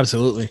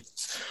 Absolutely.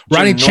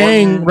 Ronnie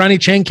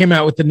Chang came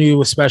out with the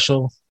new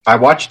special. I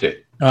watched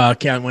it.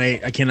 Can't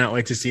wait. I cannot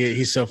wait to see it.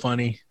 He's so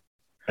funny.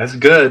 That's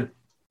good.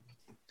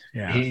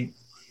 Yeah.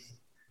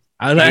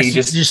 I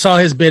just saw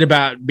his bit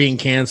about being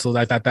canceled.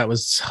 I thought that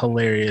was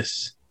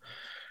hilarious.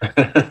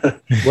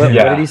 What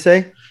did he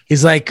say?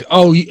 He's like,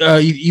 "Oh,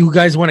 you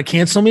guys want to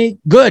cancel me?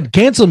 Good,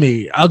 cancel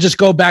me. I'll just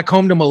go back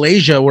home to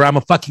Malaysia where I'm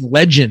a fucking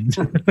legend."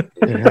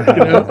 You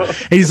know?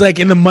 He's like,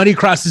 "And the money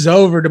crosses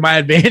over to my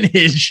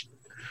advantage."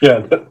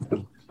 Yeah.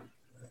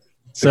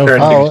 So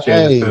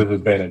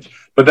advantage.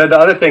 But then the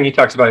other thing he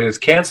talks about is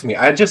cancel me.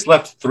 I just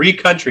left 3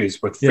 countries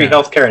with free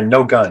healthcare and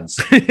no guns.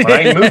 When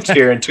I moved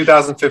here in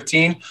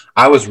 2015,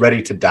 I was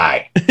ready to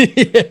die.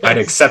 I'd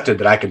accepted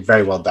that I could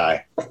very well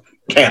die.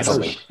 Cancel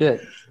me.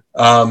 Shit.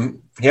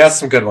 He has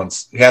some good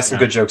ones. He has some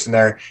good jokes in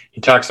there.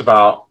 He talks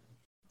about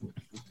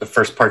the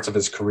first parts of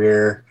his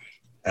career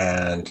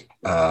and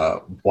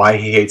why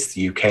he hates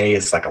the UK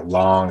is like a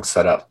long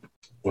setup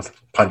with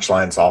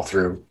punchlines all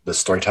through the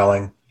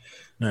storytelling.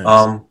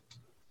 Nice.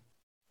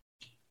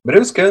 But it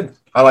was good.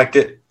 I liked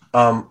it.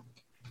 I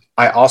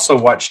also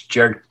watched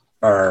Jared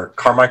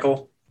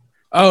Carmichael.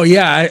 Oh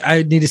yeah,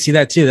 I need to see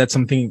that too. That's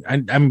something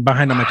I'm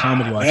behind on my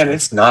comedy watch. Man,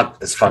 it's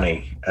not as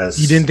funny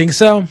as you didn't think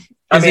so.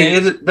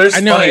 There's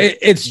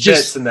it's just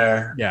bits in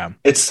there. Yeah,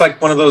 it's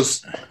like one of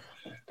those.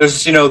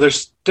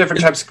 There's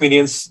different types of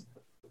comedians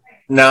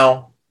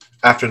now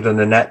after the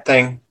Nanette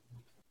thing.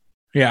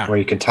 Yeah, where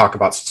you can talk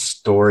about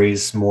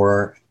stories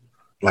more,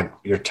 like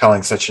you're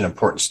telling such an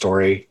important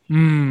story.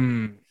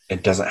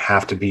 It doesn't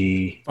have to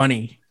be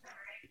funny.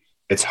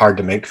 It's hard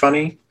to make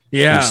funny.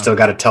 Yeah, you still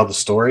got to tell the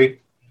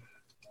story,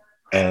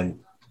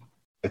 and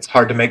it's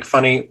hard to make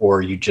funny,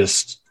 or you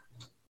just,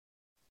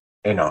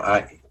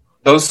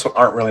 those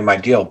aren't really my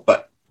deal.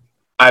 But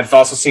I've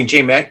also seen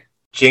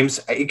James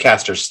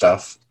Acaster's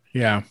stuff.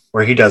 Yeah,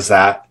 where he does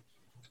that,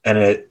 and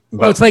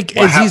it's like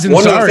Aziz Ansari,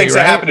 one of the things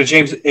that happened to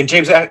James,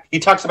 he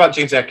talks about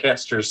James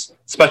Acaster's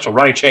special.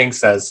 Ronnie Chang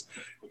says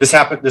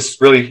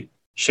this really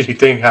shitty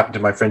thing happened to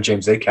my friend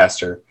James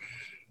Acaster.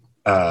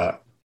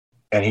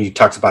 And he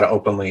talks about it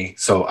openly,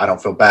 so I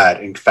don't feel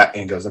bad. In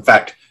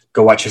fact,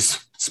 go watch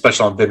his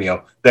special on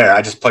Vimeo. There,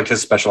 I just plugged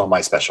his special on my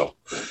special.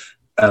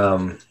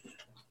 But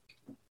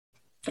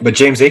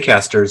James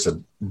Acaster is a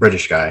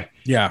British guy.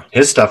 Yeah,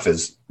 his stuff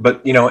is,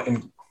 but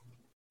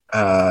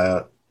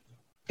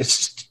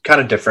it's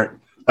kind of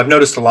different. I've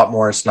noticed a lot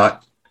more. It's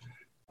not,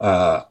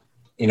 for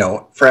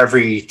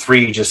every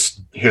 3,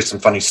 just here's some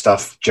funny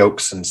stuff,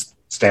 jokes, and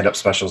stand-up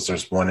specials.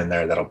 There's one in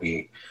there that'll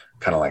be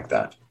kind of like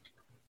that.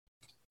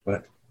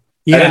 But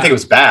I didn't think it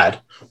was bad.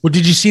 Well,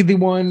 did you see the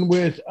one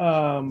with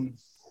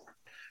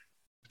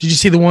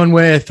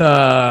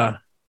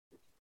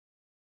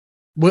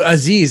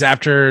Aziz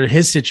after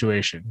his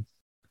situation?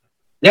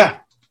 Yeah.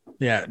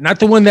 Not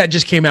the one that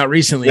just came out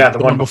recently. Yeah, the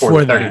one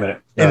before that.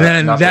 30-minute.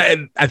 And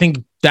then I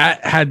think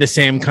that had the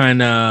same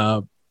kind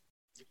of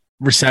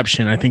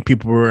reception. I think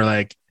people were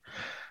like,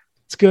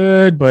 it's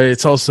good, but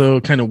it's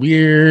also kind of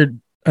weird.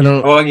 I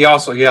don't. Well,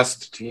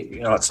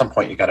 at some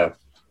point you got to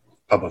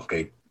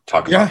publicly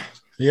talk about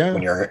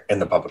when you're in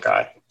the public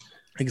eye.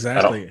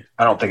 Exactly.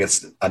 I don't think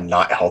it's a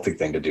not healthy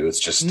thing to do. It's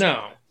just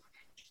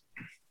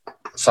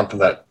something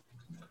that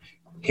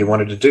he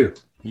wanted to do.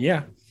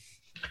 Yeah.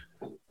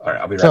 All right,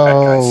 I'll be right back,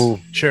 guys.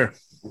 Sure.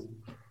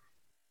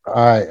 All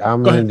right,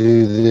 I'm going to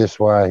do this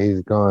while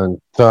he's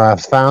gone. So I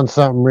found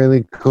something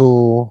really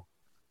cool.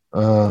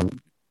 A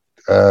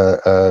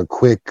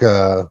quick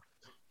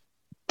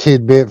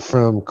tidbit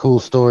from Cool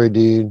Story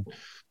Dude.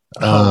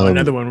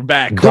 Another one. We're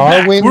back.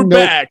 Darwin, We're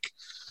back.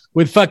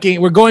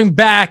 We're going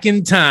back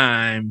in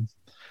time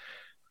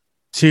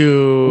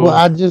to. Well,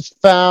 I just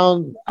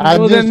found.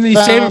 Then you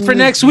save it for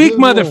next week,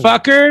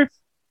 motherfucker.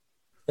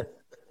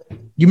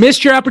 You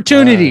missed your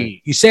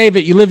opportunity. You save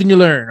it. You live and you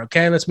learn.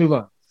 Okay, let's move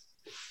on.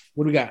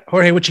 What do we got,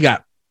 Jorge? What you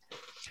got?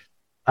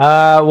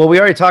 Well, we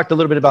already talked a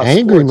little bit about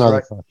angry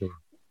sports, motherfucker. Right?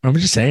 I'm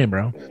just saying,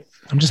 bro.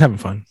 I'm just having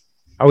fun.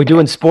 Are we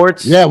doing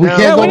sports? Yeah, we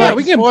can't go back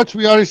to sports.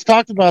 We already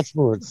talked about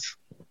sports.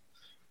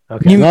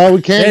 Okay. No,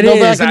 we can't go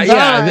back in time.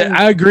 Yeah,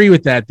 I agree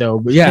with that though.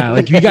 But yeah,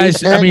 like you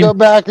guys, I mean, go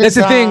back that's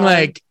the thing.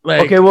 Like,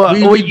 okay, well,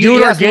 we do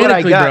it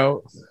organically,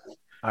 bro.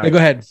 Right. Go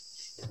ahead.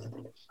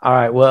 All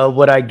right. Well,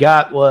 what I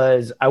got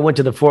was I went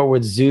to the Fort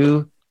Worth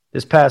Zoo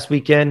this past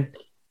weekend,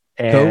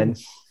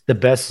 and the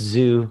best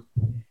zoo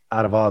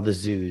out of all the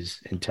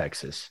zoos in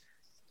Texas.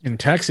 In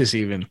Texas,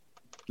 even.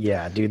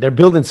 Yeah, dude, they're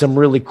building some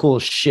really cool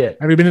shit.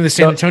 Have you been to the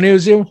San Antonio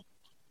Zoo?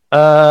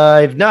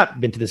 I've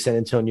not been to the San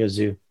Antonio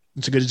Zoo.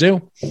 It's a good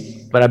zoo,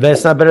 but I bet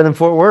it's not better than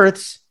Fort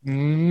Worth's. I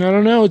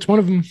don't know. It's one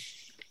of them.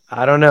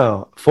 I don't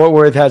know. Fort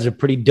Worth has a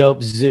pretty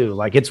dope zoo.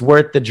 Like, it's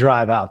worth the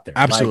drive out there.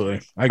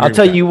 Absolutely. Like, I'll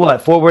tell you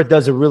what, Fort Worth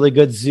does a really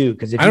good zoo.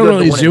 Because I don't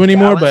really zoo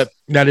anymore, but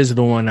that is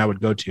the one I would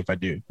go to if I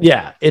do.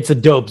 Yeah, it's a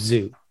dope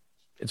zoo.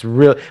 It's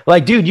real.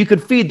 Like, dude, you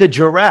could feed the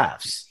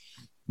giraffes.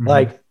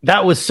 Like,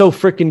 that was so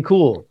freaking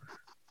cool.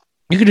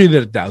 You could do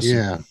that at Dallas.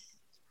 Yeah.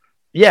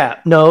 Yeah.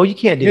 No, you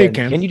can't do Yeah, that. you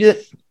can. Can you do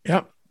that?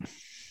 Yep.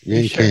 Yeah,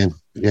 you can.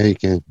 Yeah, you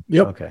can.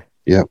 Yep. Okay.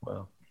 Yep.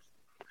 Well,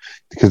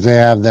 Because they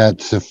have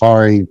that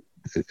safari,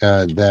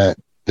 that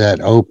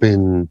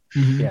open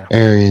yeah.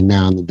 area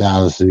now in the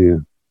Dallas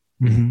Zoo.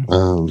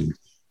 Mm-hmm.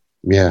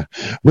 Yeah,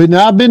 but no,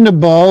 I've been to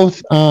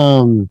both.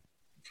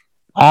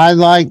 I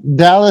like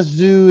Dallas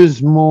Zoo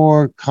is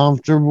more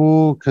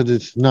comfortable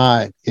because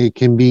it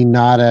can be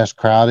not as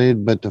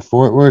crowded, but the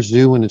Fort Worth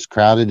Zoo, when it's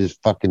crowded, is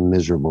fucking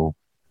miserable.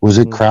 Was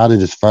it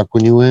crowded as fuck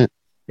when you went?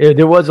 Yeah,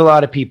 there was a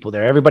lot of people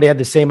there. Everybody had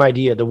the same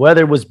idea. The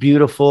weather was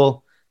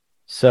beautiful.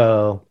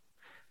 So,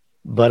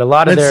 but a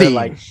lot of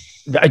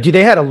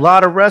they had a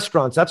lot of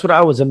restaurants. That's what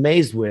I was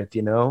amazed with,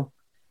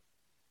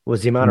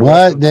 was the amount of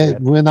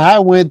restaurants. When I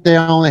went, they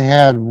only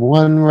had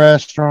one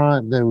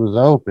restaurant that was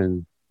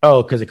open.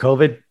 Oh, because of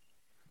COVID?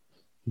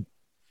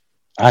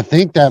 I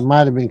think that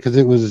might have been because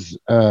it was.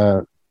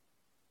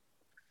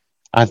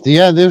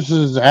 This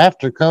was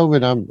after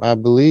COVID, I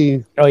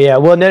believe. Oh yeah,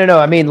 well, no.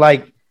 I mean,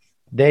 like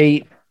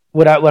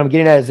what I'm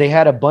getting at is they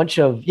had a bunch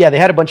of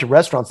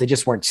restaurants. They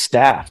just weren't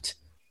staffed.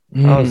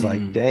 I was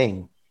like,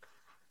 dang.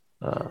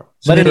 But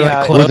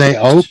anyhow, were they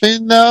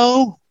open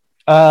though?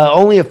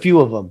 Only a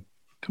few of them.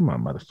 Come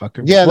on,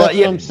 motherfucker. Yeah, that's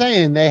what I'm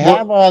saying. They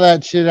have all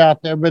that shit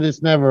out there, but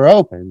it's never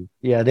open.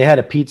 Yeah, they had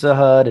a Pizza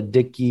Hut, a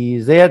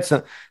Dickies. They had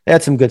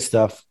some good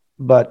stuff.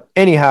 But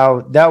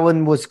anyhow, that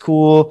one was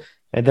cool.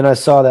 And then I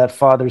saw that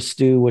Father's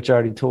Stew, which I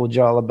already told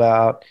y'all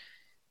about,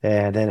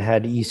 and then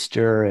had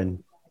Easter,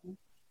 and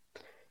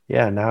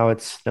yeah, now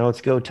it's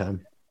go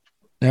time.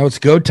 Now it's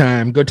go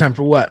time. Go time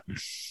for what?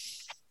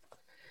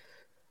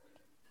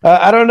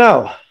 I don't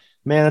know,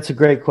 man. That's a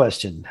great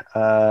question.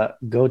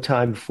 Go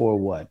time for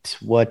what?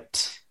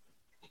 What?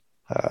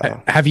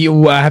 Have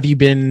you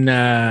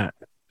been?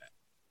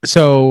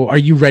 So, are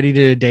you ready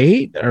to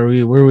date? Where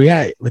are we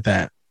at with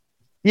that?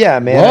 Yeah,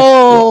 man.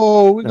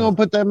 Whoa, we're gonna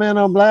put that man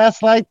on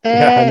blast like that.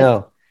 Yeah, I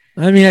know.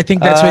 I mean, I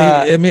think that's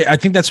I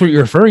think that's what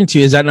you're referring to.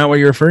 Is that not what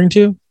you're referring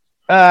to?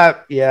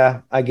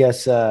 Yeah, I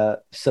guess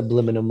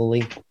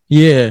subliminally.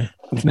 Yeah.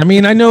 I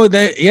mean, I know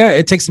that. Yeah,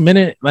 it takes a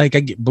minute. Like,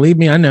 believe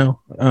me, I know.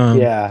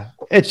 Yeah,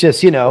 it's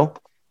just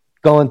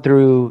going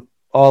through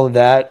all of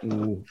that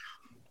and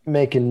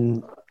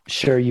making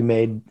sure you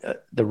made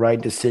the right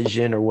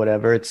decision or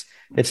whatever. It's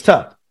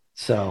tough.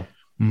 So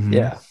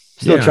yeah,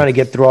 still trying to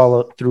get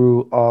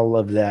through all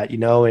of that,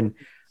 and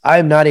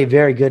I'm not a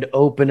very good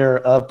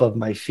opener up of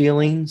my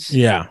feelings.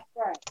 Yeah.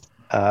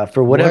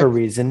 For whatever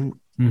reason.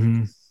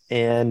 Mm-hmm.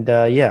 And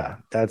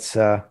that's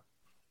kind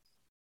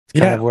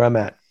of where I'm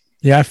at.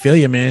 Yeah, I feel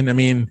you, man. I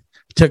mean,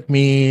 it took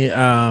me,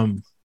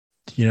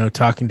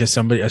 talking to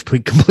somebody, a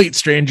complete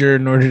stranger,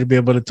 in order to be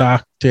able to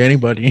talk to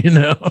anybody,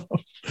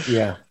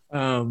 Yeah.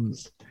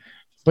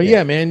 But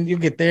yeah, man, you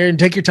get there and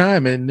take your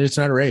time, and it's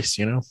not a race,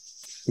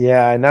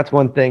 Yeah, and that's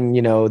one thing,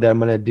 that I'm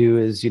gonna do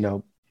is,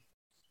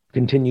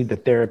 continue the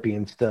therapy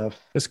and stuff.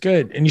 That's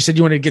good. And you said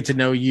you wanted to get to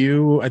know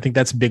you. I think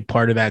that's a big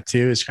part of that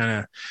too, is kind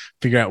of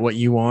figure out what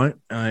you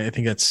want. I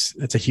think that's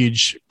a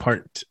huge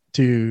part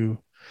to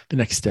the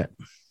next step,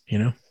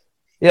 Yeah.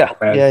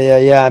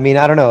 I mean,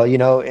 I don't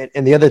know,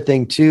 and the other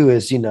thing too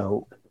is,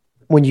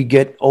 when you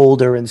get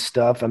older and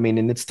stuff, I mean,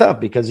 and it's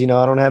tough because, I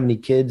don't have any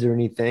kids or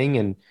anything.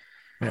 And,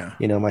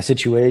 my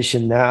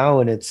situation now,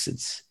 and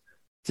it's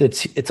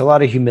a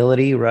lot of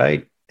humility.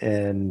 Right.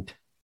 And,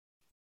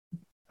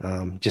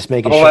 just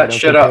making Bottle sure that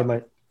shit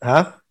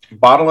up.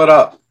 Bottle it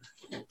up.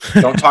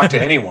 Don't talk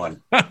to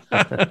anyone.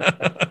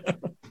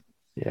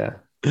 Yeah.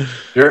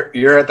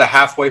 You're at the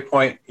halfway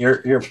point.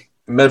 You're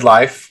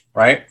midlife,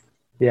 right?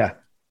 Yeah.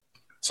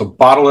 So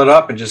bottle it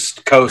up and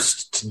just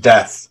coast to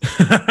death.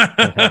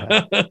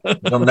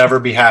 You'll never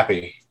be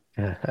happy.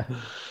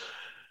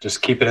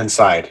 Just keep it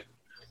inside.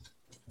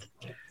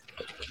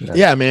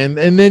 Yeah, man.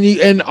 And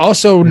then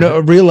also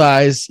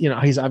realize,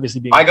 he's obviously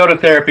being. I go to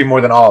therapy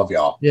more than all of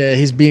y'all. Yeah,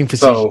 he's being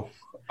facetious. So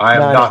I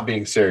am not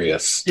being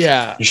serious.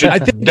 Yeah, you should. I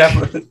think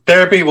definitely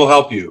therapy will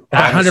help you.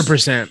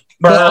 100%.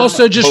 But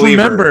also just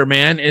remember,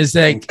 man, is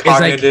that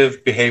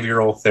cognitive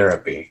behavioral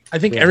therapy. I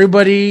think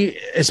everybody,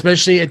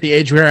 especially at the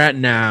age we're at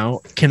now,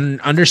 can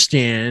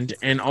understand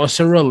and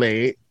also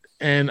relate,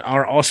 and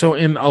are also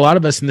a lot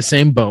of us in the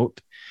same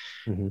boat.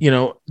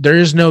 Mm-hmm. There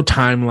is no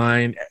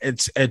timeline.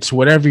 It's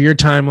whatever your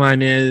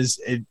timeline is.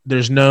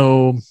 There's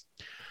no,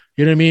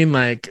 you know what I mean?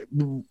 Like,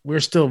 we're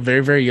still very,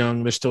 very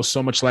young. There's still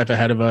so much life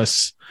ahead of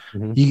us.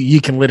 Mm-hmm.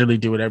 You can literally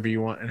do whatever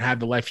you want and have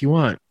the life you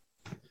want.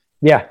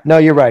 Yeah, no,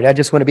 you're right. I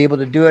just want to be able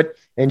to do it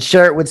and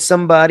share it with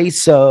somebody.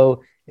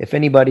 So if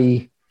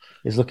anybody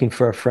is looking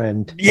for a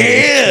friend,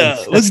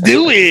 let's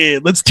do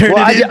it. Let's turn it.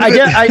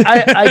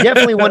 I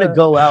definitely want to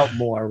go out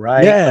more,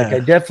 right? Yeah. Like, I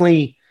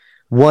definitely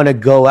want to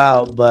go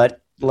out, but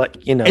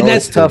like, you know, And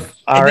that's it's tough.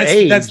 Our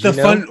age. That's the you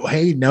know? fun.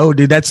 Hey, no,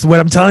 dude, that's what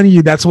I'm telling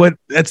you. That's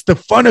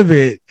the fun of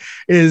it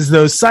is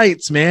those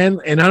sites, man.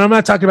 And I'm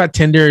not talking about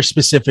Tinder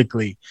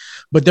specifically,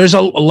 but there's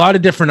a lot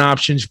of different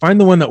options. Find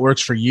the one that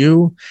works for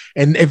you.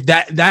 And if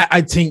that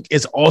I think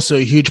is also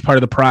a huge part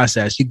of the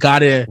process. You got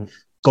to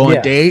go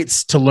on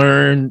dates to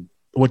learn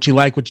what you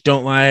like, what you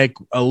don't like,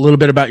 a little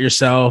bit about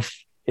yourself.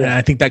 Yeah. And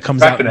I think that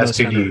comes out in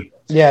STD.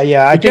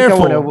 Yeah.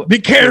 Be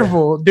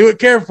careful. Do it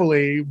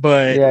carefully.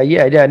 But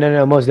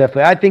no, most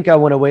definitely. I think I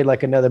want to wait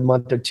like another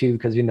month or two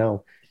because, you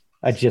know,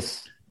 I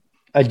just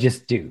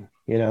do,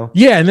 you know.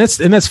 Yeah, and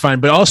that's fine.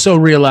 But also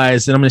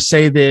realize that I'm going to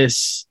say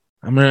this.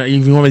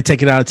 If you want me to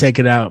take it out, take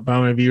it out. But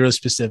I'm going to be real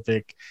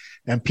specific.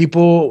 And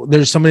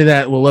there's somebody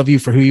that will love you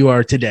for who you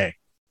are today,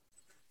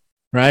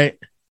 right?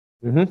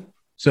 Mm-hmm.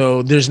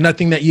 So there's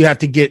nothing that you have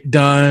to get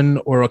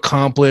done or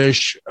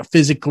accomplish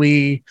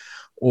physically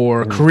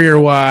or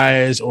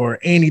career-wise or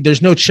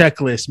there's no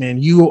checklist, man.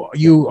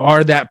 You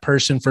are that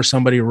person for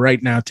somebody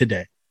right now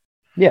today.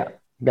 Yeah,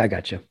 I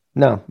got you.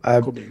 No, I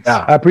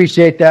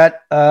appreciate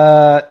that.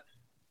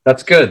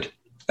 That's good.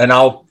 And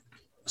I'll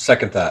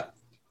second that,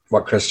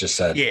 what Chris just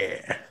said.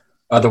 Yeah.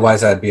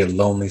 Otherwise, I'd be a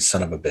lonely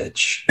son of a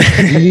bitch.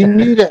 You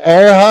need an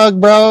air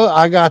hug, bro?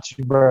 I got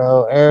you,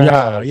 bro. Air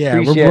hug. Yeah,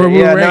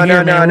 we're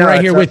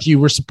right here with you.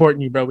 We're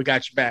supporting you, bro. We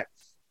got you back.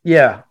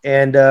 Yeah,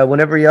 and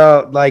whenever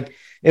y'all, like,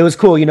 it was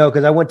cool, you know,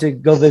 because I went to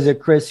go visit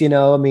Chris, you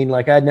know. I mean,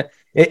 like,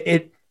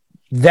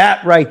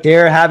 that right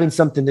there, having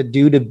something to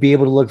do to be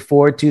able to look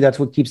forward to, that's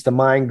what keeps the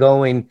mind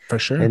going. For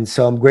sure. And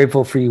so I'm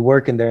grateful for you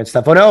working there and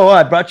stuff. Oh, no,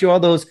 I brought you all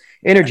those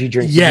energy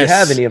drinks. Yes. Did you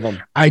have any of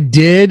them? I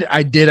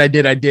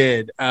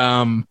did.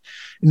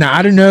 Now,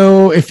 I don't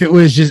know if it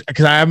was just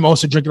because I'm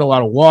also drinking a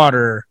lot of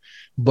water,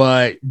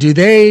 but do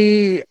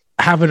they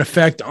have an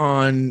effect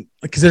on,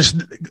 because there's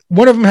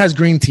one of them has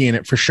green tea in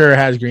it, for sure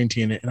has green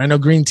tea in it. And I know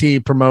green tea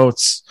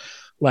promotes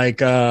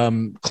it's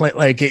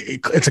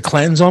a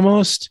cleanse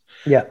almost.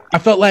 Yeah. I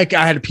felt like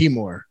I had to pee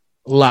more,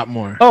 a lot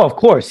more. Oh, of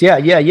course. Yeah.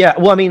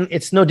 Well, I mean,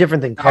 it's no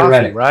different than coffee,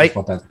 Diuretic, right? that's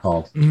what that's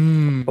called.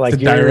 Like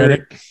the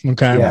diuretic.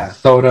 Okay. Yeah.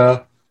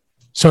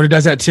 Soda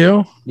does that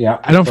too? Yeah.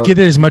 I don't get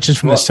it as much as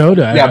from the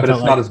soda. Yeah, but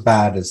it's not as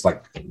bad as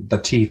like the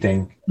tea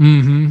thing.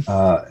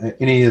 Mm-hmm.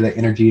 Any of the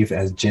energy, if it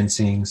has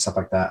ginseng, stuff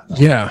like that.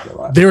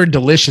 They were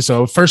delicious.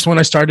 So first one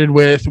I started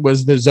with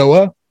was the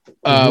Zoa,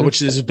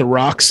 which is the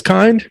rocks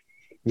kind.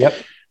 Yep.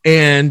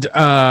 And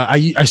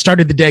I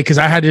started the day because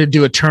I had to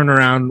do a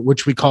turnaround,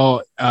 which we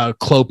call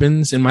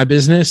clopens in my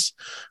business,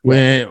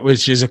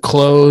 which is a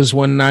close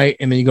one night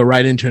and then you go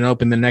right into an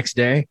open the next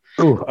day.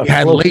 Ooh, we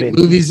had late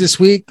movies this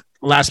week.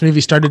 Last movie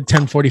started at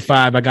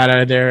 10:45. I got out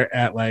of there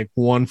at like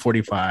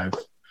 1:45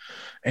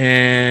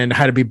 and I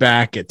had to be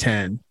back at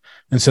 10.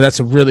 And so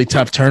that's a really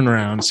tough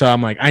turnaround. So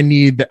I'm like, I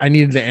needed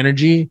the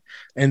energy.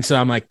 And so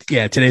I'm like,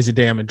 yeah, today's the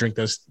day I'm gonna drink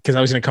those, because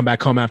I was gonna come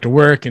back home after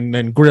work and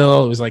then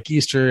grill. It was like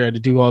Easter. I had to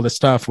do all this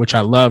stuff, which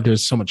I loved. It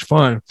was so much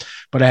fun,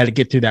 but I had to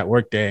get through that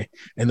work day,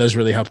 and those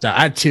really helped out.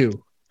 I had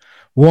two.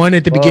 One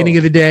at the beginning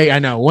of the day. I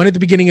know. One at the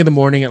beginning of the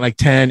morning at like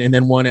 10, and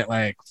then one at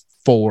like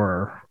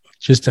 4.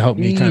 Just to help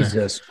me kind of.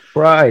 Jesus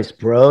Christ,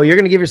 bro. You're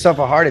going to give yourself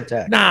a heart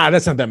attack. Nah,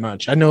 that's not that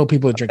much. I know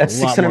people that drink that's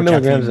a lot 600 more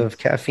milligrams caffeine. of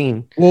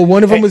caffeine. Well,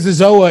 one of them was the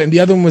Zoa and the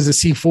other one was the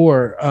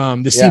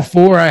C4. The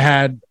C4 I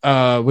had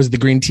was the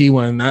green tea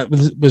one. That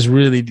was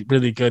really,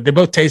 really good. They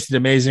both tasted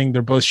amazing.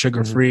 They're both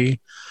sugar-free.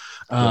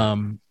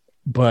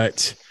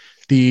 But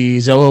the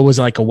Zoa was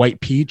like a white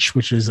peach,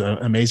 which is an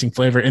amazing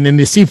flavor. And then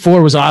the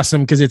C4 was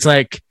awesome because it's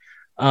like,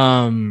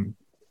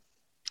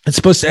 it's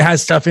supposed to, it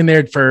has stuff in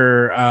there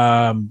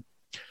for,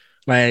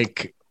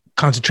 like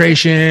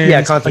concentration,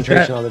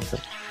 concentration, all that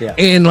stuff. Yeah,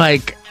 and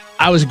like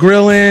I was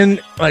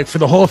grilling like for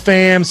the whole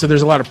fam, so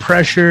there's a lot of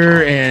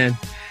pressure, and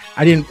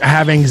I didn't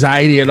have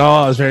anxiety at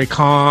all. I was very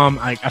calm.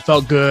 I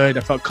felt good. I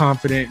felt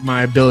confident in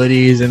my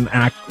abilities, and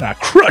I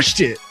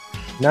crushed it.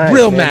 Nice,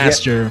 Real man.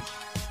 master.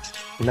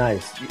 Yeah.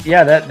 Nice.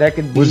 Yeah, that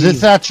could be. Was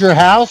this at your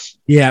house?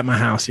 Yeah, at my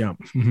house. Yeah.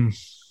 Mm-hmm.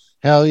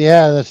 Hell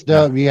yeah, that's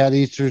dope. You had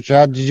Easter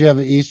child. Did you have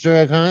an Easter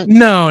egg hunt?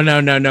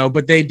 No.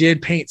 But they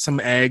did paint some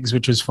eggs,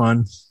 which was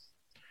fun.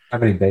 How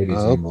many babies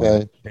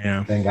anymore?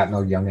 Yeah. They ain't got no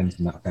youngins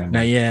in that family.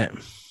 Not yet.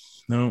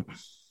 No.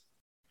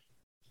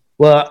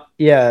 Well,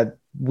 yeah,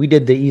 we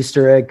did the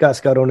Easter egg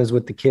cascarones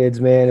with the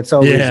kids, man. It's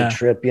always a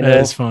trip, you know.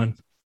 It's fun.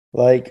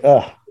 Like,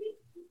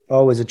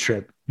 always a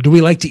trip. Do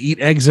we like to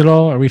eat eggs at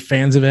all? Are we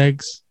fans of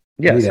eggs?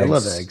 Yes, I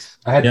love eggs.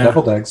 I had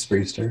deviled eggs for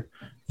Easter.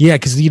 Yeah,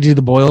 because you do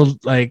the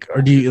boiled, like,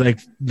 or do you like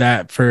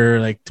that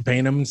for like to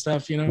paint them and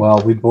stuff, you know?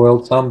 Well, we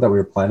boiled some that we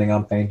were planning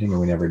on painting and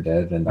we never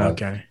did. And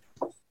okay.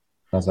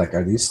 I was like,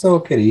 are these still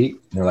okay to eat?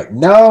 And they're like,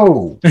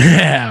 no.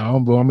 Yeah,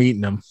 I'm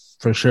eating them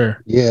for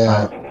sure.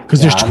 Yeah.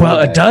 Because there's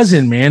 12, a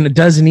dozen, man, a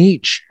dozen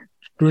each.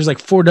 There was like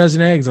 4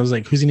 dozen eggs. I was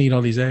like, who's going to eat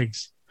all these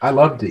eggs? I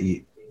love to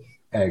eat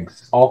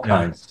eggs, all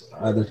kinds.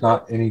 There's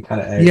not any kind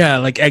of egg. Yeah,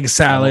 like egg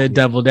salad,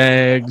 deviled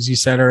eggs, you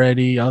said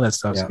already. All that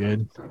stuff's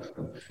good.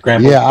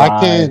 Scrambled I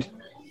fried, can't.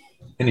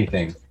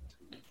 Anything.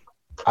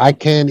 I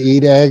can't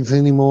eat eggs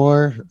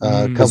anymore.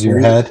 A couple your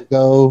weeks head?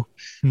 ago,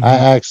 I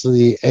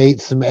actually ate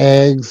some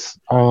eggs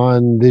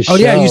on this show. Oh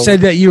yeah, you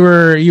said that you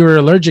were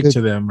allergic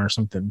to them or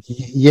something.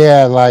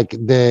 Yeah, like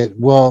that.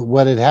 Well,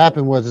 what had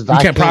happened was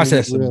I can't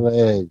process eat real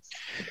eggs.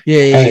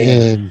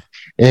 Yeah.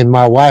 And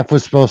my wife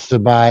was supposed to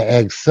buy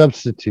egg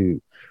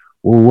substitute.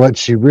 Well, what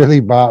she really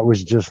bought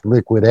was just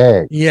liquid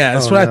egg. Yeah,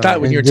 that's what I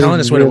thought when And you were telling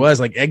us what it really- was,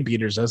 like egg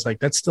beaters. I was like,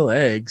 that's still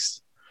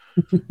eggs.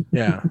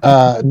 Yeah.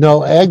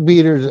 No, egg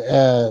beaters.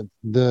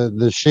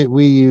 The shit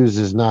we use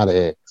is not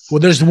eggs. Well,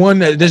 there's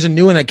a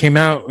new one that came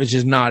out, which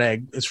is not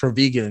egg. It's for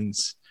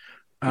vegans.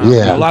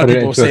 Yeah. a lot of Put it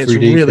people into a say it's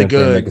 3D really printer and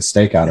good. Make a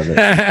steak out of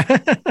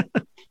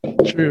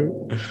it.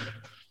 True.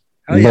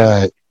 Hell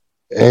yeah. But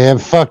it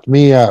fucked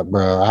me up,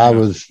 bro. I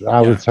was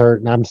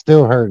hurting. I'm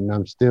still hurting.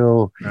 I'm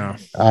still. No.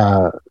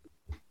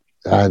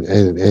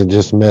 It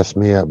just messed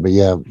me up. But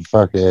yeah,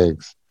 fuck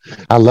eggs.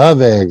 I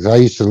love eggs. I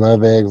used to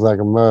love eggs like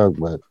a mug,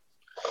 but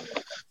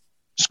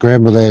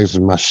scrambled eggs is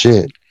my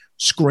shit.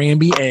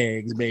 Scramby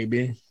eggs,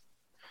 baby.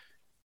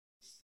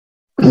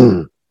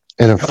 And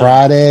a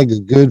fried egg, a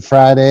good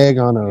fried egg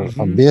on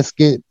a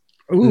biscuit.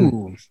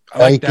 Ooh, I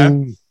like that.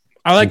 Bacon.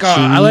 I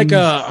like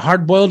a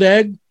hard boiled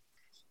egg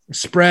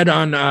spread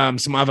on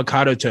some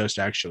avocado toast.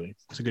 Actually,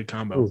 it's a good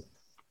combo. Ooh.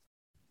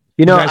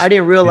 You know, I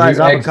didn't realize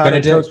do eggs avocado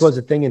Benedict? toast was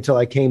a thing until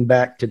I came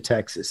back to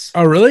Texas.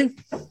 Oh, really?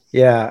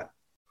 Yeah,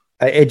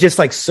 it just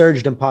like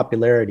surged in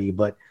popularity.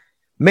 But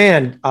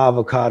man,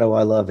 avocado,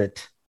 I love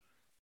it.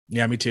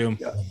 Yeah, me too.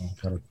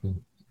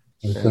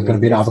 There's going to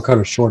be an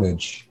avocado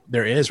shortage.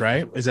 There is,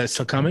 right? Is that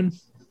still coming?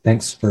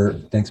 Thanks for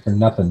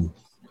nothing.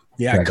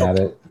 Yeah, I got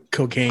it.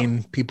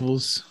 Cocaine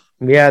peoples.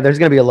 Yeah, there's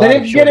gonna be a lot. They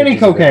didn't get any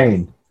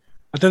cocaine.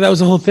 I thought that was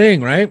the whole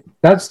thing, right?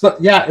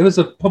 It was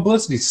a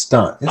publicity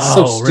stunt. It's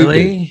so stupid.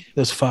 Really?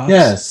 Those Fox?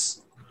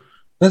 Yes.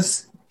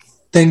 This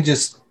thing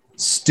just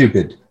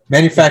stupid.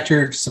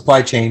 Manufactured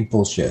supply chain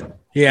bullshit.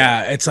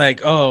 Yeah, it's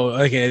like, oh,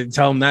 okay,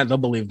 tell them that, they'll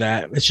believe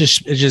that. It's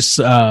just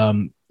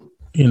a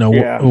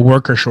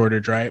worker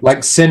shortage, right?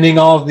 Like sending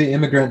all of the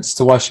immigrants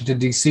to Washington,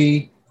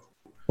 D.C.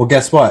 Well,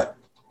 guess what?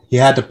 He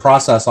had to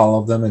process all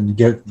of them and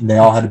they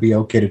all had to be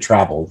okay to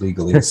travel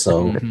legally.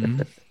 So,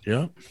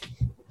 yeah.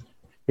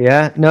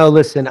 Yeah. No,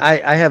 listen,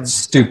 I have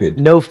stupid.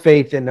 No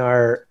faith in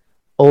our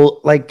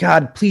old, like,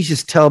 God, please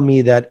just tell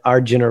me that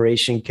our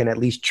generation can at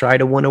least try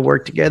to want to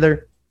work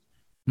together.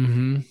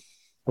 Mm-hmm.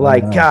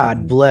 Like,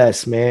 God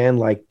bless, man.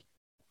 Like,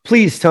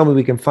 please tell me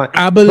we can find.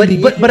 I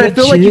believe but I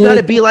feel like you got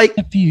to be like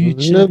the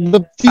future.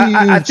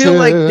 I feel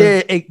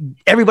like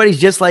everybody's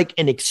just like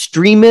an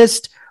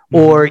extremist,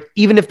 or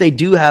even if they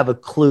do have a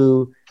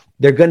clue,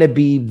 they're going to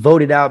be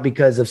voted out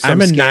because of some.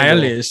 I'm a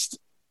scandal. nihilist.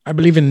 I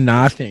believe in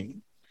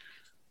nothing.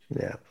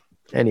 Yeah.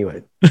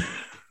 Anyway,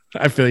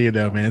 I feel you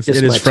though, man. It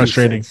Just my is 2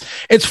 frustrating. cents.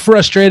 It's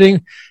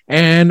frustrating,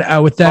 and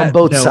with that, On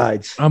both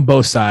sides. on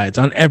both sides,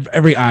 on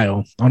every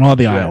aisle, on all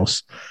the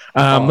aisles.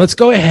 Let's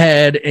go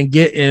ahead and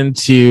get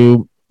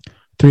into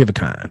three of a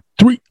kind.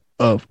 Okay.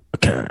 Of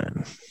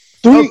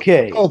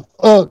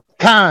a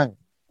kind.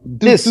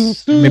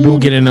 This. Maybe we'll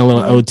get in a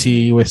little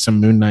OT with some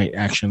Moon Knight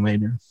action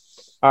later.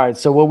 All right.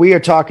 So what we are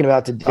talking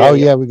about today. Oh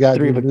yeah, we got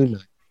three of a Moon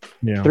Knight.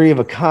 Yeah. Three of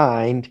a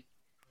kind.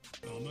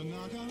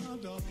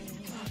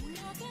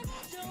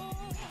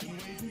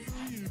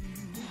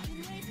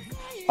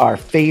 Our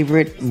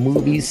favorite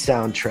movie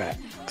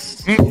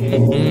soundtracks.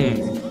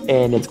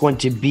 And it's going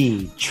to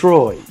be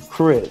Troy,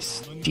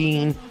 Chris,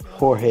 Dean,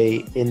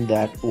 Jorge in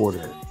that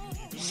order.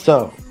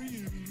 So,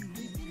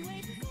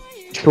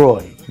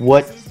 Troy,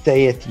 what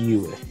saith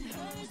you?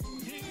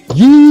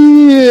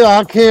 Yeah,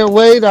 I can't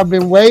wait. I've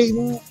been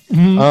waiting.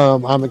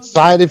 I'm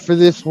excited for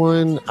this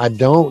one. I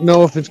don't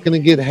know if it's gonna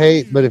get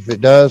hate, but if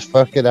it does,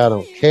 fuck it. I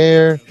don't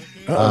care.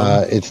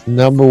 It's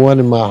number one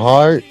in my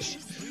heart.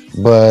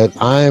 But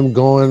I am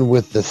going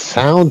with the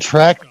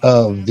soundtrack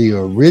of the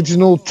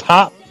original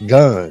Top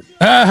Gun.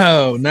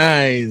 Oh,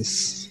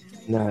 nice.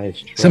 Nice.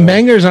 Troy. Some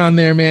bangers on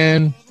there,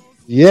 man.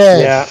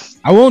 Yes.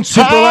 I won't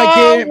super like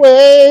it.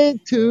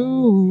 Highway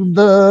to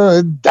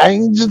the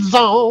danger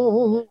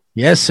zone.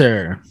 Yes,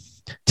 sir.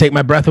 Take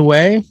My Breath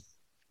Away.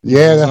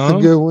 Yeah, that's a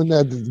good one.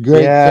 That's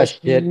great. Yeah,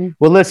 section. shit.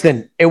 Well,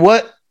 listen, it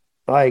what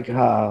like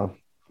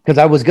because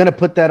I was gonna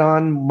put that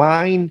on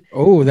mine.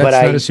 Oh, that's but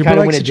not I a super kind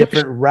of like went a situation.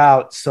 different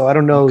route, so I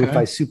don't know if Okay.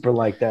 I super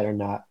like that or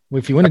not. Well,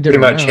 if you want to Pretty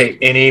different much route. hate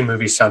any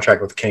movie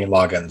soundtrack with Kenny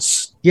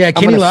Loggins. Yeah,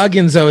 Kenny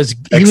Loggins though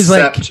he was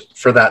like, except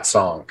for that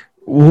song.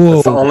 whoa.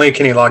 That's the only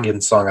Kenny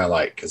Loggins song I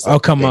like. Oh,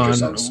 come on.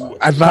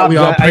 I thought we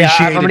all Top Gun. Yeah,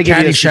 appreciated I'm gonna the give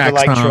you a super Caddyshack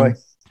like, song. Troy.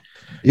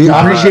 We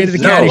Yeah, appreciated the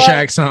no.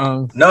 Caddyshack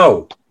song.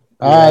 No.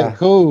 All right,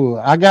 cool.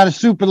 I got a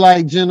super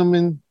like,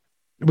 gentlemen.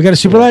 We got a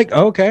super like?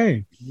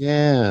 Okay.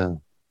 Yeah.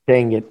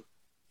 Dang it.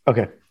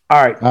 Okay.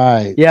 All right. All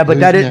right. Yeah, but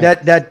Who's that is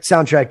next? that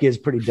soundtrack is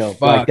pretty dope.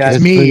 Fuck, Like that's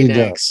that's me pretty dope.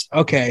 next.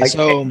 Okay, like,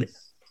 so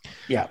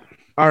yeah.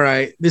 all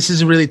right, this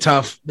is really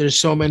tough. There's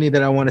so many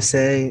that I want to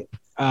say.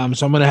 So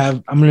I'm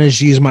gonna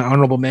just use my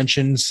honorable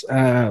mentions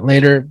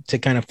later to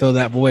kind of fill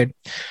that void.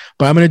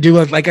 But I'm gonna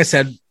do like I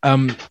said,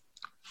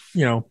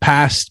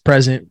 past,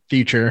 present,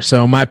 future.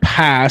 So my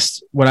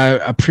past, what I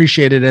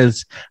appreciated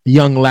as a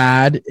young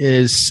lad,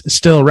 is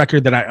still a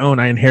record that I own.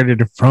 I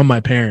inherited it from my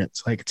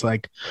parents. Like, it's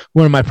like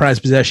one of my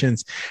prized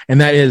possessions,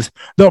 and that is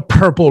the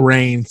Purple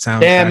Rain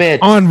soundtrack. Damn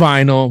it. On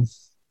vinyl,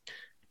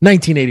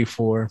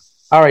 1984.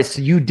 All right,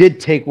 so you did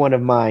take one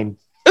of mine,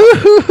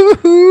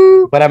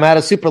 but I'm out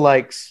of super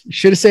likes.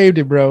 Should have saved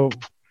it, bro.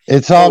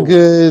 It's all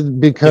good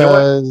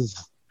because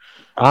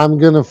I'm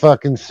gonna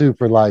fucking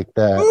super like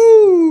that.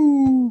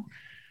 Ooh.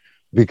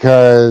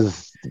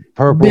 Because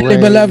Purple Billy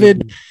Rain,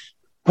 beloved.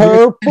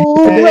 Purple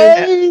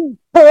Rain,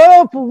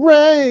 Purple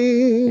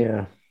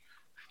Rain.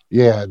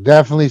 Yeah,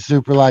 definitely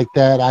super like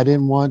that. I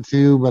didn't want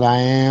to, but I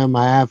am.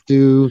 I have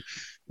to.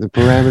 The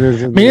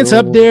parameters. I mean, it's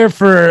up there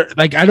for,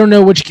 like, I don't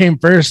know which came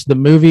first, the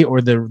movie or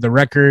the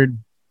record,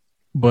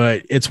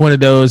 but it's one of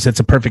those. It's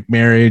a perfect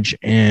marriage,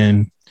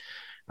 and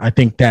I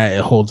think that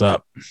it holds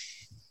up.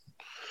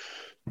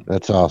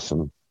 That's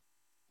awesome.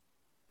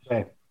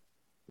 Okay.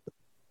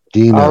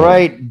 Dean. All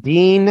right,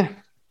 Dean.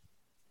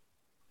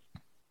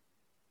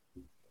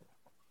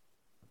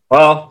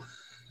 Well,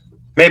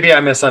 maybe I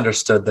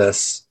misunderstood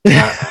this.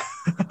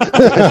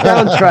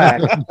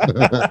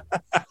 Soundtrack.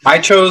 I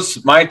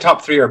chose my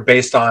top 3 are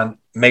based on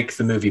make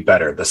the movie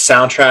better. The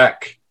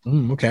soundtrack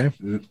Okay.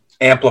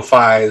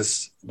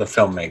 amplifies the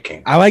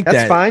filmmaking. I like that.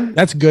 That's fine.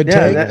 That's good.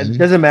 Yeah, take. it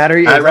doesn't matter.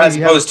 As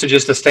opposed to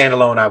just a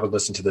standalone, I would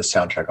listen to this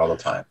soundtrack all the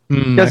time.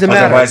 Doesn't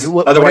matter.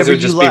 Otherwise it would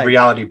just be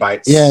reality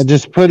bites. Yeah,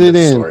 just put it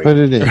in. Story. Put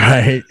it in.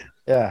 Right.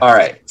 Yeah. All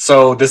right.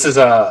 So this is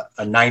a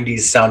 90s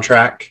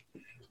soundtrack.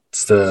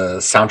 It's the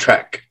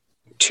soundtrack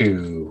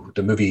to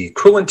the movie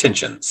Cruel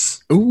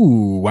Intentions.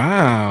 Ooh,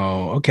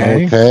 wow.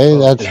 Okay. Okay,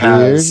 that's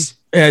weird.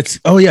 It's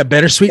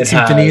Bittersweet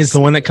Symphony is the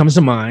one that comes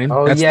to mind.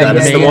 Oh, that's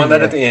the one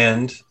that at the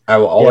end I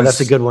will always. Yeah,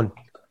 that's a good one.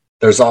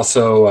 There's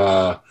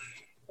also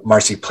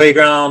Marcy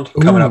Playground,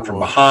 Coming Up From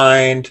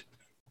Behind,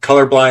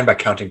 Colorblind by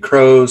Counting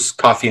Crows,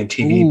 Coffee and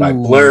TV by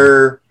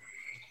Blur,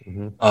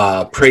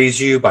 Praise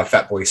You by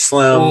Fatboy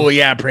Slim. Oh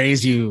yeah,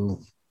 Praise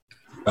You.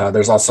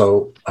 There's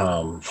also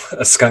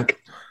a Skunk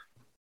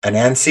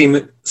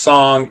Anansi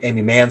song,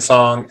 Amy Mann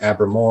song,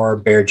 Abra Moore,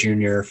 Bear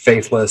Jr.,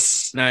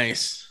 Faithless.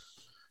 Nice.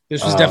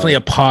 This was definitely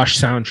a posh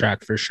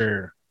soundtrack for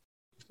sure.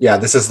 Yeah,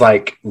 this is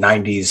like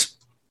 90s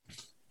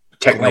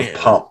techno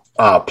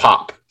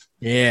pop.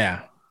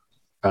 Yeah.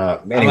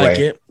 Anyway, I like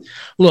it. A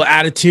little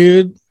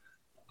attitude.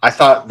 I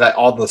thought that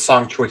all the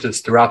song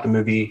choices throughout the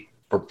movie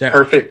were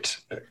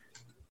perfect.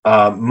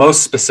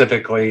 Most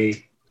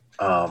specifically,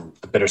 the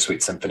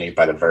Bittersweet Symphony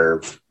by The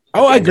Verve.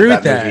 Oh, I agree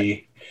with that.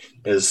 Movie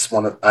is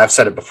one of, I've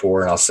said it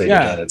before and I'll say it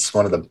Yeah. again. It's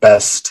one of the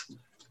best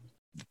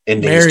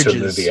endings to a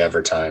Marriages. movie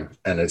every time,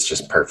 and it's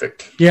just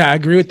perfect. Yeah, I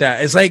agree with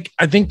that. It's like,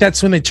 I think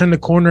that's when they turned the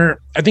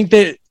corner. I think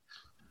that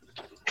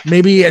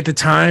maybe at the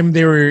time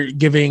they were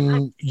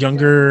giving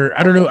younger,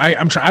 I don't know. I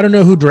don't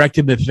know who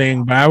directed the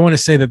thing, but I want to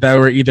say that they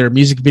were either a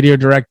music video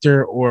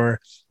director or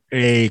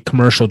a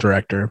commercial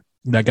director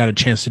that got a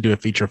chance to do a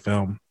feature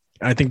film.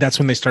 I think that's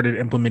when they started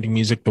implementing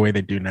music the way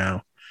they do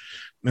now.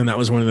 And that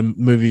was one of the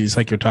movies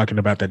like you're talking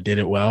about that did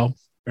it well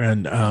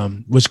and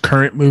was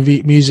current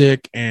movie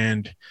music.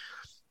 And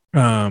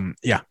I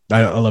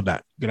love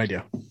that. Good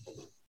idea.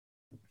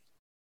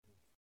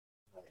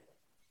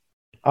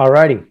 All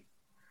righty.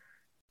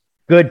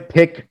 Good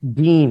pick,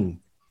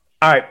 Dean.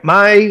 All right.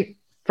 My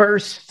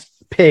first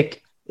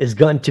pick is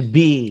going to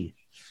be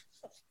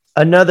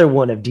another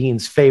one of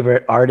Dean's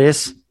favorite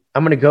artists.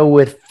 I'm going to go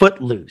with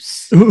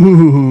Footloose.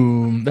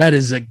 Ooh, that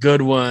is a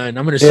good one.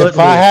 I'm going to. If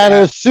I had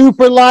a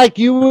super like,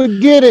 you would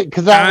get it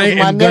because I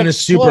am going to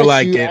super choice,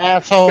 like you it.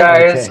 asshole.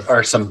 Guys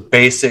are some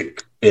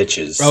basic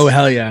bitches. Oh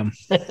hell yeah!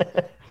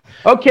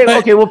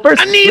 Okay. Well,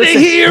 first I need listen, a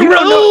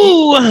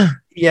hero.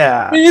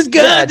 Yeah, He's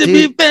got to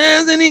dude. be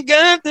fast and he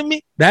got to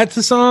be. That's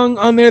the song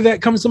on there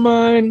that comes to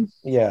mind.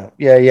 Yeah.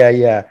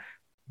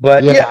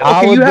 But Yeah,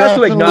 I okay. would You have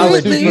to definitely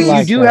acknowledge. super You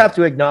like do that. have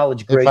to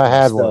acknowledge If I greatness,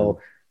 had one. though.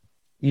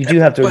 You do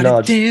have to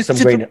acknowledge some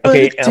greatness.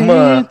 Okay,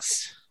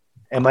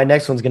 and my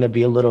next one's gonna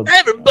be a little.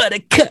 Everybody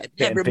cut.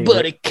 Fan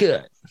Everybody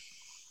cut.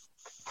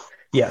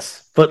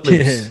 Yes,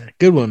 Footloose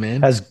Good one,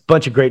 man. has a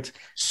bunch of greats.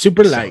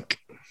 Super like.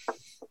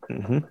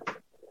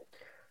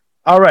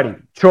 All righty,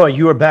 Troy,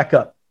 you are back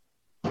up.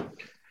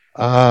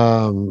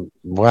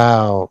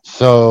 Wow.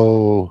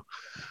 So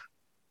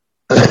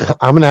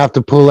I'm gonna have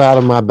to pull out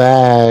of my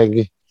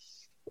bag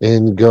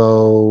and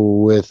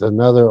go with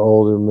another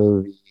older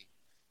movie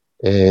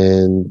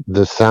and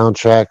the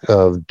soundtrack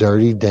of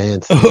Dirty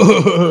Dancing.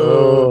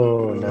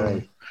 Oh,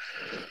 nice.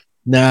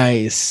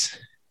 Nice.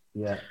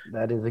 Yeah,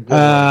 that is a good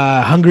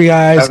one. Hungry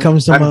Eyes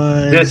comes to I'm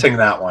mind. dissing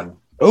that one.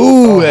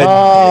 Ooh,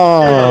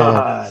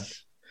 God.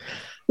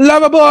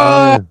 Lover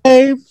Boy.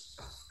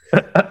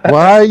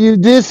 Why are you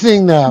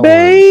dissing that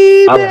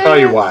Baby. I'll tell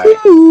you why.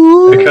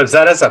 Because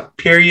that is a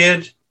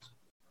period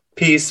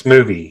piece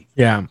movie.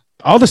 Yeah.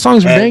 All the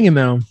songs were And banging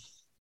though.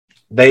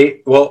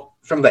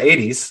 From the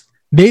 80s.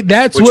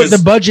 That's Which what is- the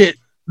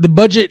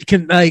budget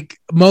can like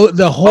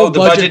the whole The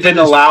budget didn't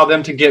allow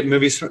them to get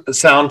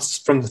sounds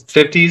from the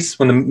 50s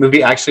when the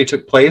movie actually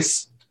took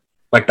place.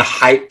 like the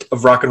height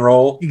of rock and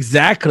roll.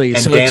 Exactly.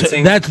 And So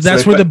dancing.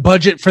 that's where the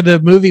budget for the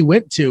movie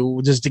went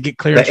to, just to get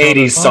clear. The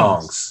 80s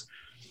songs.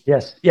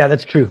 Yes. Yeah,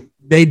 that's true.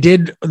 They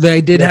did have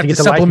to get the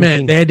supplement.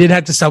 licensing. They did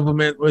have to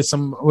supplement with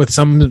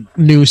some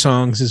new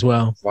songs as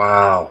well.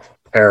 Wow.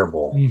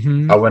 Terrible.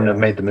 Mhm. I wouldn't have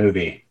made the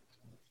movie.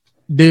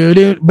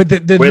 Dude, but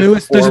the With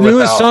newest or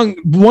without. song,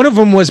 one of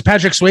them was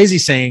Patrick Swayze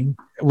sang,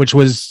 which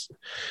was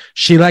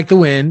 "She Like the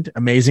Wind,"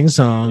 amazing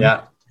song.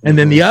 Yeah. And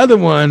then the other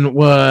one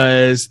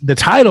was the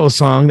title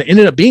song that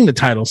ended up being the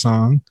title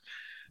song,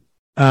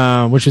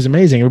 which was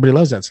amazing. Everybody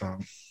loves that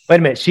song. Wait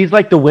a minute. She's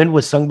Like the Wind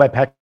was sung by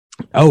Patrick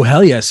Oh,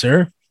 hell yes,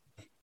 sir.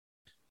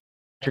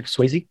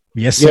 Swayze?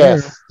 Yes,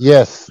 sir.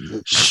 Yes.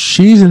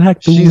 She's like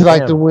the She's wind.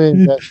 like the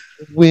wind that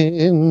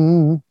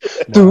wind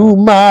through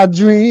my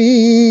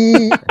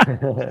dream.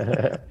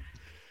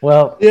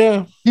 Well,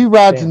 yeah. He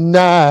rides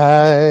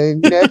tonight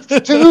next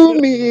to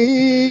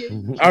me.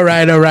 All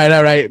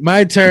right.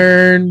 My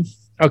turn.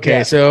 Okay,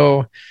 Yeah.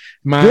 so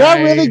Did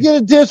I really get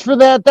a diss for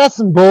that? That's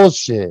some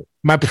bullshit.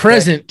 my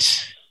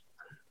present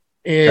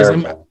is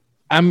Terrible.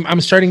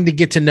 I'm starting to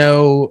get to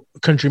know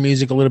country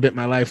music a little bit in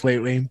my life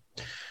lately.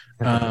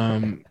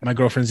 My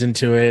girlfriend's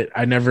into it.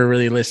 I never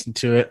really listened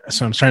to it,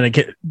 so I'm trying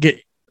to get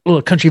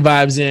little country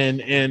vibes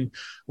in. And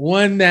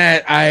one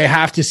that I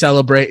have to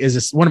celebrate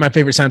is one of my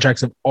favorite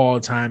soundtracks of all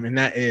time, and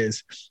that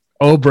is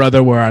 "Oh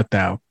Brother, Where Art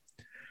Thou."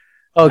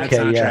 Okay,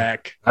 That yeah.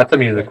 soundtrack. That's a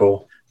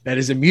musical. That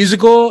is a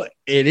musical.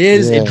 It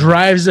is. Yeah. It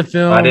drives the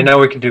film. I didn't know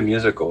we could do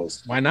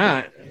musicals. Why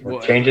not?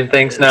 We're changing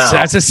things now.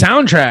 That's a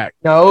soundtrack.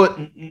 No,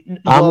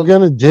 I'm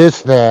gonna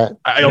diss that.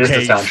 It is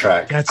Okay, the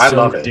soundtrack. That's I so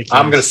love it. ridiculous.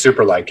 I'm gonna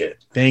super like it.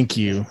 Thank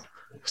you.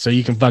 So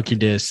you can fuck your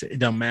disc. It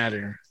don't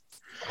matter.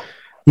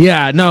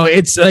 Yeah, no,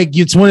 it's like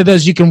it's one of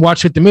those you can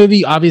watch with the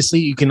movie. Obviously,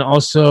 you can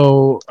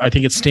also. I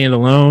think it's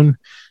standalone.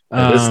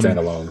 It is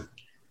standalone.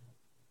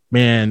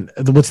 Man,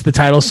 what's the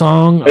title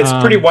song? It's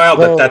pretty wild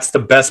that that's the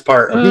best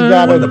part of He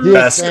got one a of the disc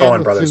best and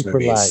Coen a Brothers super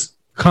movies.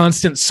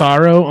 Constant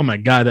Sorrow. Oh my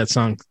god, that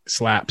song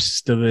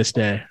slaps to this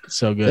day.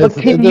 So good.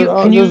 But can you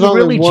There's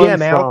only really one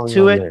jam out song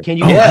to on it? there. Can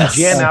you Yes.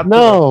 jam out?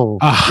 No,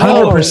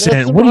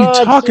 100%. What are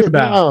you talking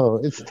about? No,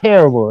 it's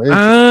terrible. It's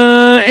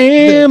I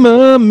am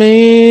a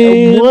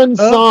man. one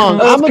song.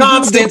 Of I'm a dude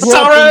Constant that grew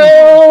up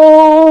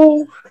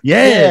Sorrow.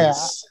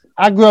 Yes.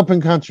 I grew up in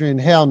country, and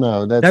hell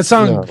no, That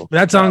song, no.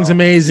 that song's You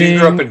amazing.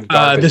 grew up in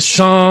garbage. The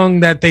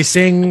song that they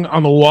sing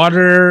on the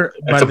water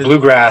by It's a the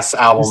bluegrass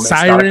album. It's not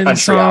a Siren country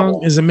song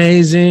album. is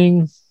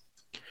amazing.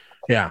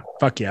 Yeah,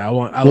 fuck yeah. I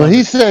Well, love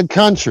he it. said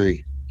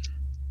country.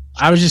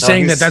 I was just No,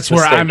 saying he's that's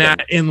where I'm mistaken.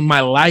 at in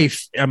my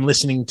life. I'm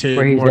listening Where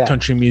to he's more at.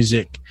 country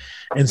music,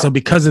 and so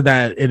because of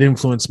that, it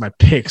influenced my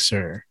picks.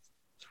 Sir,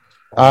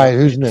 All right,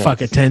 who's next? fuck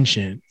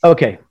attention.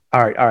 Okay.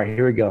 All right.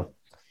 Here we go.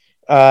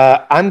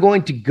 I'm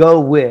going to go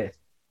with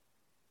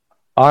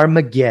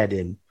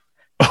Armageddon.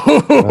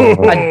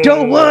 I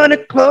don't want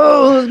to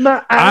close my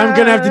eyes. I'm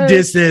gonna have to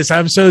diss this.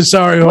 I'm so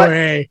sorry, What?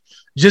 Jorge.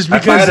 Just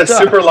If I had a because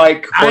super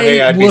like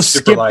Jorge, I I'd be will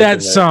super skip liking that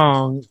it.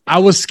 song. I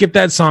will skip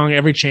that song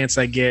every chance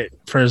I get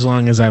for as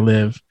long as I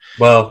live.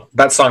 Well,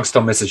 that song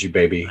still misses you,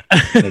 baby.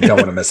 And you don't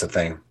want to miss a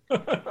thing.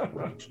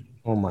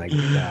 Oh my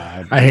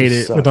god. I hate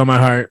it with all my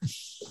heart.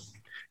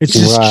 It's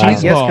just Wow. I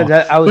cheese guess ball.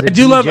 because I was. But a I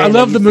do love. DJ I that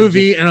love the used to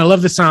movie just- and I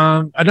love the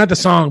song. Not the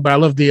song, but I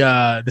love the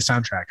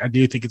soundtrack. I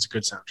do think it's a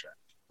good soundtrack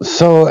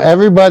So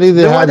everybody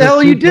that Then why has the a hell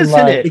are you super dissing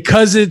light- it?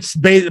 because it's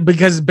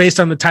based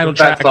on the title That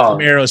track song.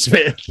 from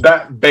Aerosmith.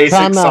 That basic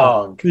Time out.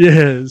 song.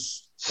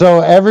 Yes.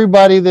 So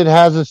everybody that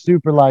has a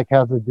super like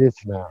has a diss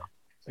now.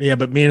 Yeah,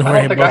 but me and I don't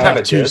Jorge think both I have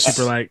have a two diss.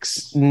 super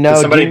likes. No,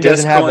 Did somebody Dean diss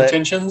doesn't have Cool a.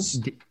 Intentions?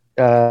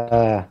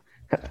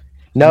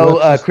 No,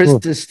 What's the Chris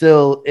score? is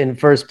still in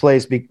first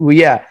place. Well,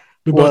 yeah.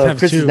 We both Well, have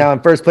Chris two. is now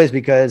in first place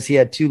because he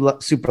had two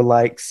super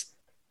likes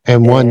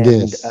And one and,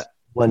 diss.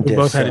 One We diss.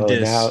 both had a so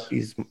diss. Now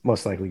he's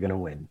most likely going to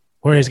win.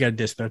 Jorge's got a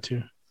disc though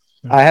too.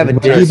 I have a He,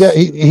 diss.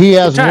 he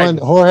has Tied. one.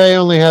 Jorge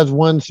only has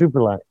one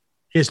super like.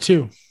 He has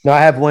two. No, I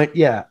have one.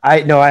 Yeah, I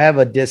have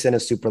a diss and a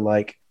super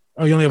like.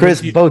 Oh, you only have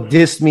Chris one. both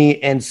dissed me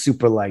and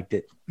super liked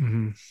it.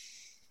 Mhm.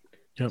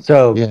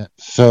 So, Yeah.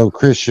 So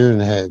Chris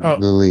Sheeran had Oh.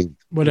 the lead.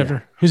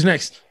 Whatever. Who's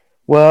next?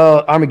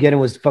 well, Armageddon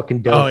was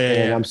fucking dope. Oh, yeah,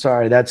 and yeah. I'm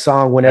sorry that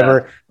song.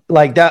 Whenever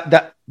like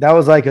that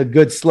was like a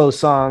good slow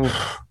song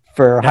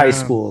for high Yeah.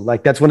 school.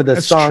 Like that's one of the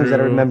That's songs that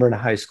I true. remember in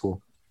high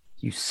school.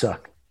 You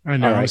suck. I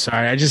know. All I'm right.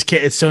 sorry. I just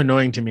can't. It's so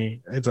annoying to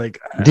me. It's like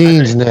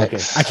Dean's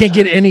next. I can't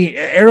get any.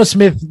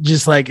 Aerosmith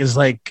just like is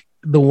like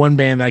the one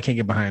band that I can't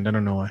get behind. I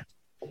don't know why.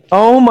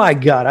 Oh my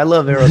god, I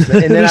love Aerosmith.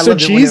 And then They're I so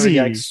love it whenever cheesy.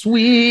 you're like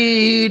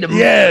sweet.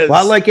 Yes. Well,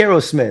 I like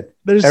Aerosmith.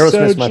 They're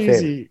Aerosmith's so my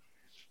cheesy. favorite.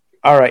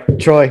 All right,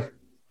 Troy.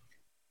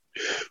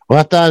 Well,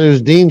 I thought it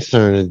was Dean's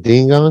turn. Is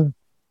Dean gone?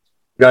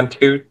 Done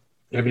two?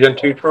 Have you done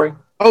two, Troy?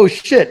 Oh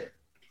shit.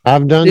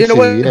 I've done You know two.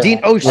 what? Yeah. Dean.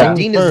 Oh shit. Yeah.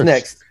 Dean is First.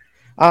 next.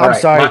 I'm All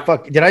right, sorry. my-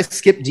 Fuck. Did I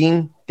skip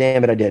Dean?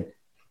 Damn it, I did.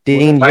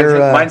 Dean, Mine's,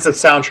 you're. mine's the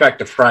soundtrack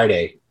to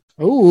Friday.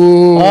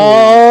 Ooh.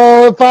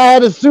 Oh, if I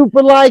had a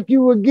super like,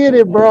 you would get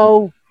it,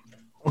 bro.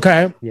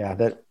 Okay. yeah.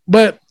 That.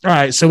 But all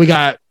right. So we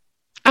got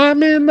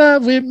I'm in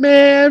love with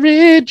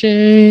Mary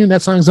Jane.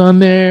 That song's on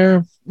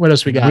there. What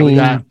else we got? We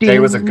got Today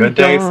Was a Good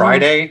Day,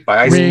 Friday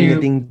by Ice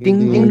Cube.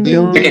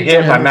 Chicken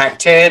Hit by Mac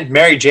 10.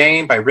 Mary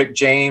Jane by Rick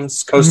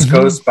James. Coast to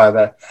Coast by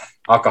the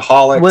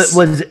Alcoholics.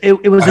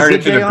 It was I heard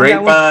it through the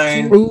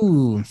grapevine.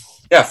 Ooh.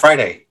 Yeah,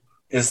 Friday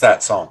is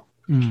that song.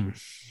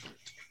 Mm.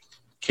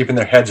 Keeping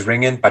Their Heads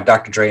Ringing by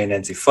Dr. Dre and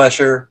Nancy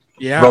Flesher.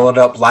 Yeah. Roll It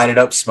Up, Light It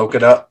Up, Smoke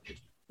It Up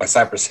by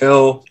Cypress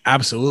Hill.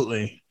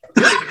 Absolutely.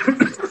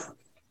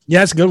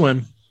 Yeah, it's a good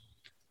one.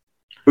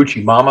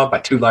 Hoochie Mama by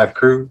Two Live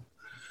Crew.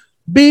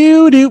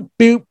 Boo doo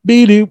boo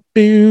boo doo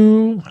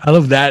boo. I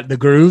love that. The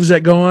grooves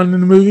that go on in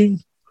the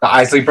movie. The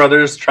Isley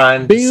Brothers,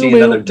 Trying to See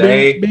Another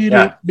Day.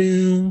 Yeah.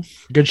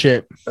 Good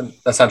shit. The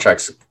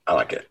soundtrack's, I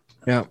like it.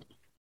 Yeah. All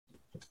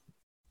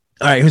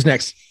right, who's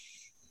next?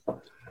 I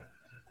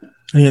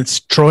think it's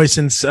Troy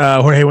since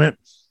Jorge went.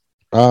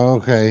 Oh,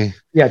 okay.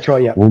 Yeah, Troy.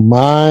 Yeah. Well,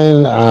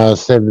 mine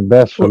said the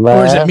best for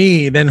last. Or is it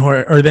me? Then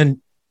Jorge, or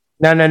then?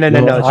 No.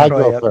 I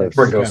Troy go first.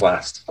 Where it goes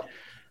last.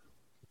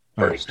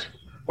 First.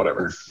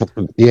 Whatever.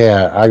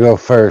 Yeah, I go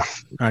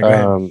first. All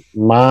right, go ahead.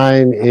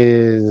 Mine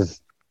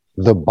is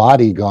the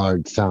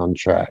Bodyguard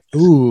soundtrack.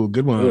 Ooh,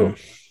 good one. Ooh,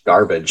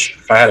 garbage.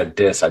 If I had a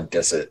diss, I'd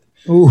diss it.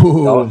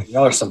 Ooh.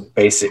 Y'all are some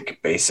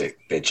basic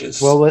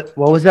bitches. Well,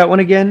 what was that one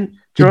again,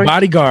 Troy? The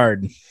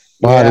Bodyguard.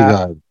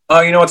 Bodyguard. Oh,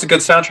 you know what's a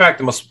good soundtrack?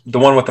 The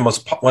one with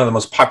one of the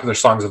most popular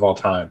songs of all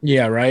time.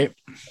 Yeah, right.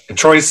 And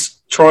Troy,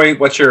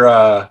 what's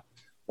your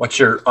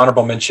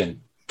honorable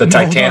mention? The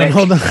Titanic.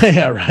 Hold on.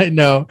 Yeah, right.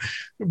 No,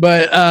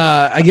 but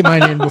I get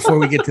mine in before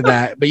we get to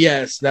that. But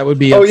yes, that would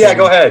be. Oh yeah,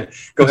 go ahead.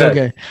 Go ahead.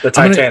 Okay. The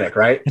Titanic,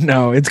 right?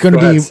 No, it's going to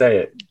be. Say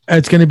it.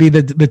 It's going to be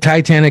the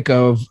Titanic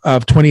of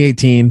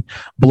 2018.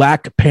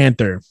 Black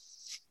Panther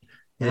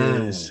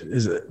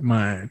is it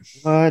mine?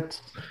 What?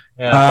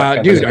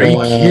 Yeah, dude, are you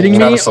kidding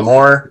me? Some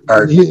more?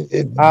 I'm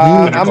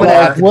gonna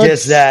have to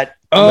diss that.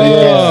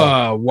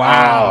 Oh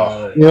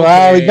wow!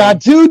 Wow, we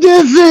got 2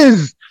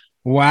 disses.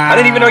 Wow! I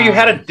didn't even know you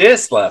had a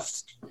diss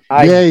left.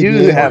 I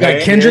do have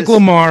got Kendrick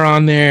Lamar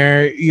on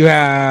there. You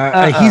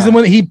have he's the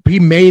one that he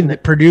made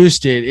and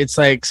produced it. It's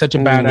like such a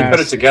badass. He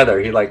put it together.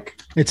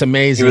 It's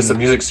amazing. He was the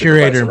music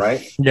curator,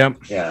 right? Yep.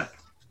 Yeah.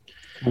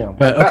 No,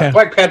 but okay.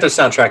 Black Panther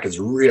soundtrack is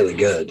really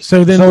good.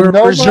 So then we're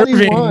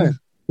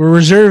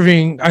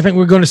reserving. I think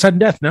we're going to sudden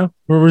death. No,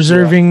 we're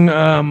reserving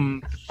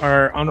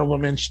our honorable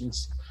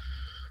mentions.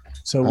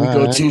 So we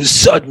go to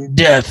sudden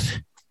death.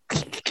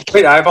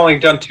 Wait, I've only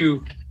done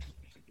 2.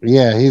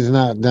 Yeah, he's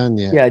not done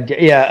yet.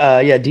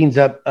 Yeah. Dean's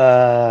up.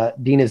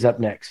 Dean is up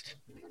next.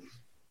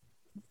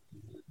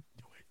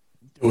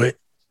 Do it.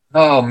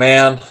 Oh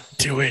man,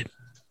 do it.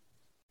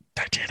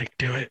 Titanic,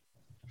 do it.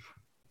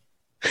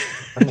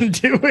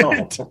 Do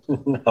it.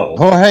 No.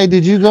 Jorge,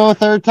 did you go a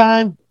third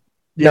time?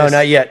 Yes. No,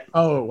 not yet.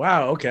 Oh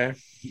wow. Okay.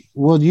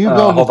 Well, you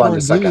go hold on before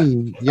just a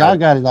Dean. second. Y'all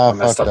got it all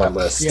messed fucked up up.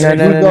 my list. Yeah,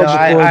 no.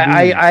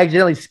 I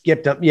accidentally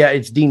skipped up. Yeah,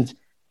 it's Dean's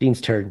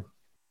turn.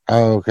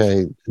 Oh,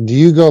 okay. Do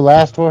you go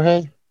last,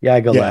 Jorge? Yeah, I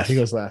go last. He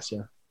goes last.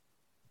 Yeah.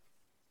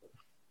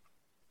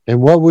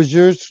 And what was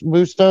yours,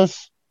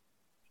 Bustos?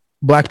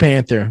 Black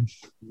Panther.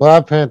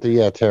 Black Panther,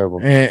 yeah,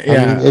 terrible. Yeah,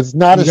 I mean, it's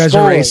not you a guys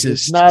score. are racist.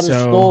 It's not a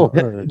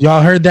score.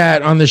 Y'all heard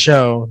that on the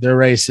show. They're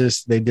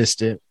racist. They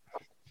dissed it.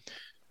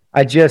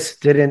 I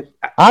just didn't.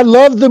 I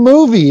love the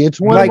movie. It's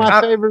one of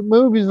my favorite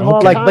movies of all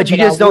time. But you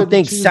just don't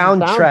think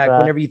soundtrack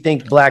whenever you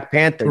think Black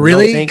Panther.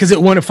 Really? Because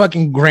it won a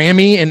fucking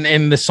Grammy,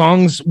 and the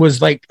songs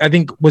was like, I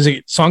think, was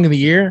it Song of the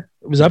Year?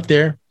 It was up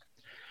there.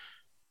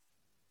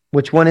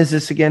 Which one is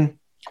this again?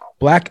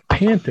 Black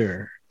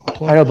Panther.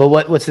 I know, but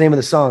what's the name of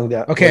the song?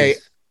 Okay,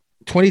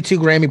 22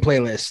 Grammy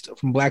playlist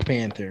from Black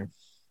Panther.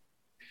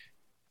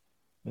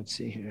 Let's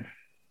see here.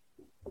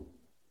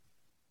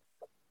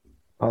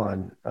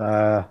 Hold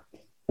on.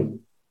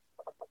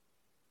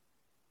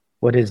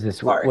 What is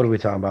this? What are we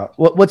talking about?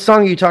 What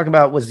song are you talking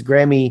about was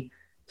Grammy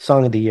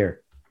Song of the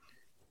Year?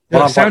 The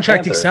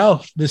soundtrack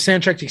itself. The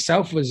soundtrack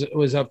itself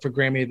was up for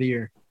Grammy of the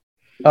Year.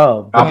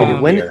 Oh, album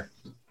of the year.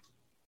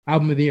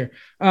 Album of the Year.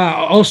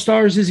 All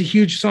Stars is a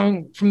huge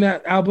song from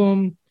that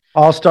album.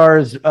 All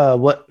Stars.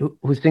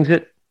 Who sings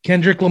it?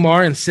 Kendrick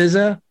Lamar and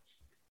SZA.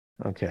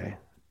 Okay.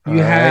 You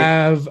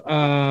have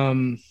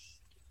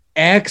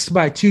X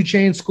by 2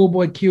 Chainz,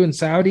 Schoolboy Q, and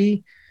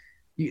Saudi.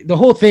 The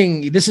whole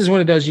thing. This is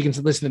what it does. You can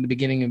listen to the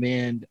beginning and the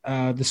end.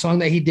 The song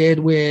that he did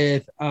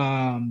with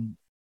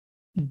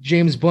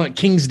James Blunt,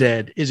 "King's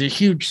Dead," is a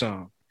huge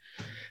song.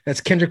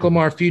 That's Kendrick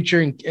Lamar, Future,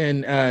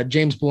 and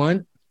James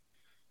Blunt.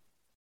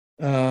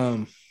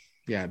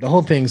 Yeah, the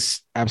whole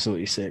thing's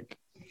absolutely sick.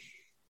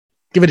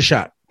 Give it a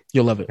shot.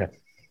 You'll love it. Okay.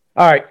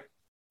 All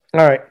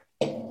right.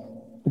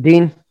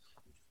 Dean?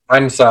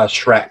 Mine's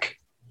Shrek.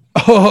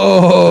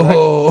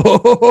 Oh,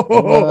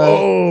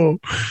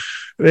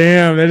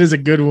 damn, that is a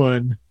good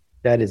one.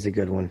 That is a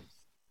good one.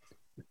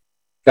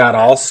 Got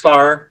All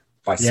Star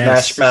by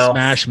Smash Mouth.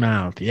 Smash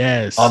Mouth,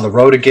 yes. On the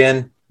Road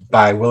Again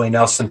by Willie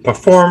Nelson,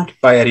 performed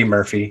by Eddie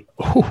Murphy.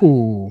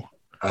 Ooh.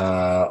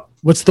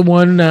 What's the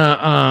one?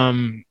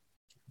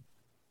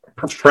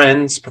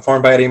 Friends,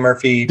 performed by Eddie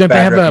Murphy. Don't they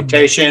Bad have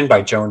Reputation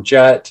by Joan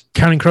Jett.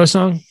 Counting Crow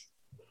song?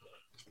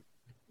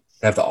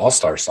 They have the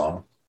All-Star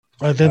song.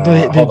 They do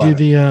hold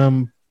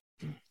the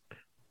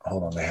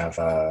Hold on, they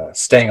have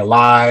Staying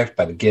Alive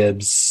by the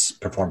Gibbs,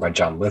 performed by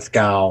John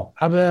Lithgow.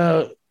 How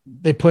about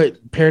they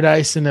put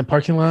Paradise in the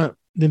parking lot?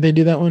 Did they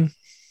do that one?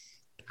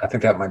 I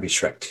think that might be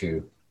Shrek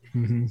 2.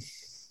 Mm-hmm.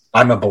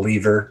 I'm a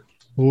Believer.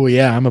 Oh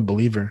yeah, I'm a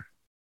Believer.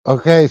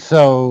 Okay,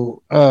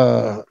 so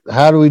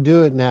how do we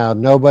do it now?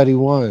 Nobody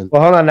won.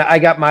 Well, hold on. I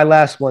got my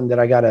last one that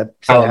I gotta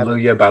say.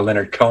 Hallelujah by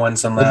Leonard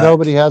Cohen's on But that.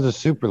 nobody has a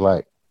super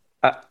light.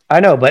 I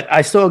know, but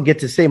I still get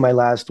to say my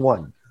last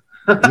one.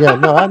 Yeah,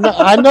 no,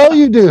 I know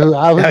you do.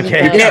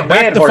 Okay. You can't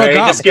win, Jorge.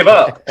 Just give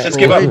up. Just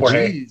give up,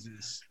 Jorge.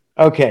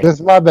 Okay. That's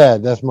my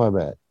bad. That's my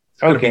bad.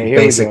 Okay, here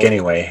Basic we go.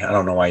 anyway. I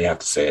don't know why you have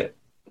to say it.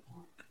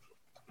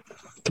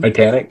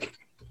 Titanic?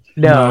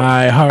 No,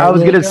 My heart I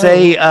was will gonna go.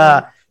 say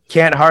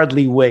Can't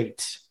Hardly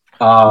Wait.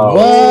 Oh,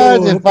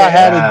 What if I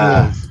had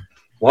yeah. a guess?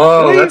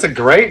 Whoa, that's a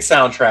great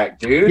soundtrack,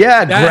 dude.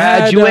 Yeah, That,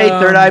 Graduate,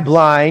 Third Eye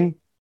Blind.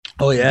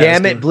 Oh yeah.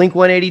 Damn it, Blink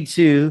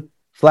 182,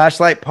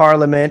 Flashlight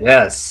Parliament.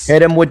 Yes.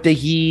 Hit 'em with the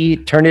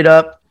heat, Turn It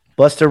Up,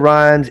 Busta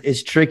Rhymes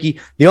is tricky.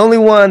 The only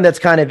one that's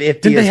kind of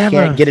iffy Didn't they is have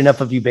Can't a- Get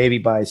Enough of You Baby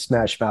by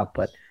Smash Mouth,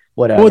 but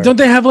whatever. Well, don't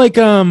they have like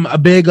a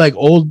big like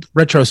old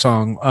retro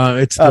song?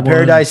 It's the one-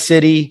 Paradise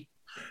City.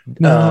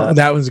 No,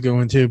 that one's a good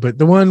one too. But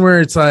the one where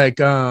it's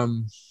like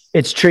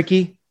It's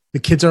tricky. the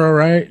kids are all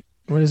right.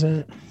 What is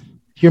that?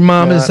 Your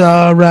mom is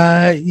all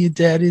right. Your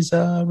daddy's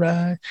all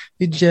right.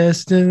 You're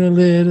just in a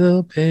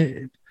little bit.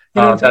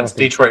 You know, That's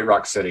Detroit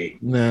Rock City.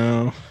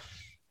 no.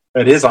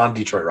 It is on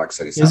Detroit Rock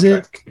City Is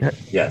it?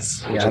 soundtrack.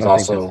 Yes, which I is don't think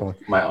that's the also one.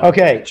 my own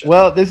Okay, mention.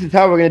 well, this is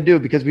how we're gonna do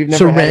it because we've never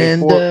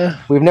Surrender.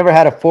 we've never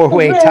had a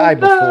four-way tie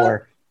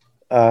before.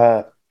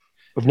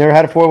 We've never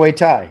had a four-way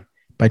tie.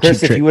 By Chris,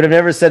 Cheap if Trick. you would have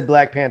never said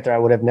Black Panther, I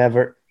would have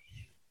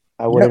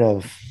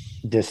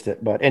dissed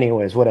it. But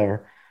anyways,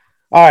 whatever.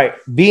 All right,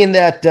 being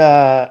that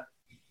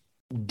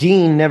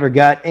Dean never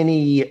got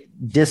any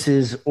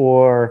disses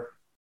or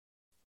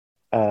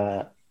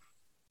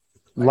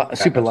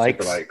super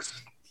likes.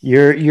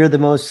 You're the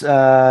most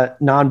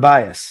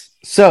non-biased.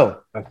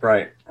 So That's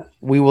right.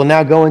 we will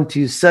now go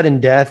into sudden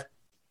death,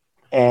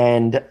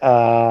 and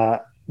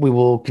we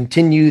will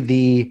continue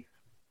the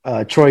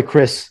Troy,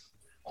 Chris,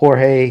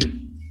 Jorge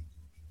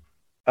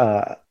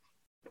order.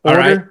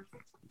 right.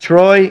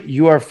 Troy,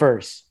 you are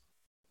first.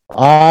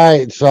 All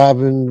right, so I've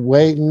been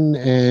waiting,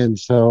 and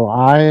so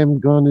I am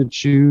going to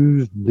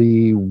choose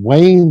the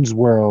Wayne's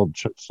World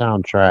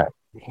soundtrack.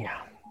 Yeah,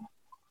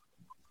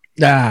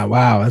 Ah,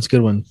 wow, that's a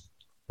good one.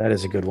 that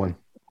is a good one.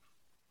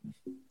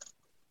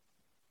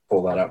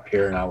 Pull that up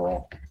here, and I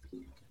will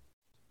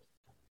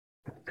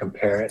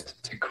compare it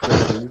to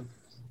Chris.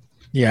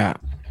 Yeah.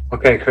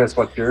 Okay, Chris,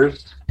 what's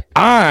yours?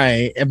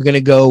 I am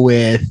gonna go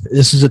with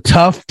this is a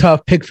tough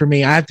pick for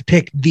me. I have to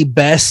pick the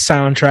best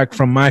soundtrack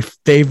from my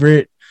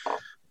favorite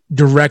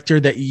director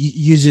that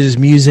uses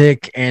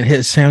music, and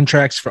his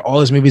soundtracks for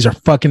all his movies are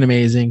fucking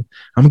amazing.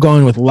 I'm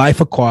going with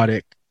Life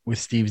Aquatic with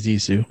Steve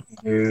Zissou.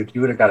 Dude, you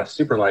would have got a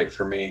super light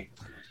for me.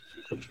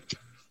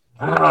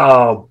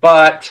 Oh,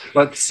 but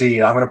let's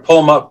see. I'm going to pull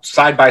them up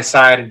side by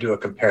side and do a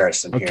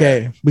comparison here.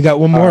 Okay, we got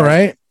one more, All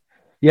right. right?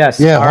 Yes.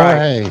 Yeah, All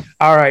right.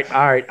 Jorge.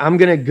 All right. I'm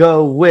gonna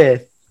go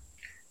with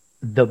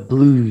the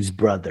Blues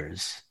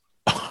Brothers.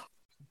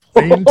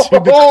 Playing to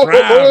the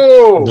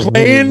crowd.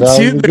 Playing That was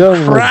to a the good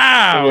one.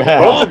 crowd. Yeah.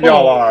 Both of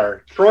y'all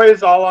are.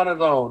 Troy's all on his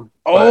own.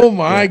 Oh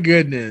my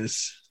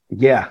goodness.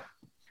 Yeah.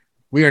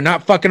 We are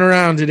not fucking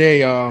around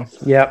today, y'all.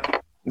 Yep.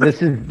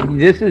 This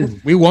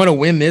is We want to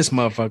win this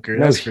motherfucker.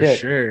 No That's for shit.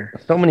 sure.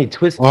 so many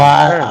twists. Well,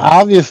 and turns.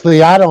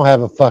 obviously, I don't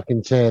have a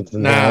fucking chance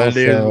in Nah, this,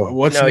 dude. so-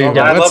 What's No, you new?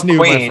 don't. I What's love new,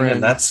 my Queen, friend?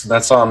 and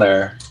that's on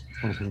there.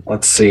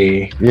 Let's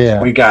see.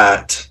 Yeah. We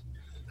got.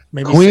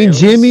 Maybe Queen sales?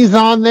 Jimmy's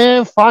on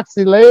there,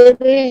 Foxy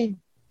Lady.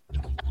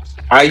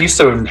 I used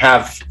to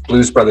have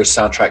Blues Brothers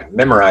soundtrack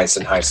memorized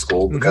in high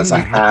school because I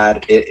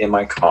had it in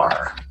my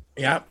car.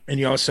 Yeah, and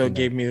you also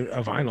gave me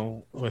a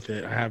vinyl with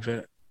it. I have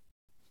it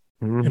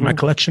in Mhm. my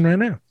collection right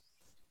now.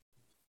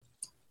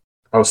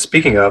 Oh,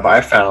 speaking of, I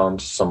found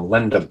some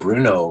Linda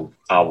Bruno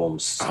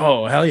albums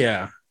Oh, hell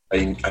yeah. I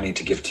need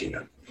to give to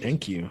you.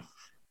 Thank you.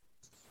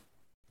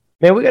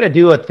 Man, we got to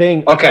do a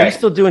thing. Okay. Are you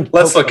still doing?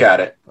 Let's look at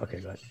it. Okay,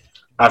 go ahead.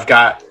 I've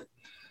got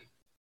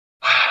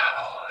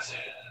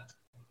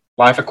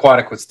Life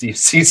Aquatic with Steve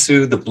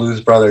Zissou, the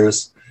Blues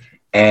Brothers,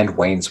 and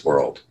Wayne's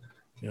World.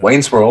 Yeah.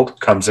 Wayne's World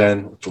comes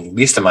in with the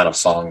least amount of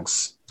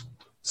songs,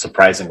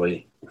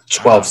 surprisingly,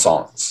 12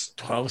 songs.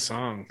 12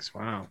 songs.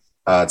 Wow.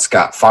 It's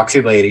got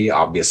Foxy Lady,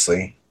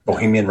 obviously,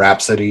 Bohemian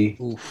Rhapsody,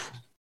 Oof.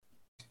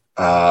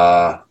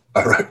 a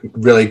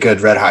really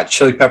good Red Hot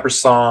Chili Peppers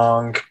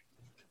song,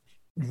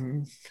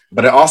 Mm-hmm.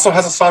 but it also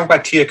has a song by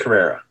Tia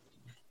Carrera.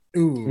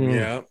 Ooh,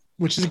 yeah.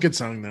 Which is a good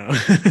song, though.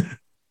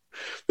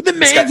 But the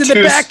It's got man's in the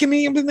two- back of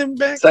me. I'm in the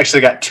back. It's actually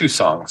got 2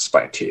 songs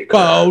by Tia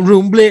Carrera.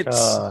 Ballroom Blitz.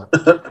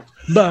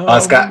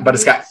 It's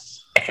got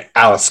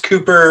Alice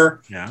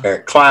Cooper, Yeah.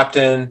 Eric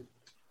Clapton,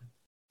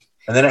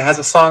 and then it has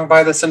a song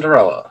by the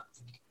Cinderella.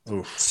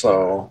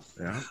 So,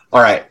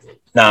 all right.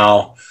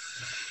 Now,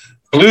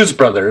 Blues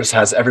Brothers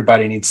has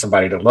Everybody Needs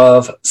Somebody to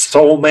Love,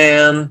 Soul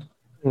Man,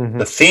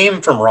 the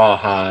theme from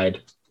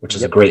Rawhide, which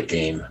is a great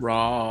theme.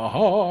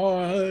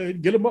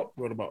 Rawhide, get 'em up.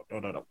 What about?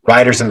 No.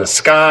 Riders in the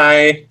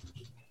Sky.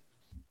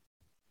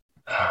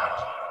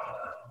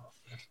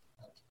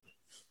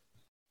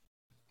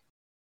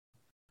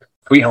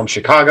 Sweet Home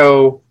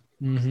Chicago.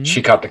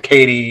 She Caught the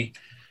Katy.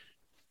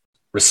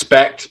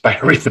 Respect by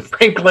Aretha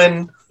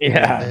Franklin.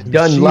 Yeah,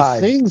 done she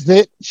live. Sings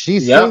it. She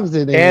sings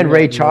it. And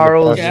Ray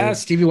Charles. Yeah,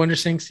 Stevie Wonder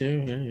sings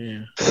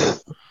too.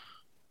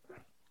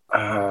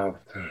 Yeah.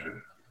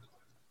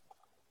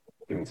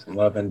 Give me some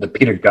lovin'. The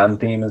Peter Gunn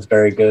theme is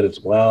very good as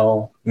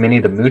well. Minnie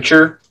the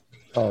Moocher.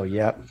 Oh,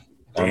 yeah.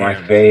 One of my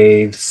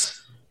faves.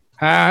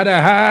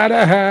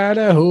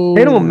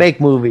 They don't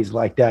make movies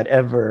like that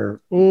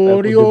ever.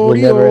 We'll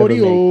never ever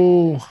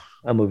make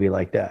a movie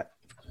like that.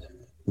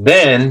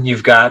 Then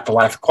you've got The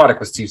Life Aquatic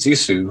with Steve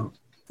Zissou,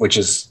 which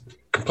is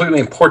completely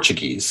in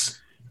Portuguese.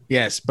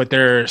 Yes, but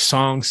they're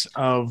songs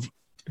of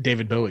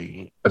David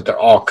Bowie. But they're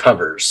all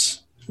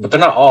covers. But they're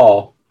not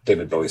all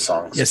David Bowie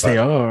songs. Yes, they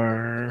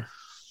are.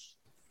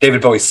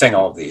 David Bowie sang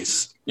all of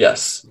these.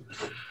 Yes.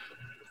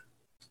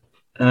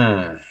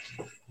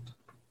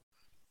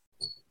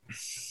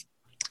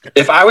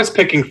 If I was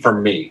picking for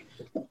me.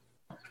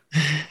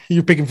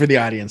 You're picking for the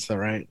audience, though,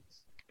 right?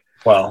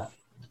 Well,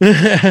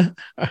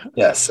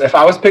 yes. If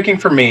I was picking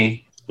for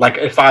me, like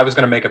if I was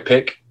going to make a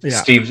pick,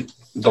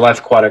 The Life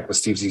Aquatic with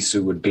Steve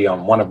Zissou would be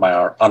on one of my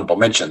honorable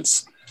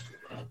mentions.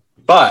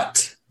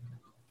 But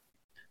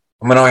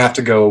I'm going to have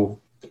to go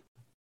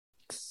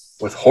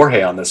with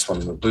Jorge on this one,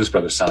 the Blues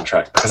Brothers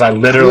soundtrack, because I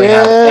literally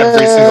have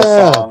every single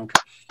song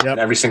and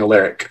every single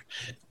lyric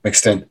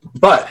mixed in.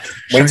 But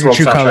Wayne's World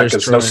soundtrack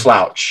is no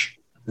slouch.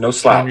 No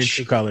slouch.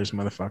 True colors,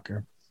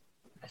 motherfucker.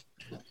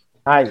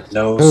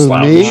 No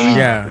slouch.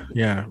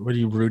 Yeah. What are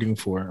you rooting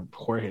for,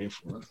 Jorge?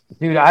 For?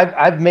 Dude,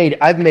 I've made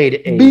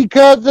a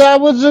because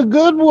that was a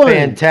good one.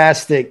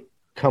 Fantastic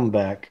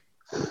comeback.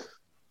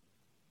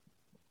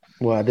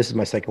 Wow, this is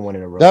my second one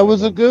in a row. That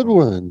was a good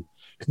one.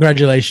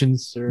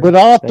 Congratulations, sir. But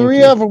all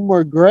three of them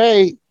were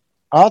great.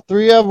 All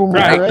three of them were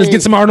great. Let's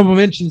get some honorable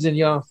mentions in,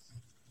 y'all.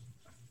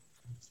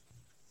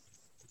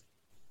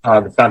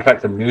 The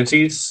soundtrack to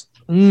Newsies.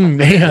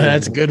 Yeah,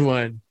 that's a good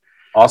one.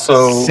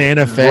 Also,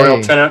 Santa Fe.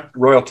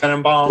 Royal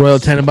Tenenbaums. Royal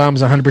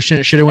Tenenbaums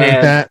 100% should have went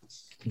with that.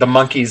 The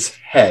Monkey's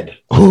Head.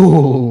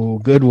 Oh,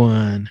 good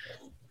one.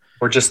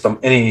 Or just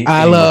any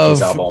I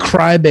love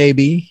Cry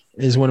Baby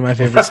is one of my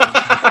favorites.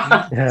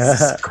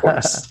 Of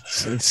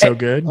course. It's so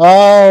good.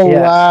 Oh,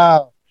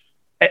 wow.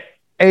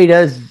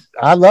 Hey,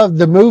 I love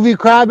the movie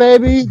Cry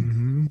Baby.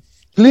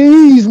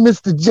 Please,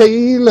 Mr.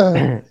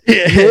 Jailer.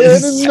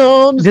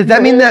 Does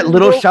that mean that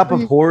Little Shop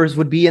of Horrors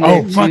would be in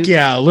there? Oh, fuck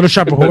yeah. Little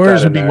Shop of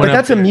Horrors would be one. But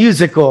that's a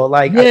musical.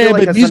 Like, yeah, I feel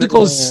like but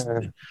musicals,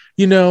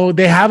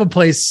 they have a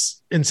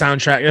place in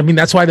soundtrack. I mean,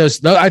 that's why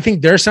I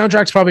think their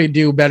soundtracks probably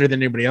do better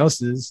than anybody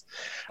else's.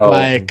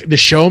 Like, The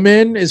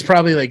Showman is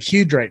probably like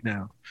huge right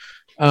now.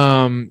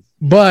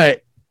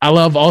 But I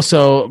love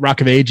also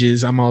Rock of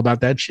Ages. I'm all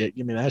about that shit.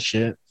 Give me that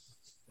shit.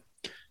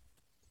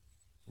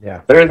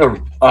 Yeah. There's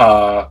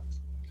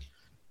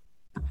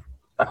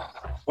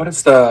what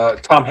is the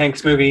Tom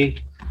Hanks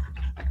movie?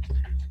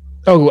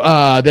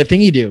 Oh, That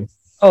Thing You Do.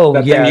 Oh,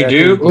 That Thing You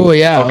Do? Oh,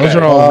 yeah. Okay. Those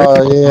are all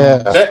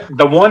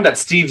the one that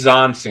Steve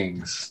Zahn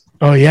sings.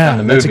 Oh, yeah.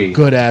 In the That's movie. a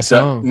good ass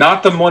song.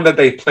 Not the one that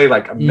they play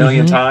like a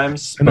million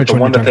times, but the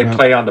one that they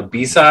play on the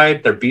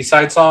B-side, their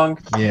B-side song.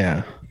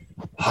 Yeah.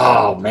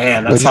 Oh,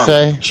 man. That What'd you song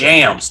say?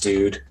 jams,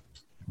 dude.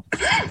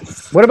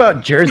 What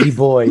about Jersey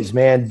Boys,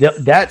 man?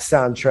 That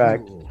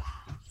soundtrack,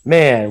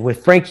 man,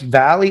 with Frankie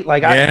Valli,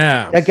 like,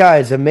 that guy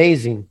is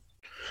amazing.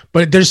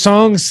 But there's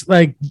songs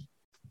like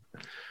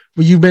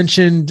you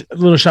mentioned,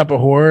 Little Shop of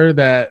Horror,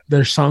 that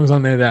there's songs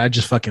on there that I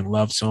just fucking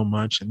love so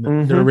much,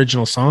 and they're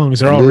original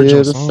songs. They're all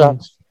original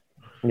songs.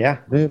 Yeah,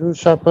 Little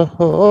Shop of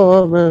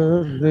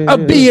Horror.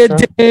 I'll be a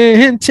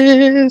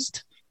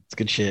dentist. It's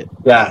good shit.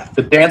 Yeah,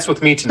 the Dance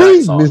With Me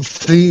Tonight song.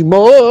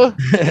 Seymour.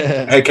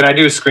 Hey, can I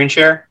do a screen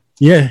share?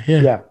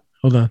 Yeah.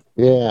 Hold on.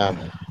 Yeah.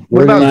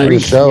 What about you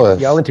Grease? show us?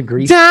 Y'all into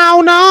Grease?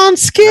 Down on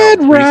Skid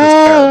No, Grease is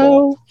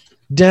Row,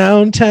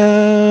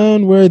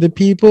 downtown, where the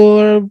people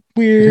are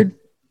weird.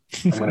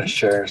 I'm going to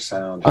share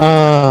sound.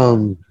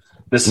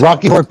 This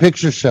Rocky Horror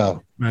Picture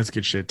Show. That's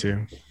good shit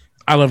too.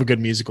 I love a good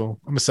musical.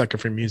 I'm a sucker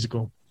for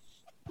musical.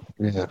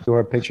 Yeah.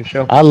 Horror Picture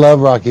Show. I love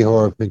Rocky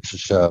Horror Picture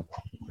Show.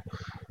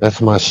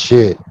 That's my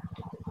shit.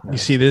 You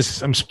see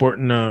this? I'm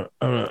sporting a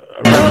red nose.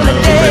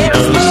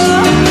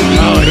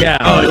 Oh yeah.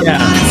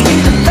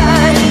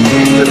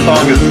 This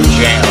song is a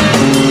jam.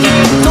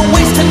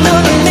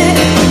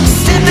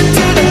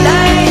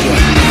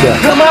 Yeah.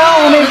 Come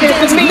on and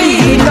get with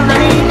me.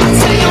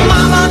 Tell your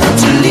mama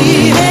that you're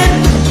leaving.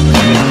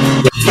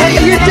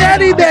 Your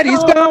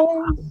daddy's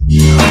gone.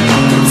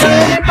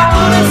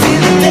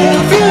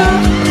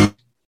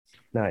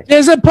 Nice.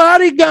 There's a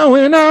party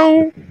going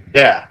on.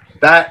 Yeah,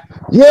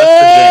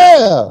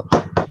 Yeah.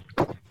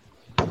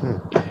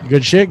 You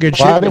Good shit.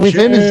 Why did we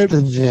finish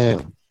the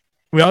gym?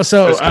 We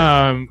also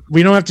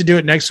we don't have to do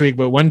it next week,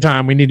 but one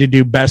time we need to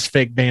do best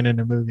fake band in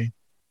a movie.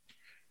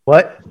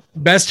 What?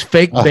 Best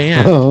fake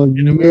band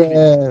in a movie.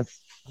 Yes.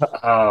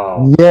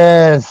 Oh.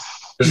 Yes.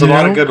 There's a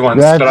lot of good ones,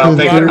 but I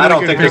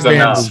don't think there's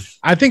enough.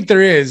 I think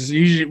there is.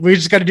 We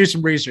just got to do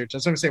some research.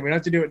 That's what I'm saying. We don't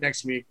have to do it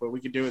next week, but we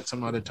can do it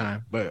some other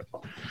time. But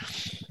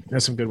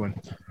that's some good one.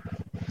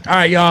 All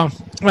right, y'all.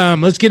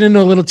 Let's get into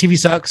a little TV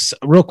sucks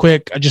real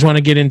quick. I just want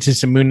to get into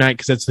some Moon Knight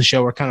because that's the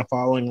show we're kind of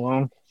following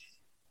along.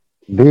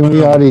 Didn't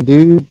we already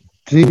do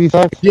TV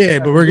sucks? Yeah,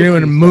 but we're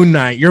doing Moon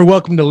Knight. You're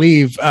welcome to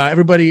leave.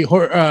 Everybody,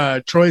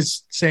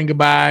 Troy's saying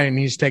goodbye and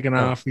he's taking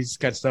off. He's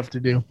got stuff to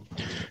do.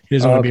 He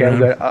doesn't want to be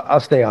around. I'll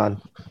stay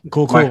on.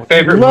 Cool.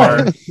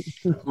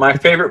 My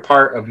favorite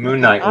part of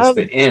Moon Knight was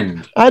the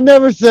end. I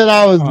never said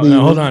I was leaving.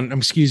 No, hold on.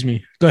 Excuse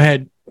me. Go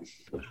ahead.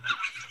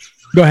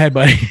 Go ahead,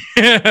 buddy.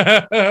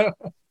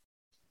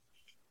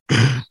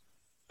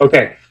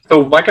 Okay. So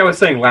like I was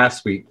saying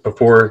last week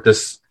before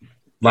this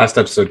last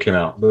episode came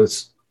out,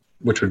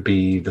 which would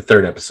be the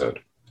third episode.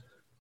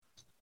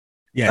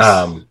 Yes.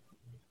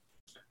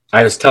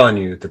 I was telling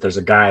you that there's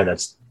a guy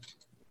that's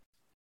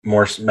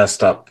more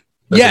messed up.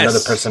 There's another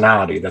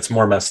personality that's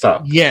more messed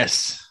up.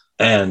 Yes.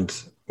 And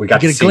we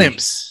got to get a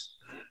glimpse.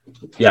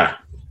 Yeah.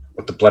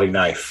 With the bloody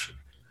knife.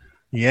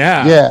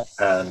 Yeah. Yeah.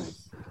 And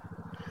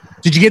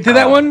did you get to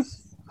that one?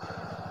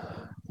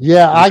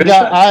 Yeah,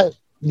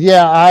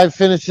 I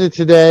finished it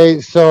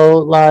today. So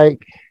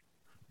like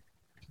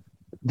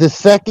the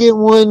second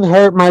one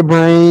hurt my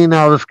brain.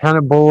 I was kind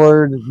of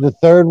bored. The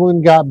third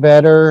one got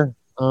better.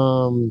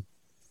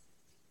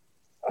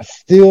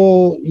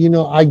 Still,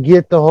 I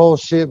get the whole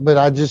shit, but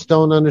I just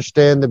don't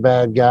understand the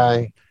bad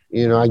guy.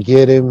 I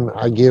get him.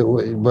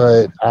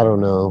 But I don't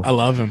know. I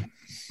love him.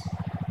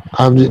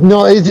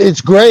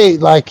 It's great.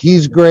 Like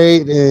he's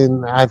great,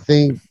 and I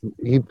think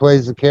he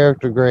plays the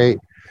character great.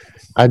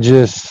 I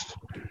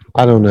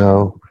don't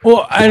know.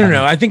 Well, I don't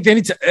know. I think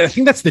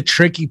that's the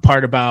tricky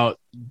part about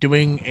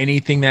doing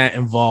anything that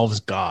involves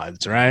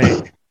gods,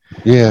 right?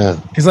 Yeah.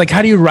 Because like,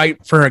 how do you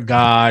write for a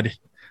god?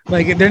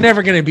 Like, they're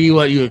never going to be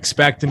what you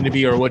expect them to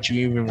be or what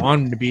you even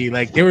want them to be.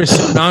 Like, they were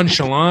so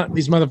nonchalant.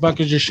 These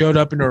motherfuckers just showed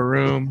up into a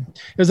room.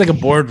 It was like a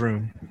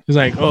boardroom. It was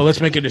like, oh,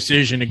 let's make a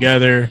decision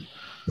together.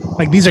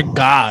 Like, these are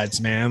gods,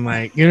 man.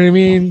 Like, you know what I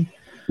mean?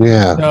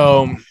 Yeah.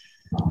 So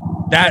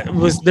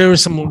there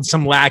was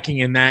some lacking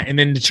in that, and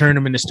then to turn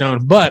them into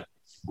stone. But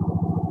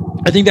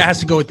I think that has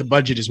to go with the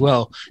budget as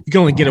well. You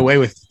can only get away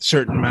with a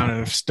certain amount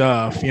of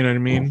stuff. You know what I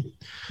mean?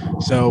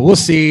 So we'll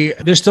see.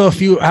 There's still a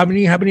few. How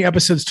many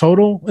episodes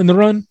total in the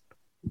run?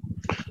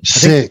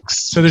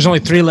 6. So there's only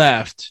 3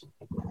 left.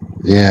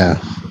 Yeah.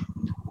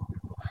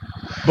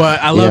 But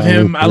I love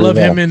him. I love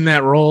him in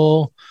that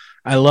role.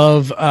 I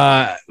love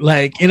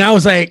and I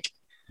was like,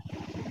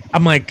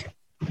 I'm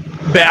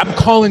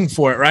calling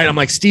for it, right? I'm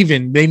like,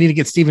 Steven, they need to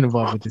get Steven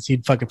involved with this.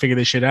 He'd fucking figure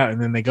this shit out.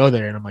 And then they go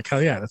there and I'm like,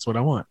 hell yeah, that's what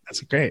I want. That's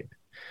great.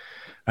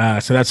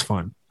 So that's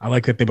fun. I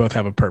like that they both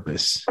have a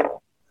purpose.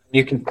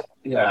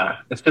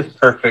 It's just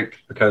perfect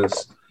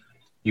because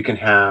you can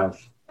have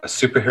a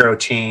superhero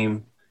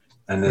team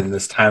and then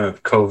this time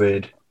of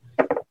COVID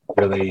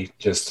really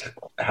just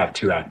have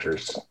 2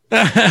 actors.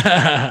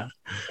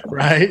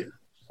 Right.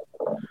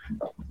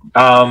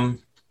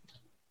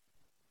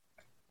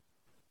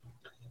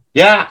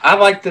 Yeah, I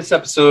like this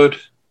episode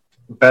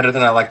better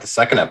than I like the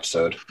second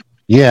episode.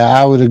 Yeah,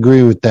 I would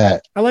agree with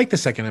that. I like the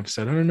second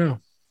episode. I don't know.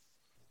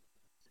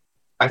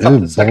 I thought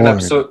the second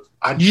episode...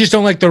 You just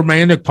don't like the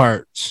romantic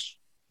parts.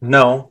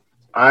 No,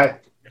 I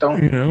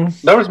don't.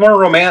 There was more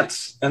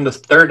romance in the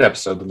third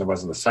episode than there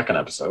was in the second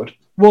episode.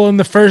 Well, in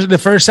the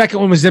second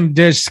one was them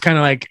just kind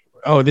of like,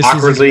 oh, this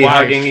awkwardly is his wife.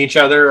 hugging each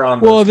other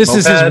on. Well, this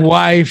is his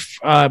wife,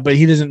 but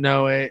he doesn't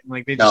know it.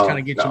 Like they just kind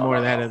of get you more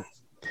of that.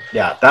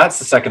 Yeah, that's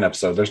the second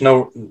episode. There's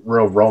no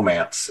real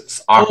romance.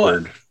 It's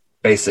awkward,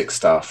 basic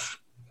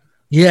stuff.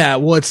 Yeah,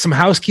 well, it's some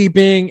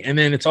housekeeping, and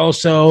then it's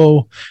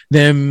also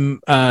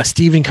them,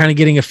 Steven kind of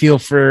getting a feel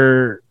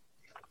for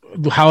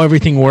how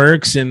everything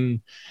works.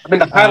 And I mean,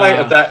 the highlight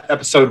of that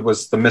episode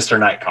was the Mr.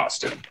 Knight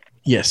costume.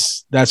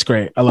 Yes, that's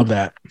great. I love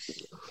that.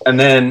 And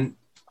then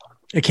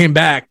it came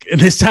back, and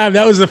this time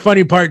that was the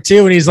funny part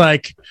too. And he's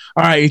like,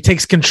 "All right," he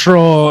takes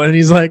control, and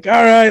he's like,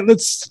 "All right,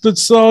 let's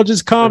all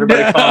just calm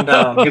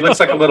down." He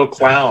looks like a little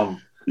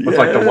clown with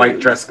like the white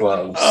dress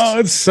gloves. Oh,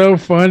 it's so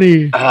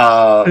funny.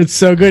 It's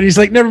so good. He's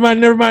like, never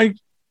mind,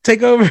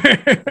 take over.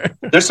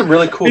 There's some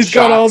really cool He's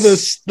shots. got all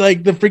this,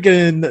 like the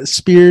freaking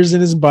spears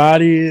in his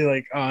body.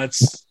 Like, oh,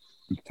 it's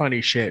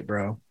funny shit,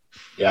 bro.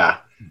 Yeah.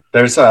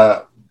 There's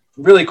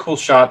really cool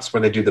shots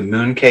where they do the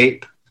moon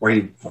cape, where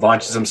he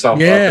launches himself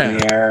up in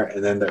the air,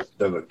 and then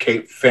the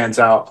cape fans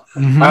out.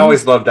 Mm-hmm. I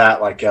always loved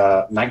that, like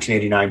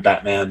 1989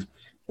 Batman,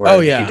 where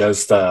he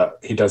does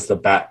the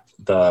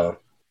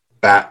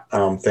bat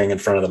thing in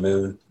front of the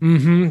moon.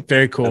 Mm-hmm.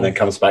 Very cool. And then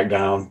comes back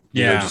down.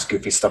 Yeah. Just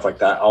goofy stuff like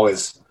that.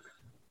 Always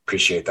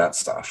appreciate that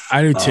stuff.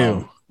 I do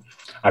too.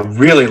 I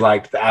really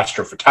liked the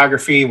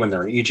astrophotography when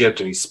they're in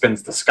Egypt and he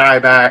spins the sky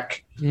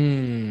back.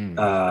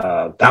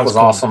 That was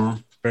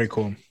awesome. Very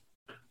cool.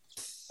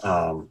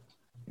 So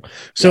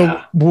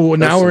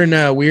now we're in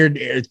a weird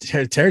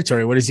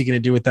territory. What is he going to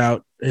do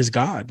without his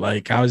God?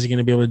 Like, how is he going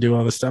to be able to do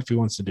all the stuff he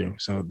wants to do?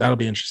 So that'll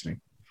be interesting.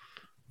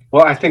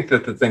 Well, I think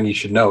that the thing you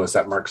should know is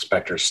that Mark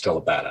Spector is still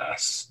a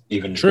badass,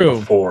 even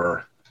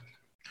before.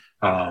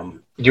 Do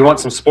you want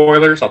some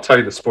spoilers? I'll tell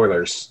you the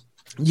spoilers.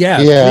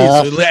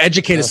 Yeah. Please,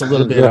 educate us a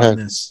little bit on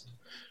this.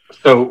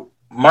 So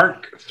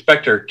Mark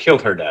Spector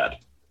killed her dad.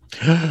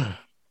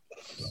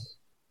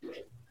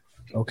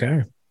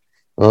 Okay.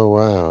 Oh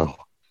wow.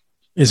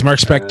 Is Mark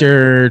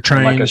Spector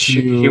trying to?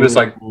 He was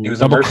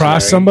double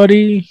cross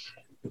somebody.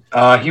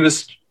 He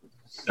was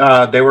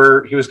going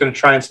to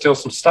try and steal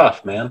some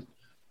stuff, man,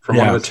 from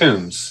one of the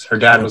tombs. Her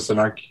dad was an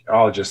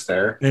archaeologist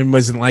there and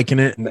wasn't liking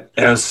it.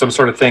 And some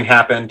sort of thing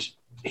happened.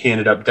 He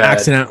ended up dead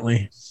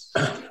accidentally.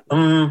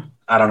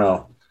 I don't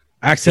know.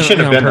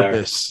 Accidentally on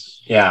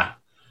purpose. There. Yeah,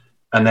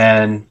 and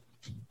then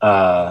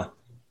Mark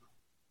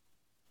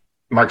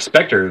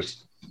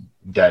Spector's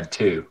dead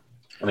too.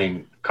 I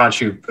mean,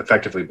 Khonshu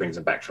effectively brings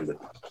him back from the.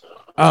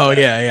 Oh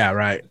yeah,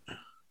 right.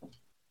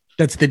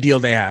 That's the deal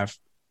they have.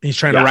 He's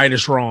trying to right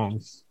us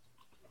wrong.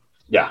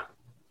 Yeah,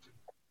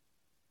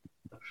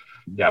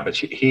 but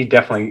he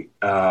definitely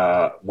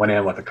went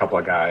in with a couple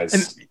of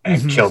guys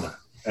and killed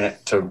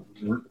to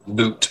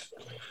loot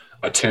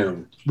a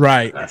tomb.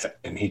 Right,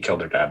 and he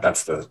killed her dad.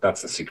 That's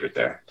the secret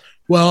there.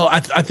 Well,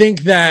 I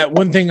think that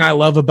one thing I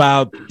love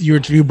about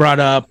you brought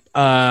up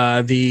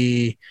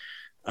the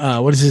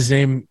what is his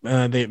name?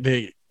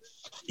 The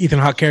Ethan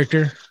Hawke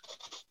character.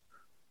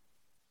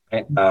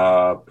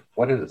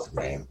 What is his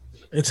name?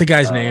 It's a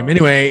guy's name.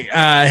 Anyway,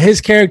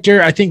 his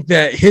character, I think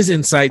that his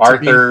insight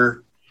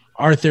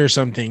Arthur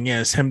something.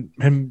 Yes, him.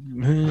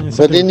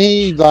 But didn't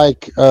he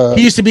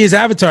he used to be his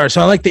avatar,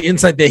 so I like the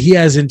insight that he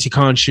has into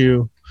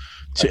Khonshu.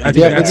 But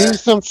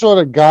he's some sort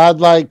of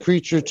godlike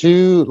creature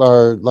too,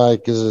 or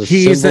like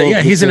he's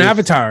an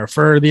avatar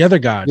for the other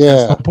god. Yeah,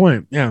 that's the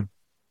point. Yeah.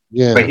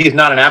 But he's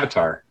not an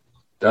avatar.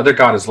 The other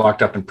god is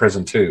locked up in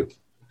prison too.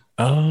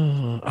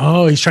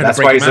 Oh, he's trying. That's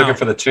to break why he's him looking out.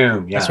 for the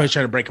tomb. Yeah, that's why he's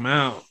trying to break him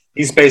out.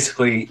 He's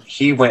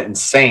he went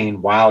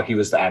insane while he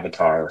was the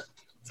avatar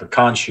for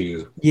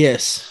Khonshu.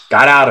 Yes,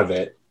 got out of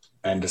it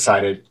and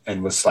decided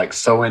and was like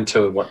so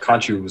into what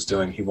Khonshu was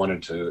doing, he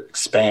wanted to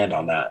expand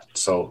on that.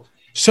 So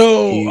it's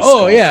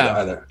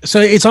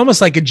almost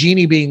like a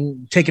genie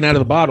being taken out of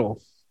the bottle,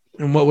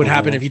 and what would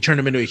happen if you turned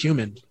him into a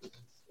human?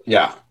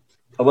 Yeah,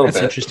 a little bit.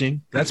 That's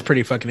interesting. That's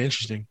pretty fucking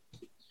interesting.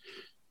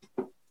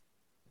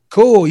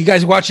 Cool. You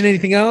guys watching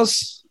anything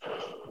else?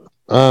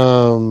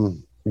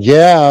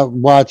 Yeah,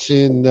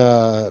 watching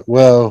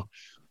What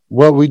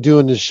We Do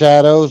in the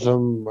Shadows.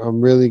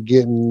 I'm really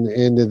getting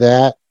into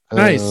that.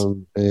 Nice.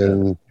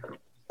 And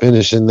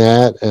finishing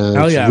that.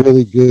 It's yeah.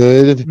 really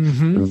good.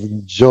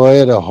 Enjoy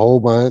it a whole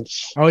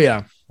bunch. Oh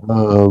yeah.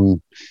 I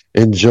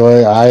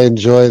enjoy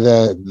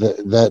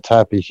that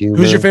type of humor.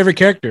 Who's your favorite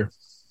character?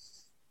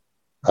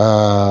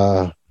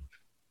 My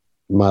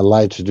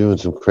lights are doing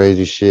some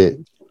crazy shit.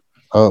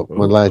 Oh,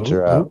 my lights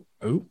are out.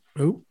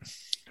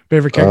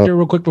 Favorite character,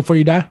 real quick before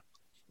you die?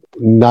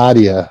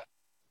 Nadia.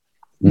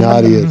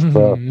 Nadia's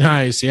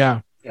nice,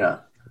 yeah.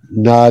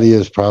 Nadia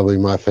is probably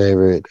my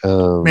favorite.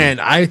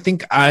 Man, I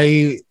think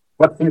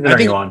what season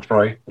are you on,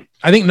 Troy?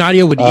 I think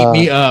Nadia would eat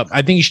me up.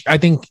 I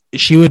think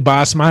she would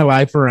boss my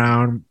life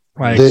around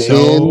like the so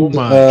end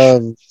much.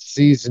 Of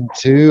season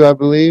 2, I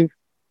believe.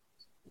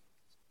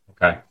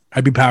 Okay,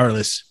 I'd be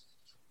powerless.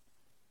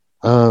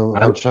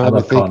 I'm trying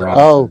to think.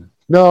 Oh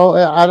no,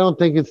 I don't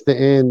think it's the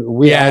end.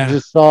 I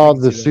just saw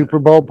the Super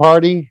Bowl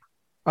party.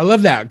 I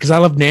love that because I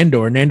love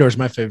Nandor. Nandor's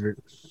my favorite.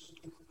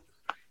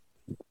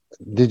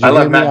 Did you? I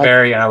love Matt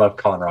Berry and I love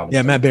Colin Robinson.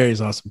 Yeah, Matt Berry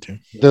is awesome too.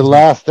 The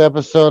last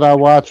episode I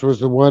watched was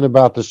the one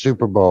about the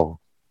Super Bowl.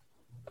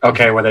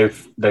 Okay, where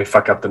they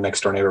fuck up the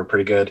next door neighbor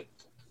pretty good.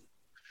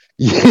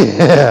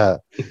 Yeah,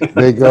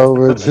 they go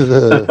over to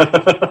the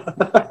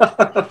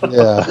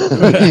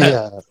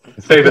yeah.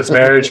 Save his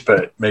marriage,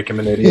 but make him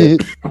an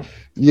idiot.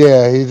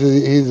 Yeah,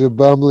 he's a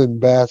bumbling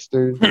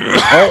bastard.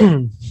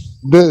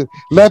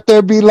 Let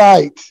there be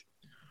light.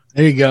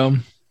 There you go. Is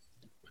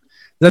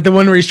that the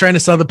one where he's trying to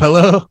sell the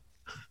pillow?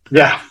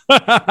 Yeah.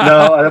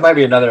 No, that might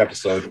be another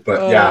episode,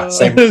 but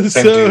same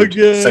dude,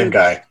 good. Same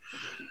guy.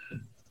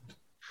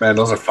 Man,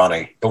 those are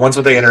funny. The ones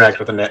where they interact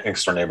with the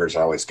next door neighbors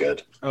are always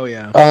good. Oh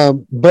yeah.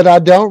 But I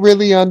don't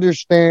really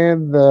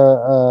understand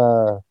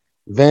the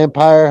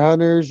vampire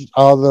hunters,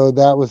 although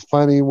that was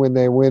funny when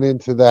they went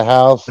into the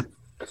house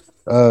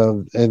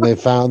and they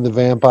found the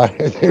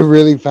vampire. They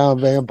really found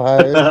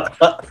vampires.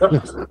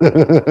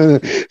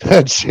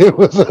 That shit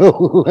was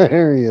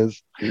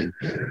hilarious.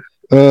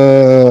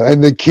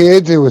 And the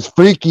kids, it was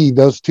freaky.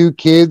 Those 2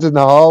 kids in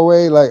the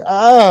hallway,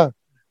 yeah,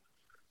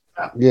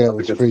 it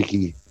was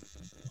freaky.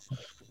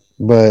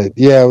 But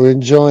yeah, we're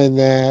enjoying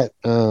that.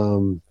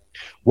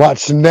 Watch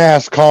some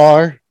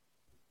NASCAR.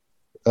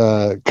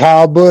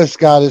 Kyle Busch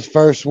got his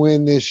first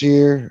win this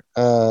year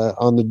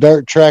on the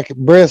dirt track at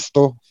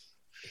Bristol.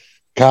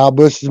 Kyle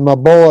Busch is my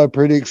boy.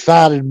 Pretty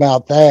excited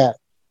about that.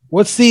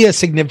 What's the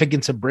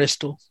significance of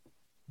Bristol?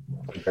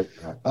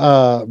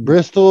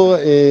 Bristol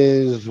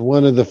is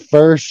one of the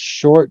first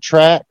short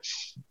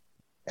tracks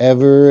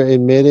ever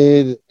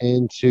admitted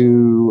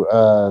into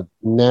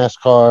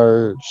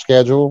NASCAR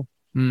schedule.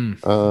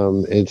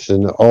 It's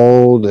an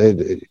old.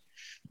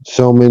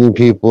 So many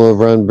people have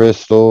run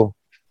Bristol.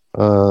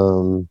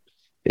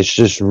 It's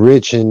just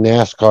rich in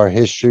NASCAR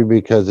history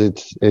because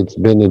it's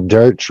been a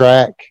dirt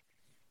track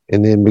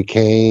and then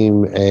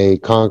became a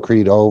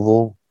concrete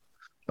oval.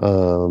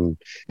 And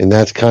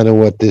that's kind of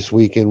what this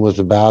weekend was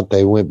about.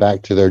 They went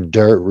back to their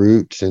dirt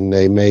roots and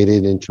they made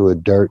it into a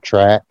dirt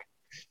track.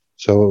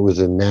 So it was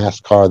a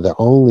NASCAR, the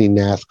only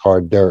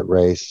NASCAR dirt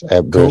race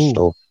at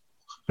Bristol.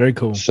 Very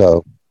cool.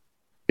 So,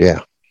 yeah.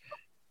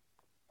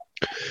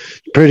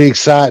 Pretty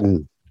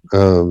exciting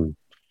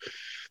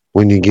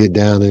when you get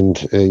down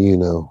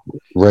into,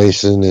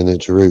 racing and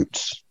its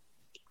roots.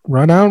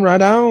 Right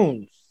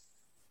on.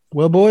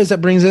 Well, boys,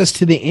 that brings us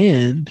to the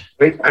end.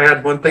 Wait, I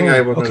had one thing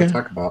I was going to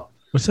talk about.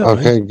 What's up?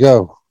 Okay, man?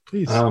 Go.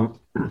 Please. It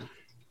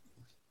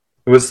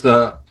was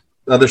the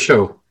other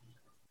show.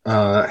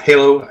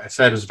 Halo, I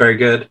said, was very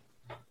good.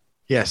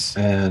 Yes.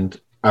 And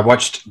I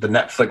watched the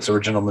Netflix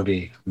original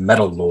movie,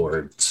 Metal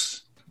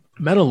Lords.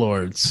 Metal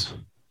Lords.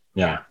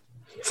 Yeah.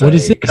 It's What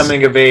is it?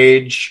 Coming of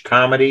age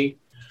comedy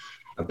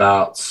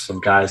about some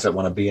guys that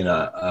want to be in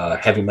a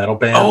heavy metal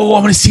band. Oh,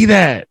 I want to see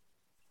that.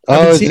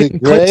 Oh, is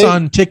it clips great?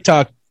 on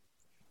TikTok.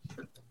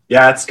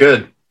 Yeah, it's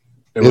good.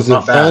 It was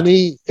not bad.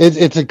 Funny?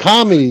 It's a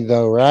comedy,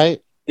 though,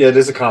 right? Yeah, it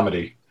is a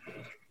comedy.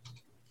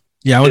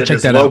 Yeah, I want to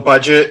check that low out.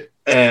 budget,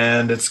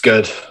 and it's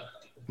good.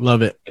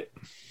 Love it.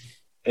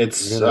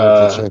 It's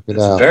check it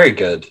out. very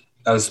good.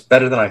 That was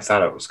better than I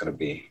thought it was going to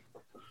be.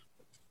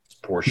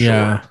 For sure.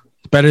 Yeah,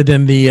 better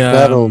than the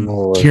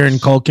Kieran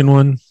Culkin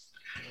one.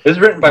 It's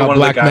written by one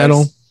Black of the guys.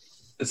 Metal.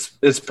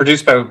 It's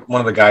produced by one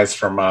of the guys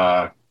from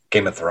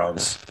Game of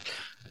Thrones.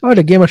 Oh,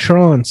 the Game of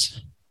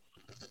Thrones.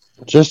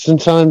 Just in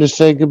time to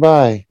say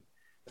goodbye.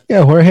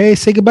 Yeah, Jorge,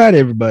 say goodbye to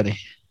everybody.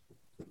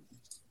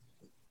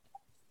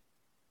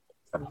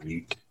 I'm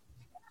mute.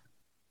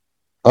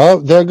 Oh,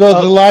 there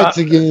goes the lights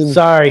again.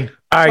 Sorry.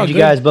 All right, you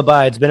guys.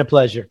 Bye-bye. It's been a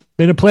pleasure.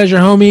 Been a pleasure,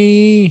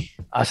 homie.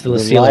 Hasta The la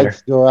see you later.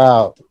 lights go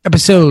out.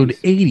 Episode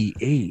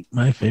 88.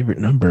 My favorite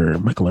number.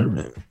 Michael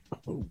Irvin.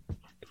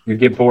 You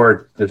get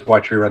bored, just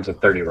watch reruns of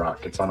 30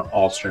 Rock. It's on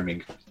all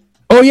streaming.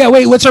 Oh, yeah.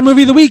 Wait, what's our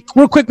movie of the week?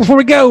 Real quick before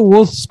we go.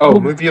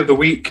 Movie of the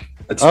week.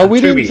 It's Oh, on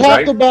we didn't Tubi, talk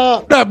right?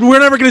 about. No, we're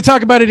never going to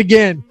talk about it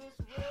again.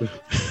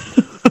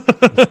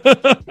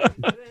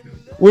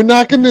 We're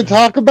not going to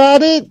talk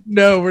about it.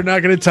 No, we're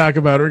not going to talk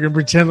about it. We're going to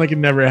pretend like it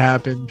never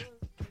happened.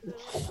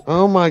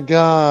 Oh my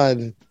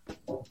God!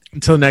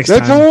 Until next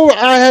That's time. all.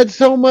 I had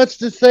so much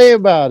to say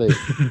about it.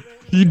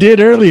 You did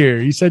earlier.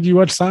 You said you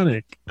watched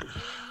Sonic.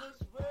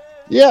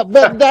 Yeah,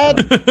 but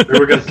that. We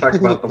were going to talk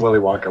about the Willy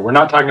Wonka. We're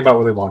not talking about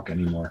Willy Wonka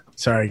anymore.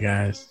 Sorry,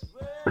 guys.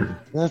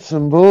 That's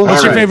some bullshit.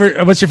 What's your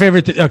favorite? What's your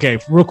favorite? Okay,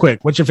 real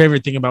quick. What's your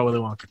favorite thing about Willy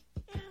Wonka?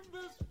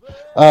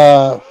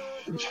 I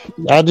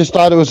just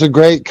thought it was a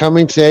great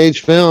coming to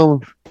age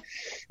film,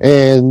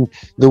 and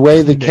the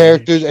way the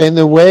characters and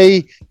the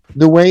way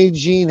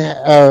Gene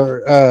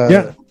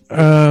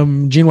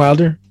Gene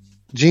Wilder.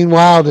 Gene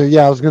Wilder.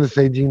 Yeah, I was going to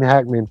say Gene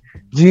Hackman.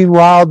 Gene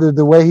Wilder.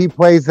 The way he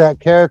plays that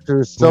character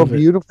is so Love it.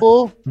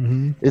 beautiful.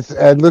 Mm-hmm.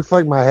 It looks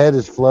like my head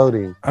is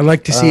floating. I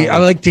like to see. I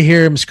like to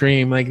hear him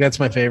scream. Like that's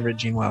my favorite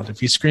Gene Wilder. If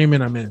he's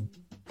screaming, I'm in.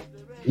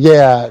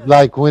 Yeah,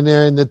 like when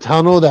they're in the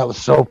tunnel, that was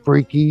so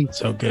freaky.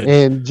 So good.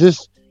 And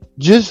just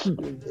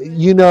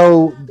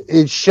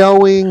it's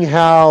showing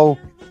how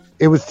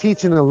it was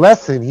teaching a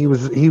lesson. He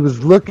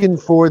was looking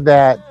for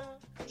that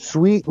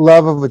sweet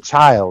love of a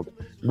child.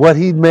 What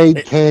he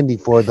made candy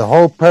for, the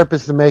whole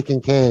purpose of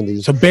making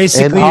candy. So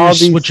basically,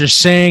 what you're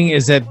saying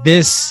is that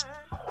this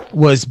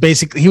was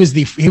basically he was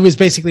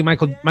basically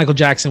Michael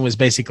Jackson was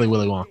basically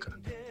Willy Wonka.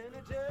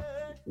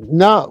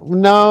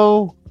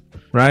 No.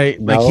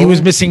 Right? No. Like he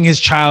was missing his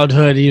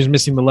childhood. He was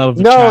missing the love of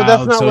a child.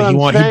 That's not so what I'm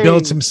he saying.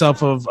 built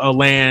himself a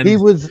land. He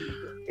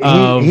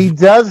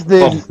does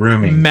this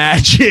grooming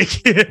magic.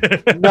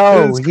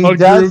 No, he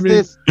does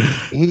this.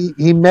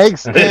 He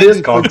makes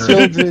candy for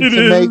children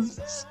to make.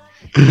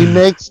 He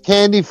makes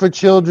candy for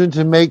children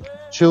to make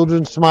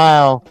children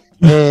smile,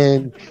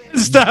 and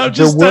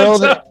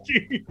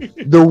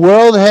the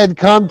world had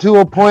come to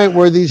a point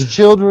where these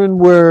children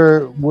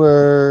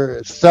were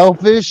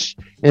selfish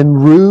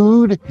and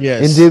rude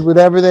and did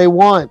whatever they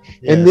want.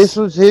 And this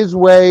was his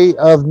way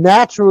of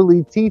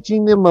naturally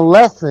teaching them a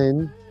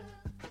lesson,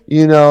 of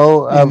being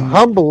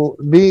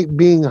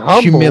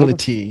humble.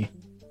 Humility.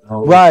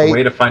 Right. A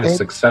way to find a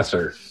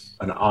successor,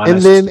 an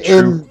honest,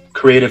 true,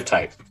 creative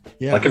type,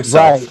 like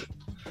himself. Right.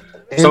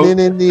 So and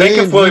then in the think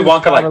end, of Willy he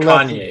Wonka like taught a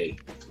lesson. Kanye.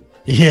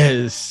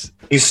 Yes.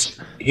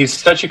 He's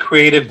such a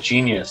creative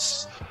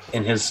genius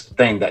in his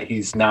thing that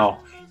he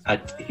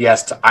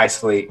has to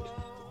isolate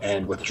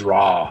and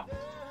withdraw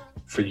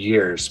for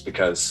years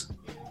because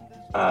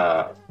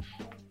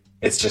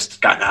it's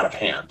just gotten out of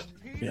hand.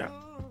 Yeah.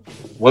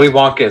 Willy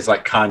Wonka is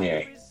like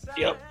Kanye.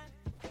 Yep.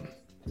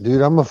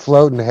 Dude, I'm a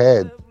floating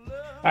head. All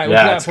right,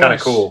 yeah, it's kind of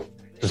cool.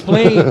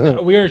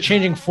 Explain. We are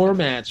changing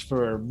formats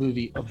for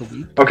movie of the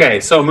week. Okay,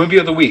 so movie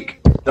of the week.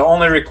 The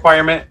only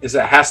requirement is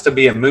it has to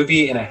be a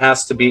movie and it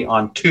has to be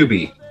on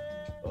Tubi.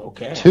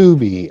 Okay.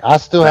 Tubi. I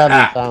still The haven't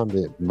app. found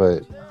it,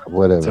 but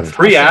whatever. It's a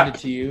free I'll send app. it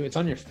to you. It's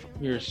on your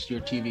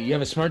TV. You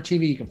have a smart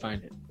TV, you can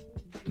find it.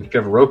 If you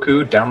have a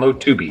Roku, download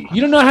Tubi.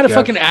 You don't know how to Yeah.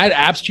 fucking add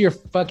apps to your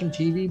fucking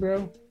TV,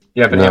 bro?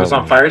 You have an No.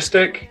 Amazon Fire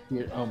Stick?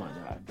 Oh my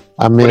god.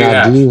 I mean, What do you I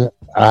have? do.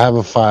 I have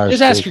a fire.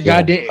 Just ask stick, your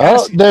yeah. goddamn.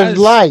 Oh, there's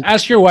light.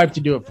 Ask your wife to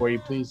do it for you,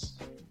 please.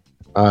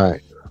 All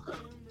right.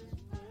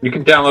 You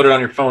can download it on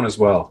your phone as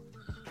well.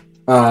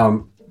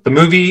 The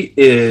movie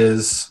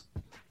is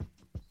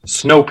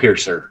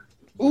Snowpiercer.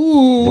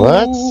 Ooh.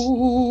 What?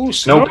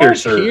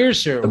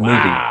 Snowpiercer, the movie.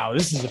 Wow,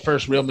 this is the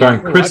first real movie.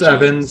 Starring Chris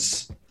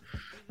Evans.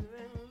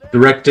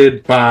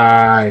 Directed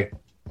by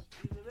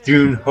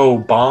Joon-ho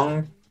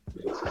Bong,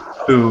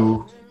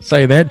 who...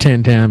 Say that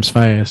 10 times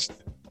fast.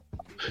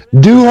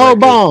 Do ho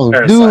bong.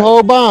 Parasite. Do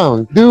ho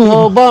bong. Do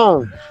ho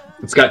bong.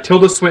 It's got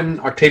Tilda Swinton,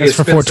 Octavia That's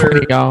for Spencer,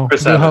 420, y'all.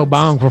 Chris Do a ho Evans.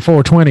 bong for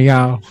 420,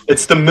 y'all.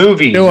 It's the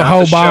movie, Do a not ho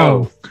the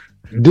show.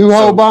 bong. Do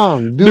ho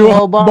bong. Do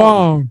ho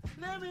bong.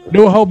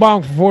 Do a ho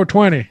bong for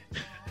 420.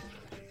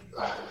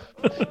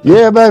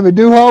 Yeah, baby.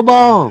 Do ho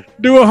bong.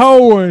 Do a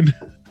whole one.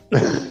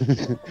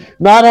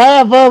 Not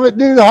half of it.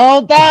 Do the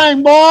whole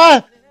thing, boy.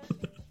 All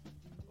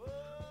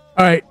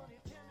right.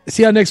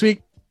 See y'all next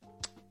week.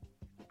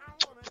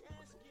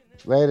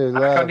 Later,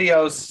 love.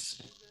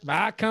 Adios.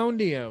 Bye, con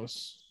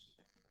Dios.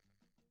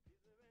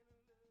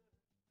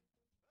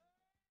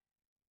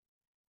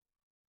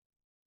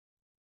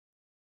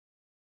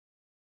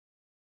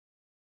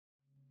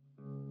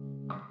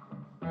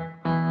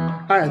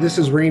 Hi, this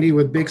is Randy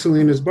with Big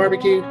Salinas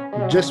Barbecue.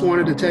 Just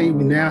wanted to tell you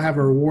we now have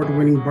our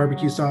award-winning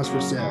barbecue sauce for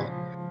sale.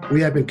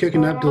 We have been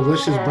cooking up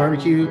delicious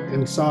barbecue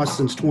and sauce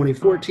since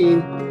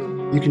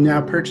 2014. You can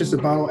now purchase a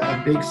bottle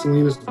at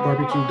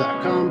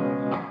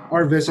BigSalinasBarbecue.com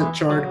or visit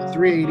Chart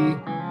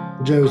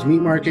 380, Joe's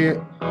Meat Market,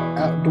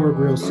 Outdoor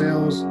Grill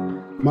Sales,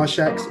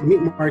 Mushak's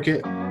Meat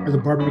Market, or the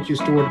barbecue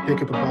store to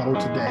pick up a bottle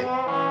today.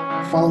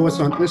 Follow us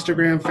on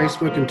Instagram,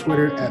 Facebook, and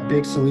Twitter at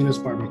Big Salinas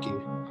Barbecue.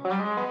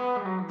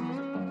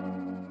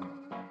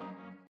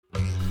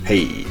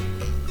 Hey,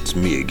 it's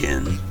me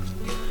again.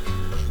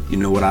 You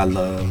know what I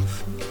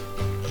love?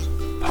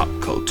 Pop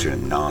culture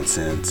and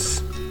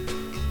nonsense.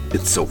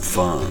 It's so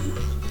fun.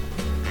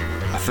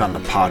 I found a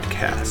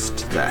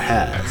podcast that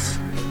has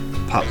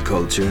pop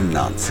culture and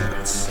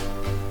nonsense.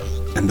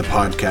 And the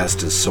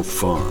podcast is so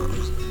fun.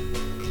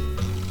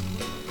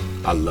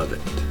 I love it.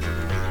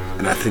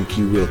 And I think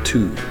you will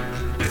too,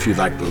 if you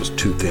like those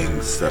two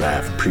things that I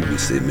have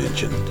previously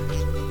mentioned.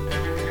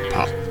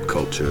 Pop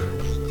culture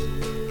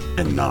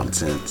and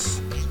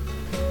nonsense.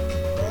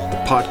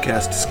 The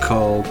podcast is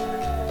called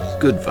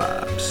Good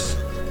Vibes,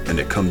 and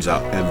it comes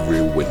out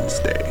every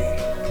Wednesday.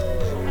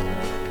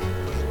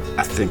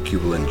 I think you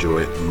will enjoy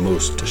it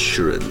most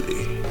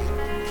assuredly.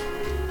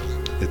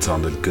 It's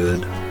on the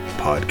Good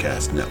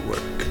Podcast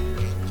Network,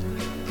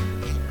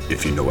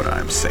 if you know what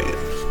I'm saying.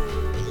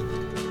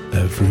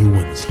 Every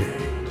Wednesday,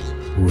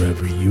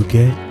 wherever you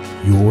get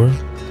your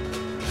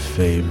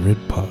favorite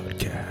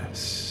podcast.